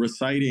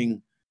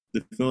reciting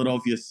the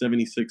Philadelphia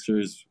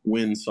 76ers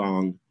win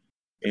song.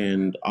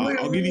 And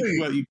I'll give you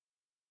what you.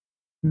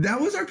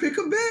 That was our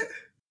pick-up bet?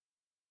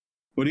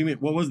 What do you mean?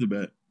 What was the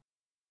bet?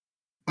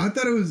 I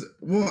thought it was.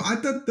 Well, I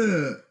thought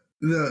the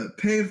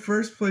paid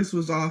first place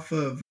was off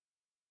of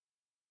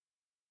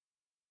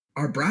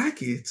our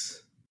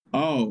brackets.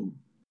 Oh,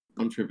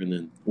 I'm tripping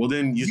then. Well,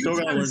 then you still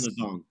gotta learn the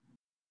song.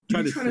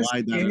 Try to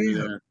slide that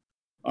over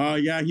there.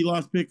 Yeah, he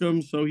lost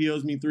pick'em, so he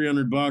owes me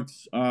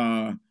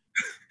 $300.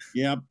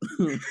 Yep.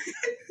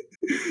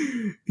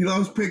 He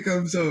lost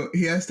pick'em, so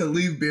he has to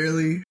leave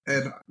Beerly,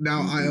 and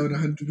now I own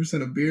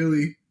 100% of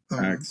Beerly.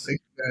 Facts. Thank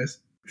you guys.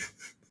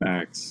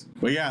 Facts.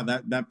 But yeah,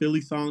 that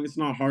Philly song, it's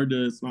not hard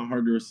to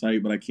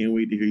recite, but I can't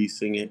wait to hear you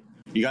sing it.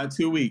 You got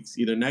 2 weeks,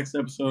 either next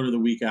episode or the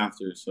week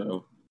after.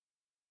 So,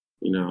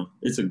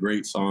 it's a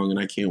great song, and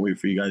I can't wait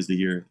for you guys to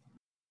hear it.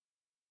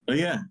 But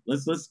yeah,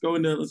 let's go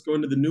into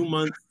the new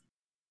month.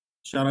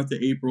 Shout out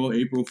to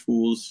April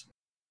Fools.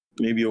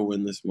 Maybe you'll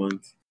win this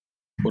month.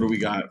 What do we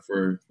got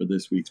for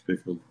this week's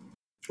pick'em?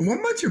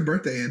 What month's your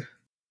birthday in?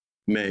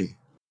 May.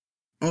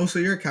 Oh, so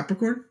you're a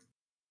Capricorn?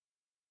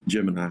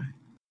 Gemini.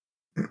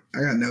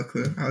 I got no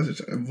clue. I was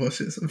just trying to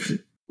bullshit some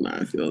shit. Nah,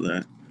 I feel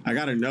that. I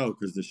gotta know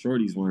because the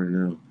shorties want to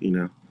know.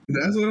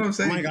 That's what I'm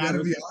saying. Oh my God,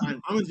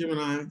 I'm a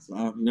Gemini.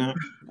 So,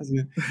 that's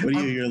good. What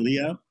are you? You're a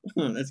Leo?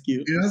 That's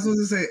cute. You're not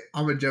supposed to say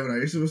I'm a Gemini.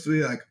 You're supposed to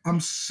be like, I'm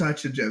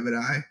such a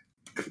Gemini.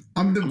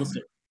 I'm gonna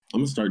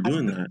start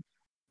doing that.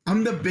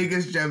 I'm the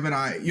biggest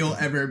Gemini you'll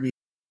ever be.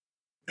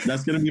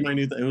 That's gonna be my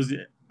new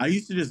thing. I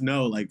used to just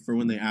know, like, for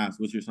when they ask,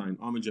 "What's your sign?"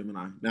 I'm a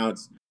Gemini. Now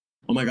it's,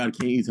 oh my God,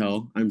 can't you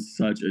tell? I'm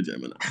such a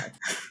Gemini.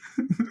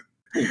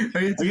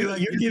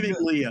 You're giving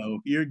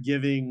Leo. You're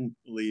giving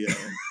Leo.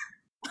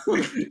 You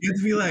have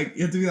to be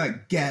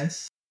like,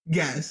 guess.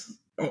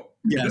 Oh,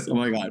 yes. Oh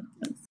my God.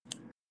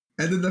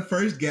 And then the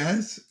first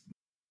guess,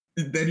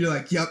 then you're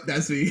like, yep,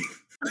 that's me.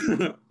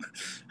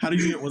 How do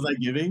you? Was I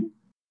giving?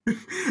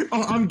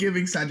 Oh, I'm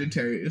giving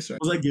Sagittarius. Right?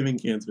 Was I giving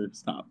Cancer?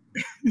 Stop.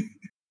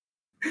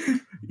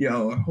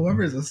 Yo,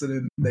 whoever's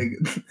listening, they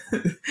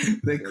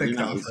clicked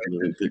off.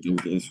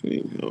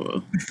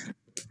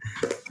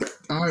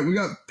 All right, we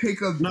got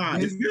pick up. Nah,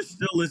 if you're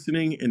still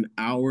listening an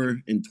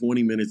hour and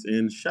 20 minutes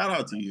in, shout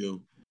out to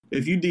you.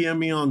 If you DM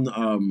me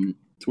on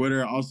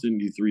Twitter, I'll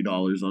send you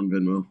 $3 on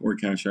Venmo or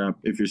Cash App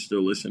if you're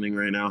still listening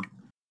right now.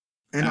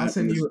 And I'll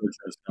send you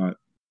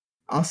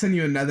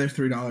another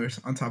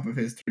 $3 on top of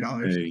his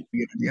 $3. Hey.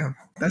 Yeah,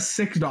 that's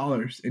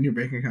 $6 in your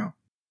bank account.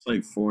 It's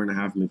like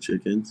 4.5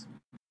 McChickens.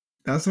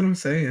 That's what I'm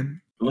saying.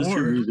 Unless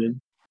you're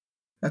losing.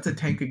 That's a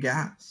tank of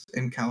gas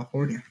in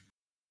California.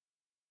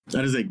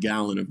 That is a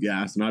gallon of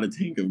gas, not a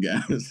tank of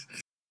gas.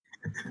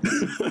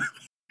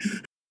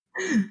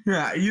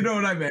 Yeah, you know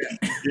what I meant.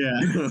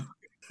 Yeah.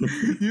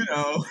 You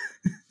know.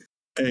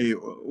 Hey,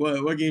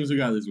 what games we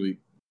got this week?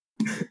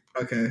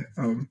 Okay.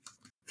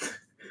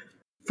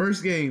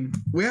 First game.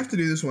 We have to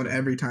do this one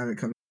every time it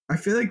comes. I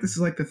feel like this is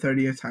like the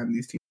 30th time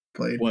these teams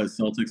played. What,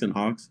 Celtics and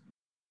Hawks?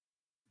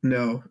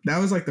 No, that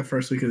was like the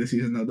first week of the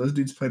season though. Those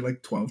dudes played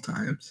like 12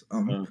 times.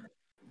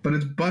 But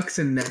it's Bucks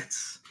and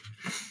Nets.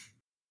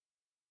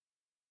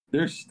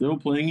 They're still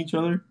playing each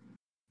other?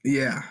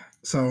 Yeah.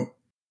 So,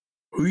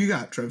 who you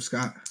got, Trev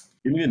Scott?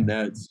 Give me the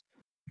Nets.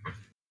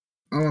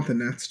 I want the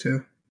Nets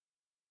too.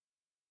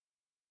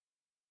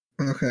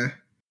 Okay.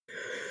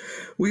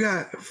 We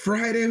got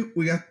Friday.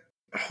 We got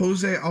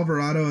Jose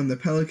Alvarado and the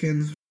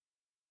Pelicans.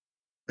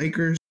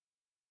 Lakers.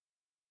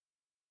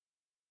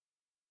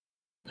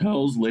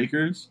 Pels,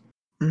 Lakers?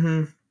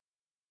 Mm-hmm.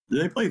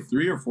 Did they play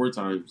 3 or 4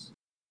 times?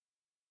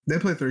 They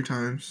play 3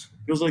 times.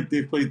 Feels like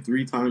they've played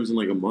 3 times in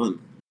like a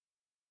month.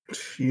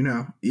 You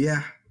know,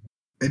 yeah,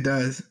 it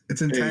does.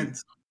 It's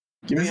intense.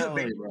 Hey, give me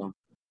LA, bro.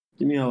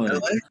 Give me LA.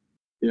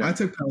 Yeah. I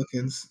took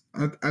Pelicans.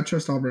 I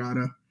trust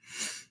Alvarado.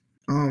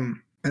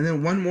 And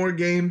then one more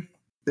game.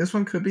 This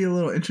one could be a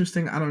little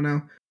interesting. I don't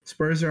know.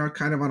 Spurs are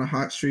kind of on a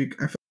hot streak.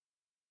 I feel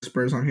like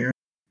Spurs on here.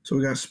 So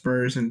we got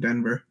Spurs in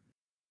Denver.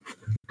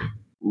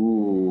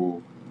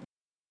 Ooh.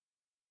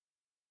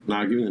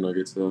 Nah, give me the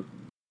Nuggets though.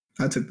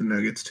 I took the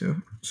Nuggets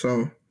too.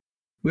 So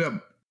we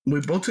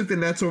both took the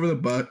Nets over the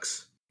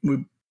Bucks.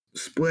 We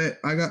split.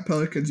 I got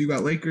Pelicans. You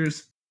got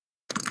Lakers.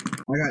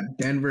 I got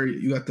Denver.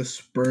 You got the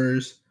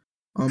Spurs.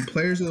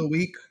 Players of the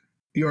week.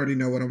 You already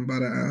know what I'm about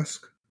to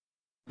ask.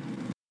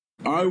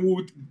 I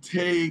would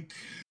take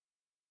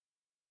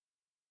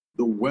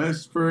the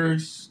West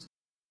first.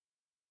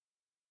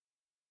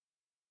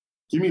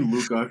 Give me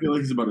Luka. I feel like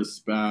he's about to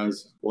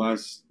spaz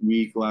last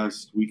week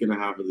and a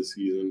half of the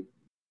season.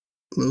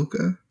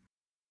 Luka.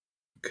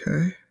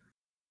 Okay.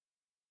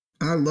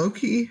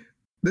 Low-key,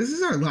 this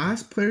is our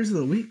last players of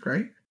the week,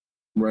 right?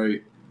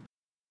 Right.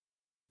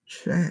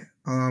 Shit.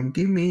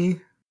 Give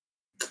me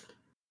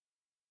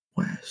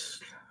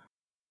West.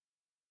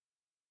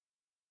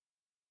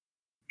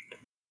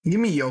 Give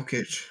me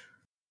Jokic.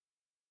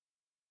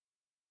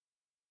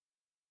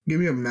 Give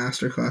me a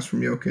masterclass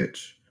from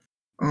Jokic.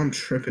 I'm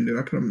tripping, dude.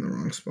 I put him in the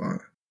wrong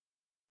spot.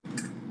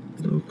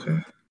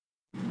 Luka.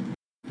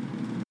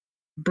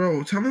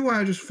 Bro, tell me why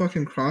I just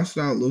fucking crossed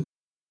out Luka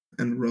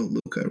and wrote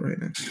Luka right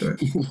next to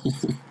it.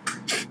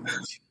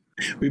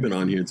 We've been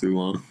on here too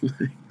long.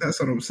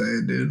 That's what I'm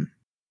saying, dude.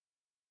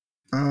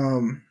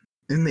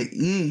 In the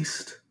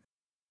East,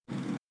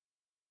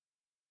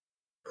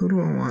 who do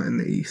I want in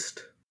the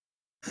East?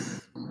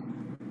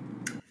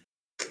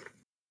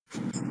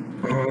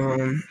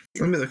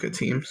 Let me look at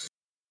teams.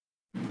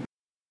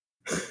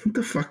 What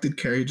the fuck did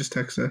Carrie just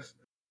text us?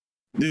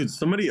 Dude,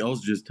 somebody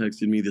else just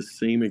texted me the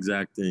same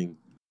exact thing.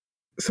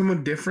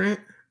 Someone different?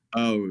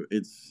 Oh,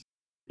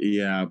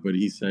 yeah, but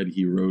he said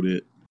he wrote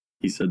it.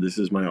 He said, this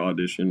is my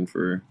audition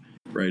for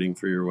writing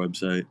for your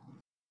website.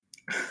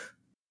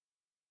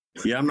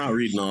 Yeah, I'm not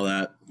reading all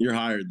that. You're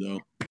hired, though.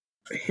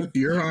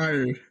 You're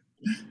hired.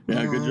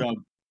 Yeah, good job.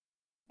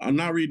 I'm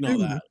not reading all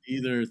that.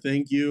 Either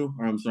thank you,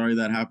 or I'm sorry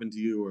that happened to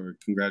you, or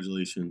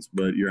congratulations,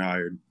 but you're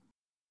hired.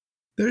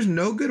 There's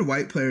no good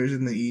white players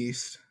in the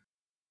East.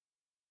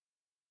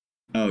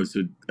 Oh,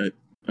 so,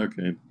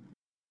 okay.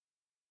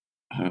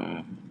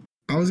 I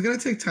was going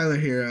to take Tyler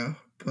Hero,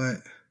 but...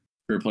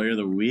 For player of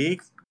the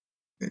week?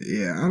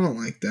 Yeah, I don't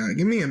like that.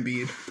 Give me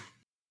Embiid.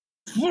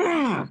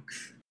 Fuck!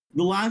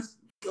 The last...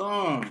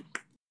 Oh.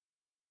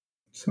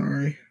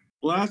 Sorry.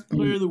 Last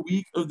player of the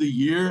week of the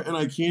year, and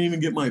I can't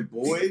even get my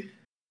boy?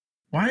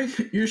 Why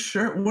your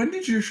shirt? When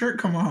did your shirt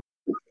come off?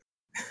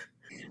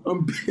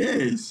 I'm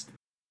pissed.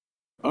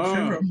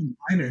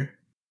 Minor.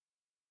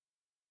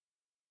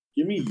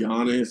 Give me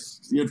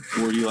Giannis. He had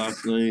 40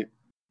 last night.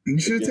 You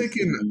should have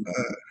taken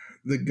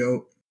the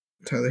GOAT,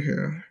 Tyler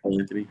Hero.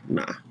 Anthony?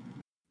 Nah.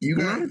 You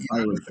got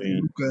Tyler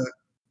fan.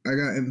 I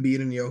got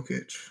Embiid and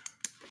Jokic.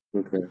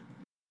 Okay.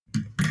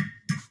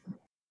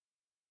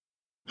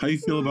 How you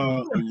feel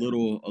about a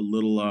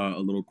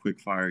little quick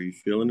fire? You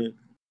feeling it?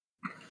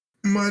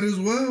 Might as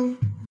well.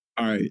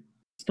 All right.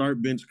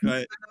 Start bench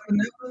cut.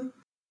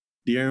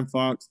 De'Aaron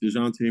Fox,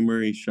 DeJounte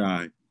Murray,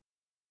 Shy.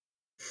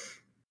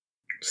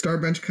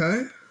 Start bench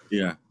cut?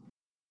 Yeah.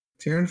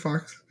 De'Aaron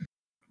Fox.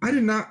 I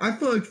did not. I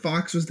feel like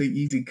Fox was the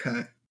easy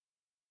cut.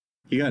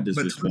 He got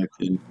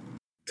disrespected.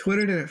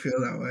 Twitter didn't feel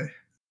that way.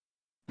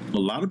 A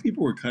lot of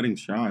people were cutting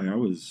Shy. I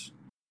was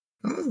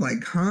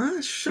like,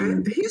 huh?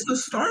 Shit. He's the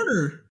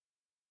starter.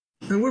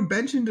 And we're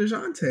benching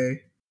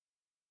DeJounte.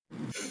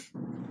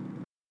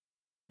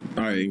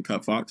 All right, and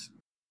cut Fox.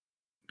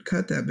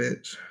 Cut that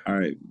bitch. All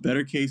right,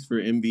 better case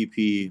for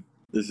MVP.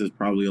 This is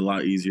probably a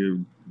lot easier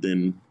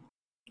than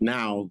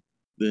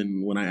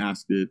when I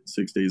asked it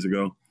 6 days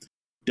ago.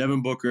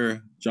 Devin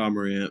Booker, Ja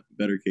Morant,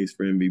 better case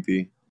for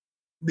MVP.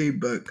 They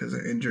book because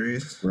of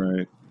injuries.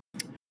 Right.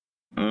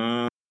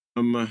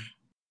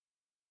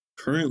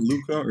 Current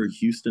Luka or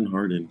Houston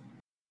Harden?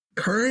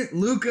 Current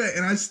Luka,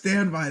 and I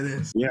stand by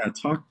this. Yeah,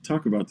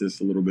 talk about this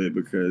a little bit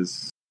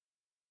because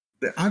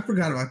I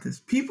forgot about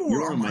this. People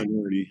were a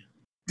minority.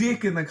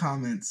 Dick in the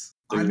comments.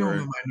 I know I'm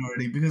a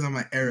minority because I'm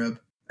an Arab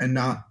and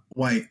not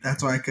white.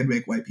 That's why I could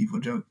make white people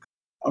joke.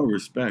 Oh,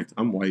 respect.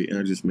 I'm white and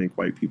I just make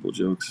white people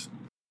jokes.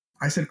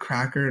 I said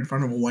cracker in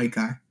front of a white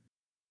guy.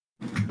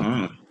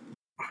 What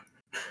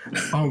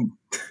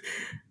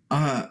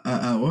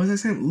was I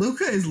saying?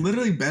 Luka is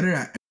literally better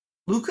at.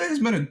 Luka has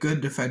been a good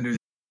defender.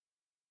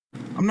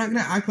 I'm not gonna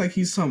act like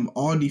he's some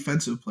all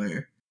defensive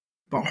player,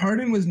 but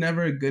Harden was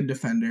never a good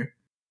defender.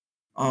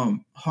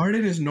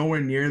 Harden is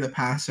nowhere near the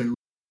passer.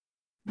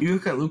 You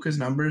look at Luka's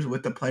numbers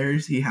with the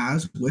players he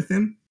has with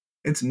him,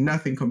 it's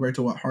nothing compared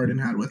to what Harden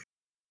had with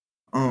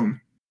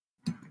him.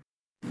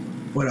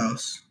 What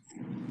else?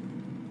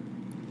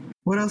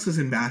 What else is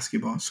in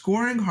basketball?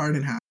 Scoring,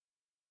 Harden had.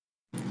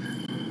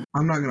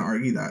 I'm not going to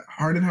argue that.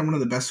 Harden had one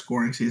of the best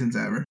scoring seasons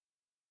ever.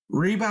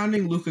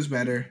 Rebounding, Luka's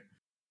better.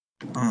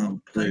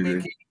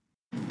 Playmaking,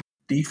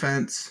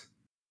 defense.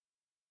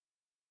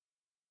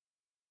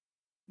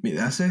 I mean,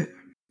 that's it,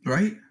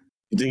 right?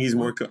 You think he's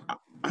more...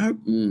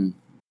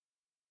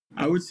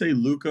 I would say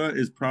Luka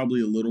is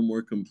probably a little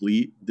more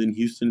complete than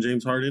Houston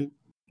James Harden.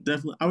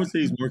 Definitely, I would say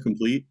he's more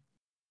complete.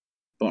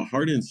 But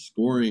Harden's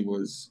scoring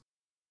was...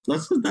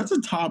 That's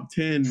a top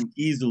 10,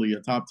 easily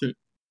a top 10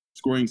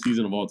 scoring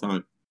season of all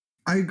time.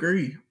 I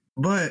agree.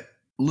 But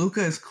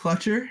Luka is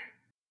clutcher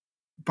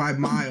by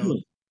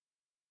miles.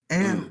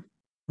 And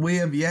we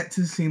have yet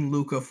to see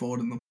Luka fold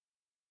in the...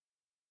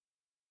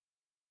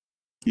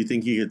 You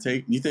think he could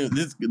take... You think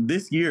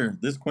this year,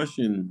 this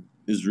question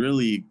is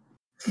really...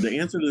 The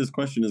answer to this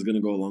question is going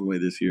to go a long way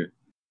this year.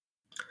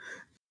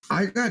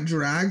 I got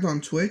dragged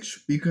on Twitch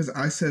because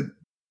I said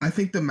I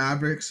think the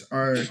Mavericks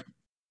I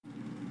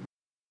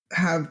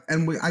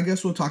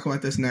guess we'll talk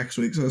about this next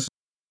week.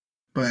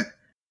 But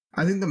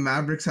I think the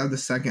Mavericks have the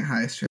second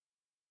highest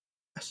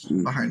chance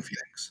behind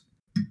Phoenix.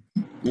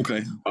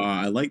 Okay.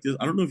 I like this.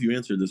 I don't know if you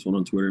answered this one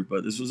on Twitter,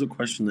 but this was a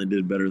question that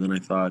did better than I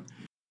thought.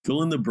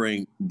 Fill in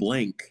the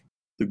blank.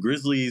 The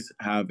Grizzlies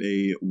have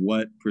a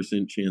what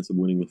 % chance of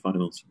winning the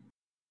finals?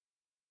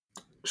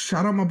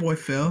 Shout out my boy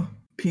Phil,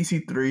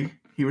 PC3.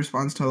 He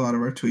responds to a lot of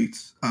our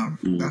tweets.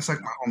 That's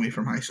like my homie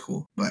from high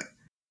school. But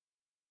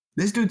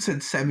this dude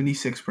said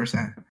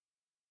 76%.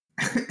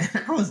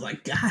 And I was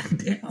like, God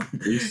damn. Are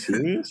you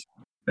serious?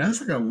 That's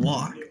like a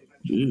lock.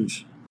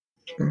 Jeez.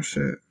 Oh,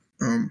 shit.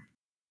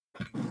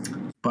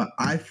 But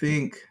I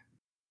think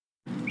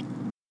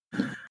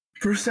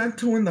percent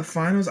to win the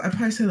finals, I'd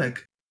probably say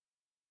like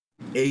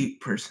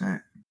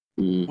 8%.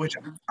 Which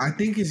I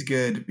think is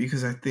good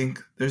because I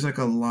think there's like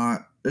a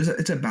lot.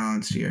 It's a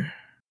balanced year.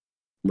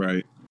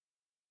 Right.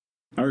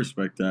 I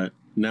respect that.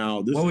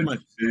 Now, this is my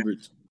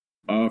favorite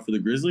for the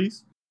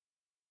Grizzlies.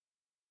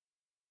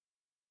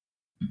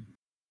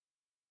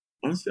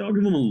 Honestly, I'll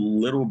give them a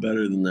little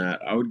better than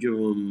that. I would give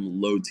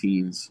them low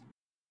teens.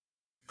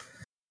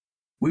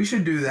 We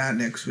should do that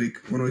next week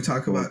when we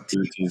talk about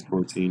 13,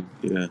 14.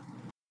 Yeah.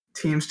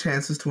 Teams'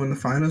 chances to win the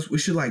finals. We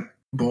should like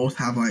both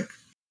have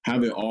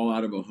it all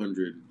out of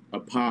 100. A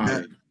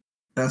pie.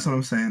 That's what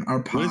I'm saying.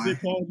 Our pie. What is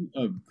it called?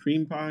 A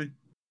cream pie?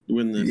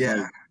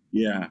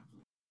 Yeah.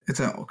 It's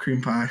a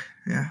cream pie.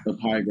 Yeah. A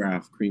pie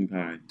graph, cream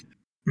pie.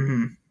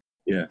 Mm-hmm.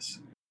 Yes.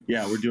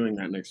 Yeah, we're doing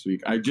that next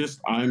week.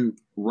 I'm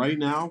right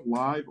now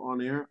live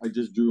on air. I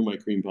just drew my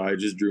cream pie. I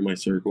just drew my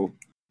circle.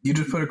 You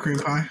just put a cream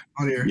pie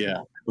on your... Yeah,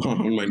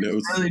 on my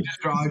notes. You really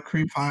just draw a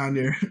cream pie on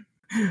your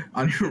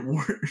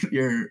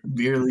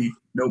Beerly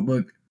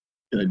notebook.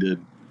 Yeah, I did.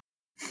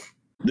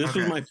 This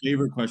was my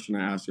favorite question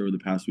I asked over the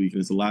past week,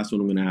 and it's the last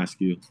one I'm going to ask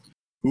you.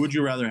 Who would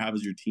you rather have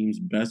as your team's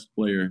best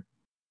player?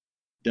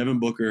 Devin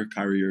Booker,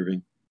 Kyrie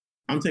Irving?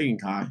 I'm taking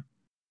Kai.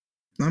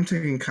 I'm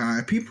taking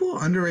Kai. People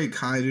underrate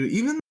Kai, dude.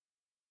 Even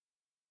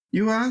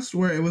you asked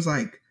where it was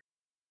like,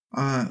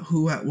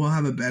 who will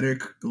have a better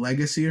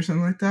legacy or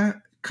something like that?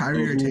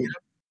 Kyrie or Tatum?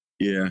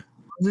 Yeah.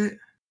 Was it?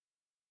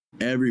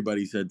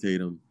 Everybody said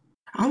Tatum.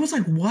 I was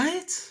like,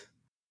 what?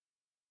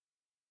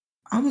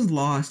 I was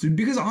lost, dude.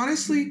 Because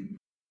honestly,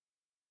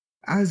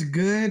 as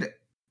good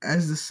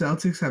as the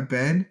Celtics have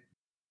been,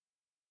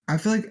 I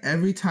feel like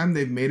every time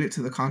they've made it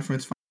to the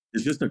conference finals,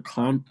 it's just a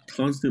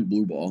constant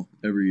blue ball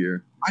every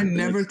year. I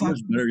never thought how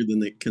much better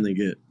can they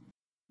get?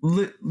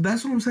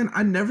 That's what I'm saying.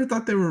 I never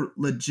thought they were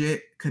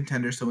legit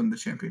contenders to win the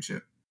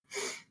championship.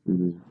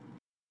 Mm-hmm.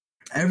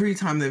 Every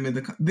time they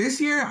made this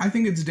year, I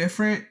think it's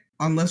different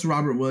unless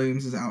Robert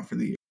Williams is out for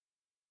the year.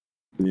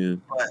 Yeah.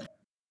 But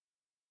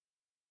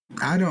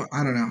I don't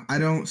know. I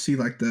don't see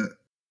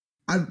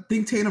I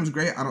think Tatum's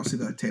great. I don't see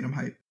the Tatum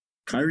hype.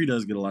 Kyrie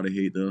does get a lot of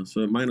hate though,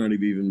 so it might not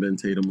have even been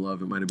Tatum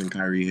love. It might have been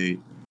Kyrie hate.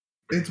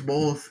 It's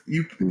both.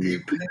 You put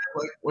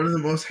like one of the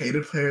most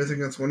hated players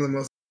against one of the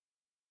most.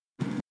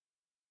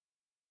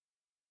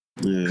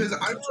 Yeah. Because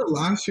I remember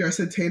last year I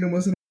said Tatum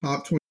wasn't a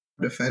top 20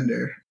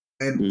 defender,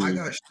 and I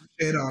got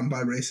shit on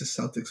by racist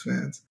Celtics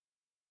fans.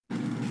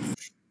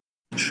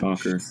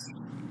 Shocker.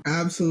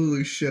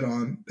 Absolutely shit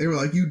on. They were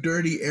like, "You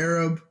dirty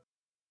Arab."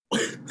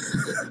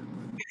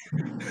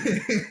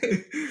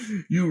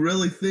 You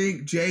really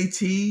think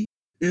JT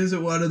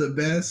isn't one of the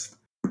best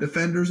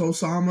defenders,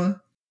 Osama?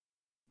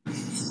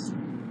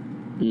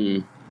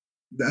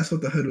 That's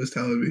what the hood was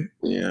telling me.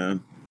 Yeah.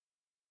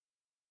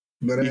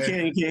 But you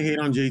can't hate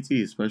on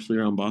JT, especially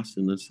around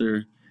Boston. That's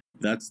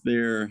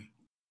their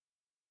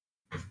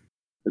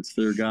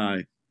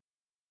guy.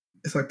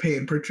 It's like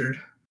Peyton Pritchard.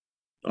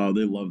 Oh,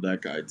 they love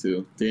that guy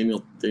too.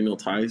 Daniel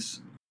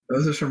Tice.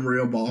 Those are some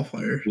real ball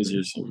players. Those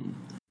are some.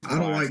 I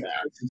don't like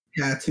Tice's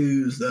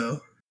tattoos though.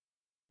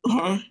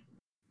 Huh?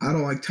 I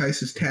don't like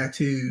Tice's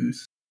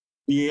tattoos.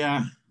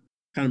 Yeah,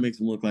 kind of makes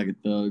him look like a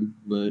thug,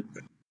 but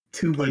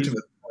too much of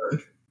a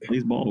thug.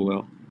 Plays ball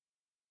well.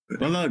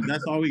 But look,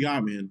 that's all we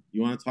got, man.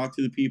 You want to talk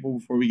to the people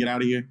before we get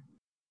out of here?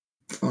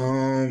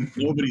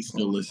 Nobody's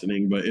still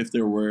listening, but if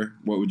there were,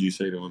 what would you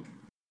say to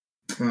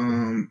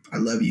them? I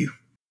love you.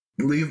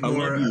 Leave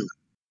more.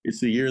 It's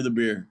the year of the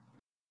beer.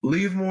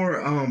 Leave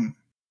more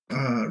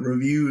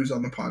reviews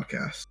on the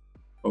podcast.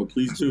 Oh,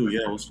 please do.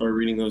 Yeah, we'll start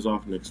reading those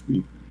off next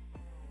week.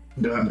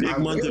 Big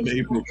month of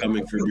April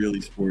coming for Really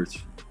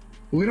Sports.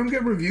 We don't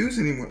get reviews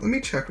anymore. Let me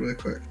check really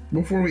quick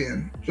before we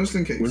end, just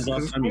in case. When's the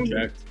last time you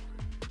checked?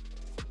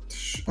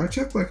 I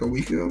checked like a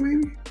week ago,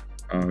 maybe.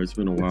 Oh, it's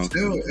been a while.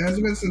 Still, it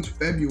hasn't been since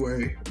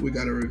February we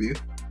got a review.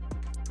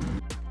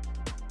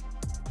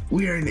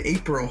 We are in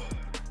April.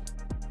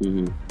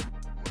 Mm-hmm.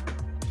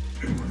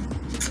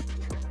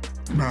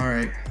 All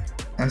right.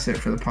 That's it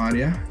for the pod,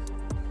 yeah?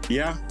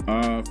 Yeah.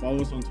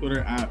 Follow us on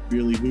Twitter at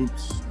Really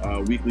Hoops.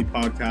 Weekly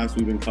podcast.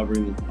 We've been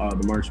covering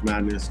the March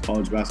Madness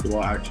college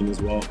basketball action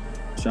as well.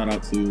 Shout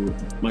out to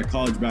my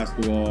college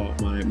basketball,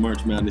 my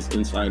March Madness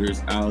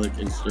insiders, Alec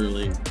and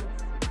Sterling.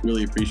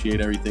 Really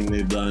appreciate everything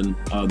they've done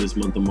this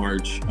month of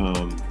March.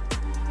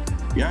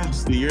 Yeah,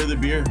 it's the year of the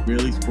beer.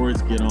 Really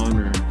Sports, get on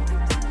or